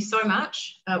thank you so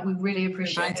much. We really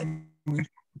appreciate it.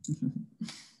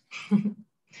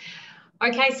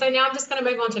 Okay, so now I'm just going to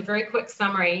move on to a very quick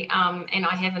summary, and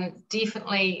I haven't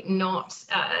definitely not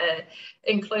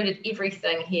included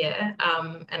everything here,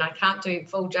 and I can't do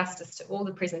full justice to all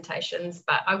the presentations,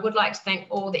 but I would like to thank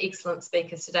all the excellent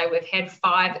speakers today. We've had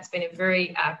 5. It's been a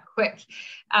very quick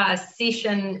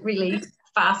session, really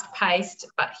fast-paced,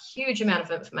 but huge amount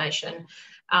of information.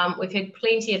 We've had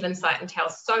plenty of insight into how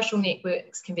social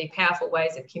networks can be powerful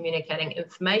ways of communicating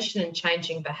information and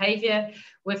changing behaviour.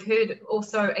 We've heard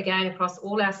also, again, across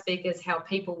all our speakers, how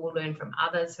people will learn from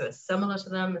others who are similar to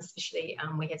them, especially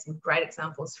we had some great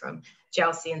examples from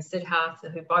Jalsi and Siddharth,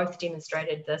 who both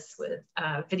demonstrated this with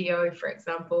video, for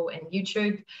example, and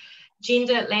YouTube.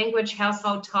 Gender, language,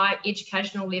 household type,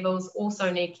 educational levels also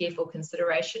need careful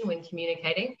consideration when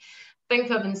communicating. Think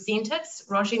of incentives.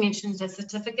 Roger mentioned a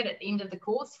certificate at the end of the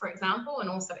course, for example, and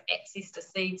also access to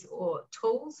seeds or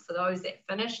tools for those that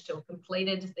finished or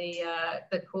completed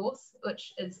the course,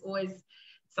 which is always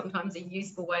sometimes a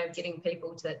useful way of getting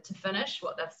people to finish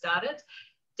what they've started.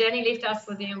 Danny left us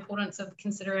with the importance of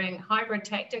considering hybrid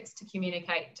tactics to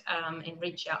communicate and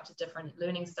reach out to different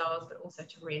learning styles, but also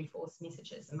to reinforce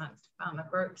messages amongst farmer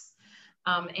groups.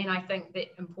 And I think the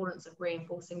importance of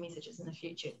reinforcing messages in the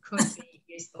future could be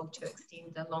useful to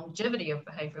extend the longevity of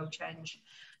behavioural change.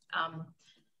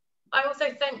 I also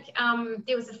think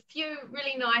there was a few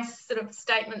really nice sort of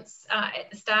statements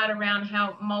at the start around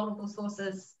how multiple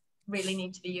sources really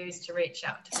need to be used to reach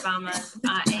out to farmers,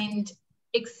 and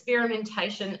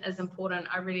experimentation is important.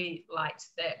 I really liked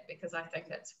that, because I think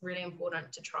it's really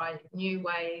important to try new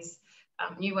ways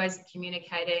of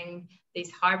communicating, these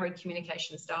hybrid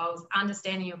communication styles,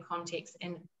 understanding your context,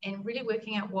 and really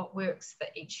working out what works for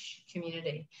each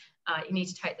community. You need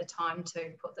to take the time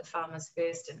to put the farmers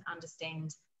first and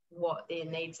understand what their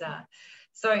needs are.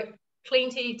 So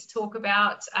plenty to talk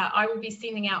about. I will be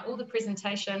sending out all the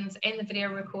presentations and the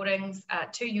video recordings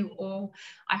to you all.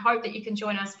 I hope that you can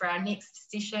join us for our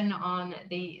next session on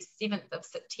the 7th of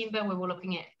September, where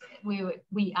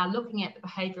we are looking at the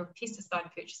behaviour of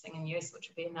pesticide purchasing and use, which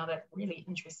will be another really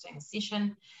interesting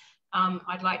session.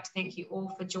 I'd like to thank you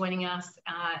all for joining us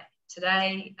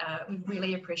today. We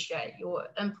really appreciate your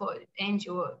input and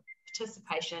your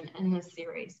participation in this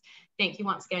series. Thank you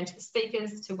once again to the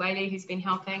speakers, to Whaley, who's been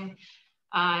helping,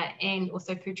 and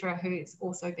also Putra, who's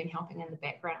also been helping in the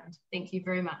background. Thank you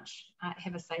very much.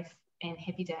 Have a safe and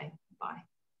happy day. Bye.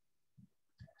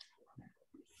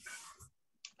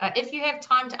 If you have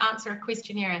time to answer a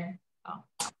questionnaire,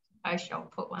 I shall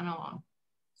put one on.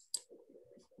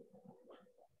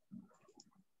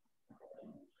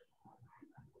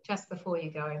 Just before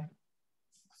you go.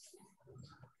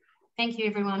 Thank you,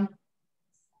 everyone.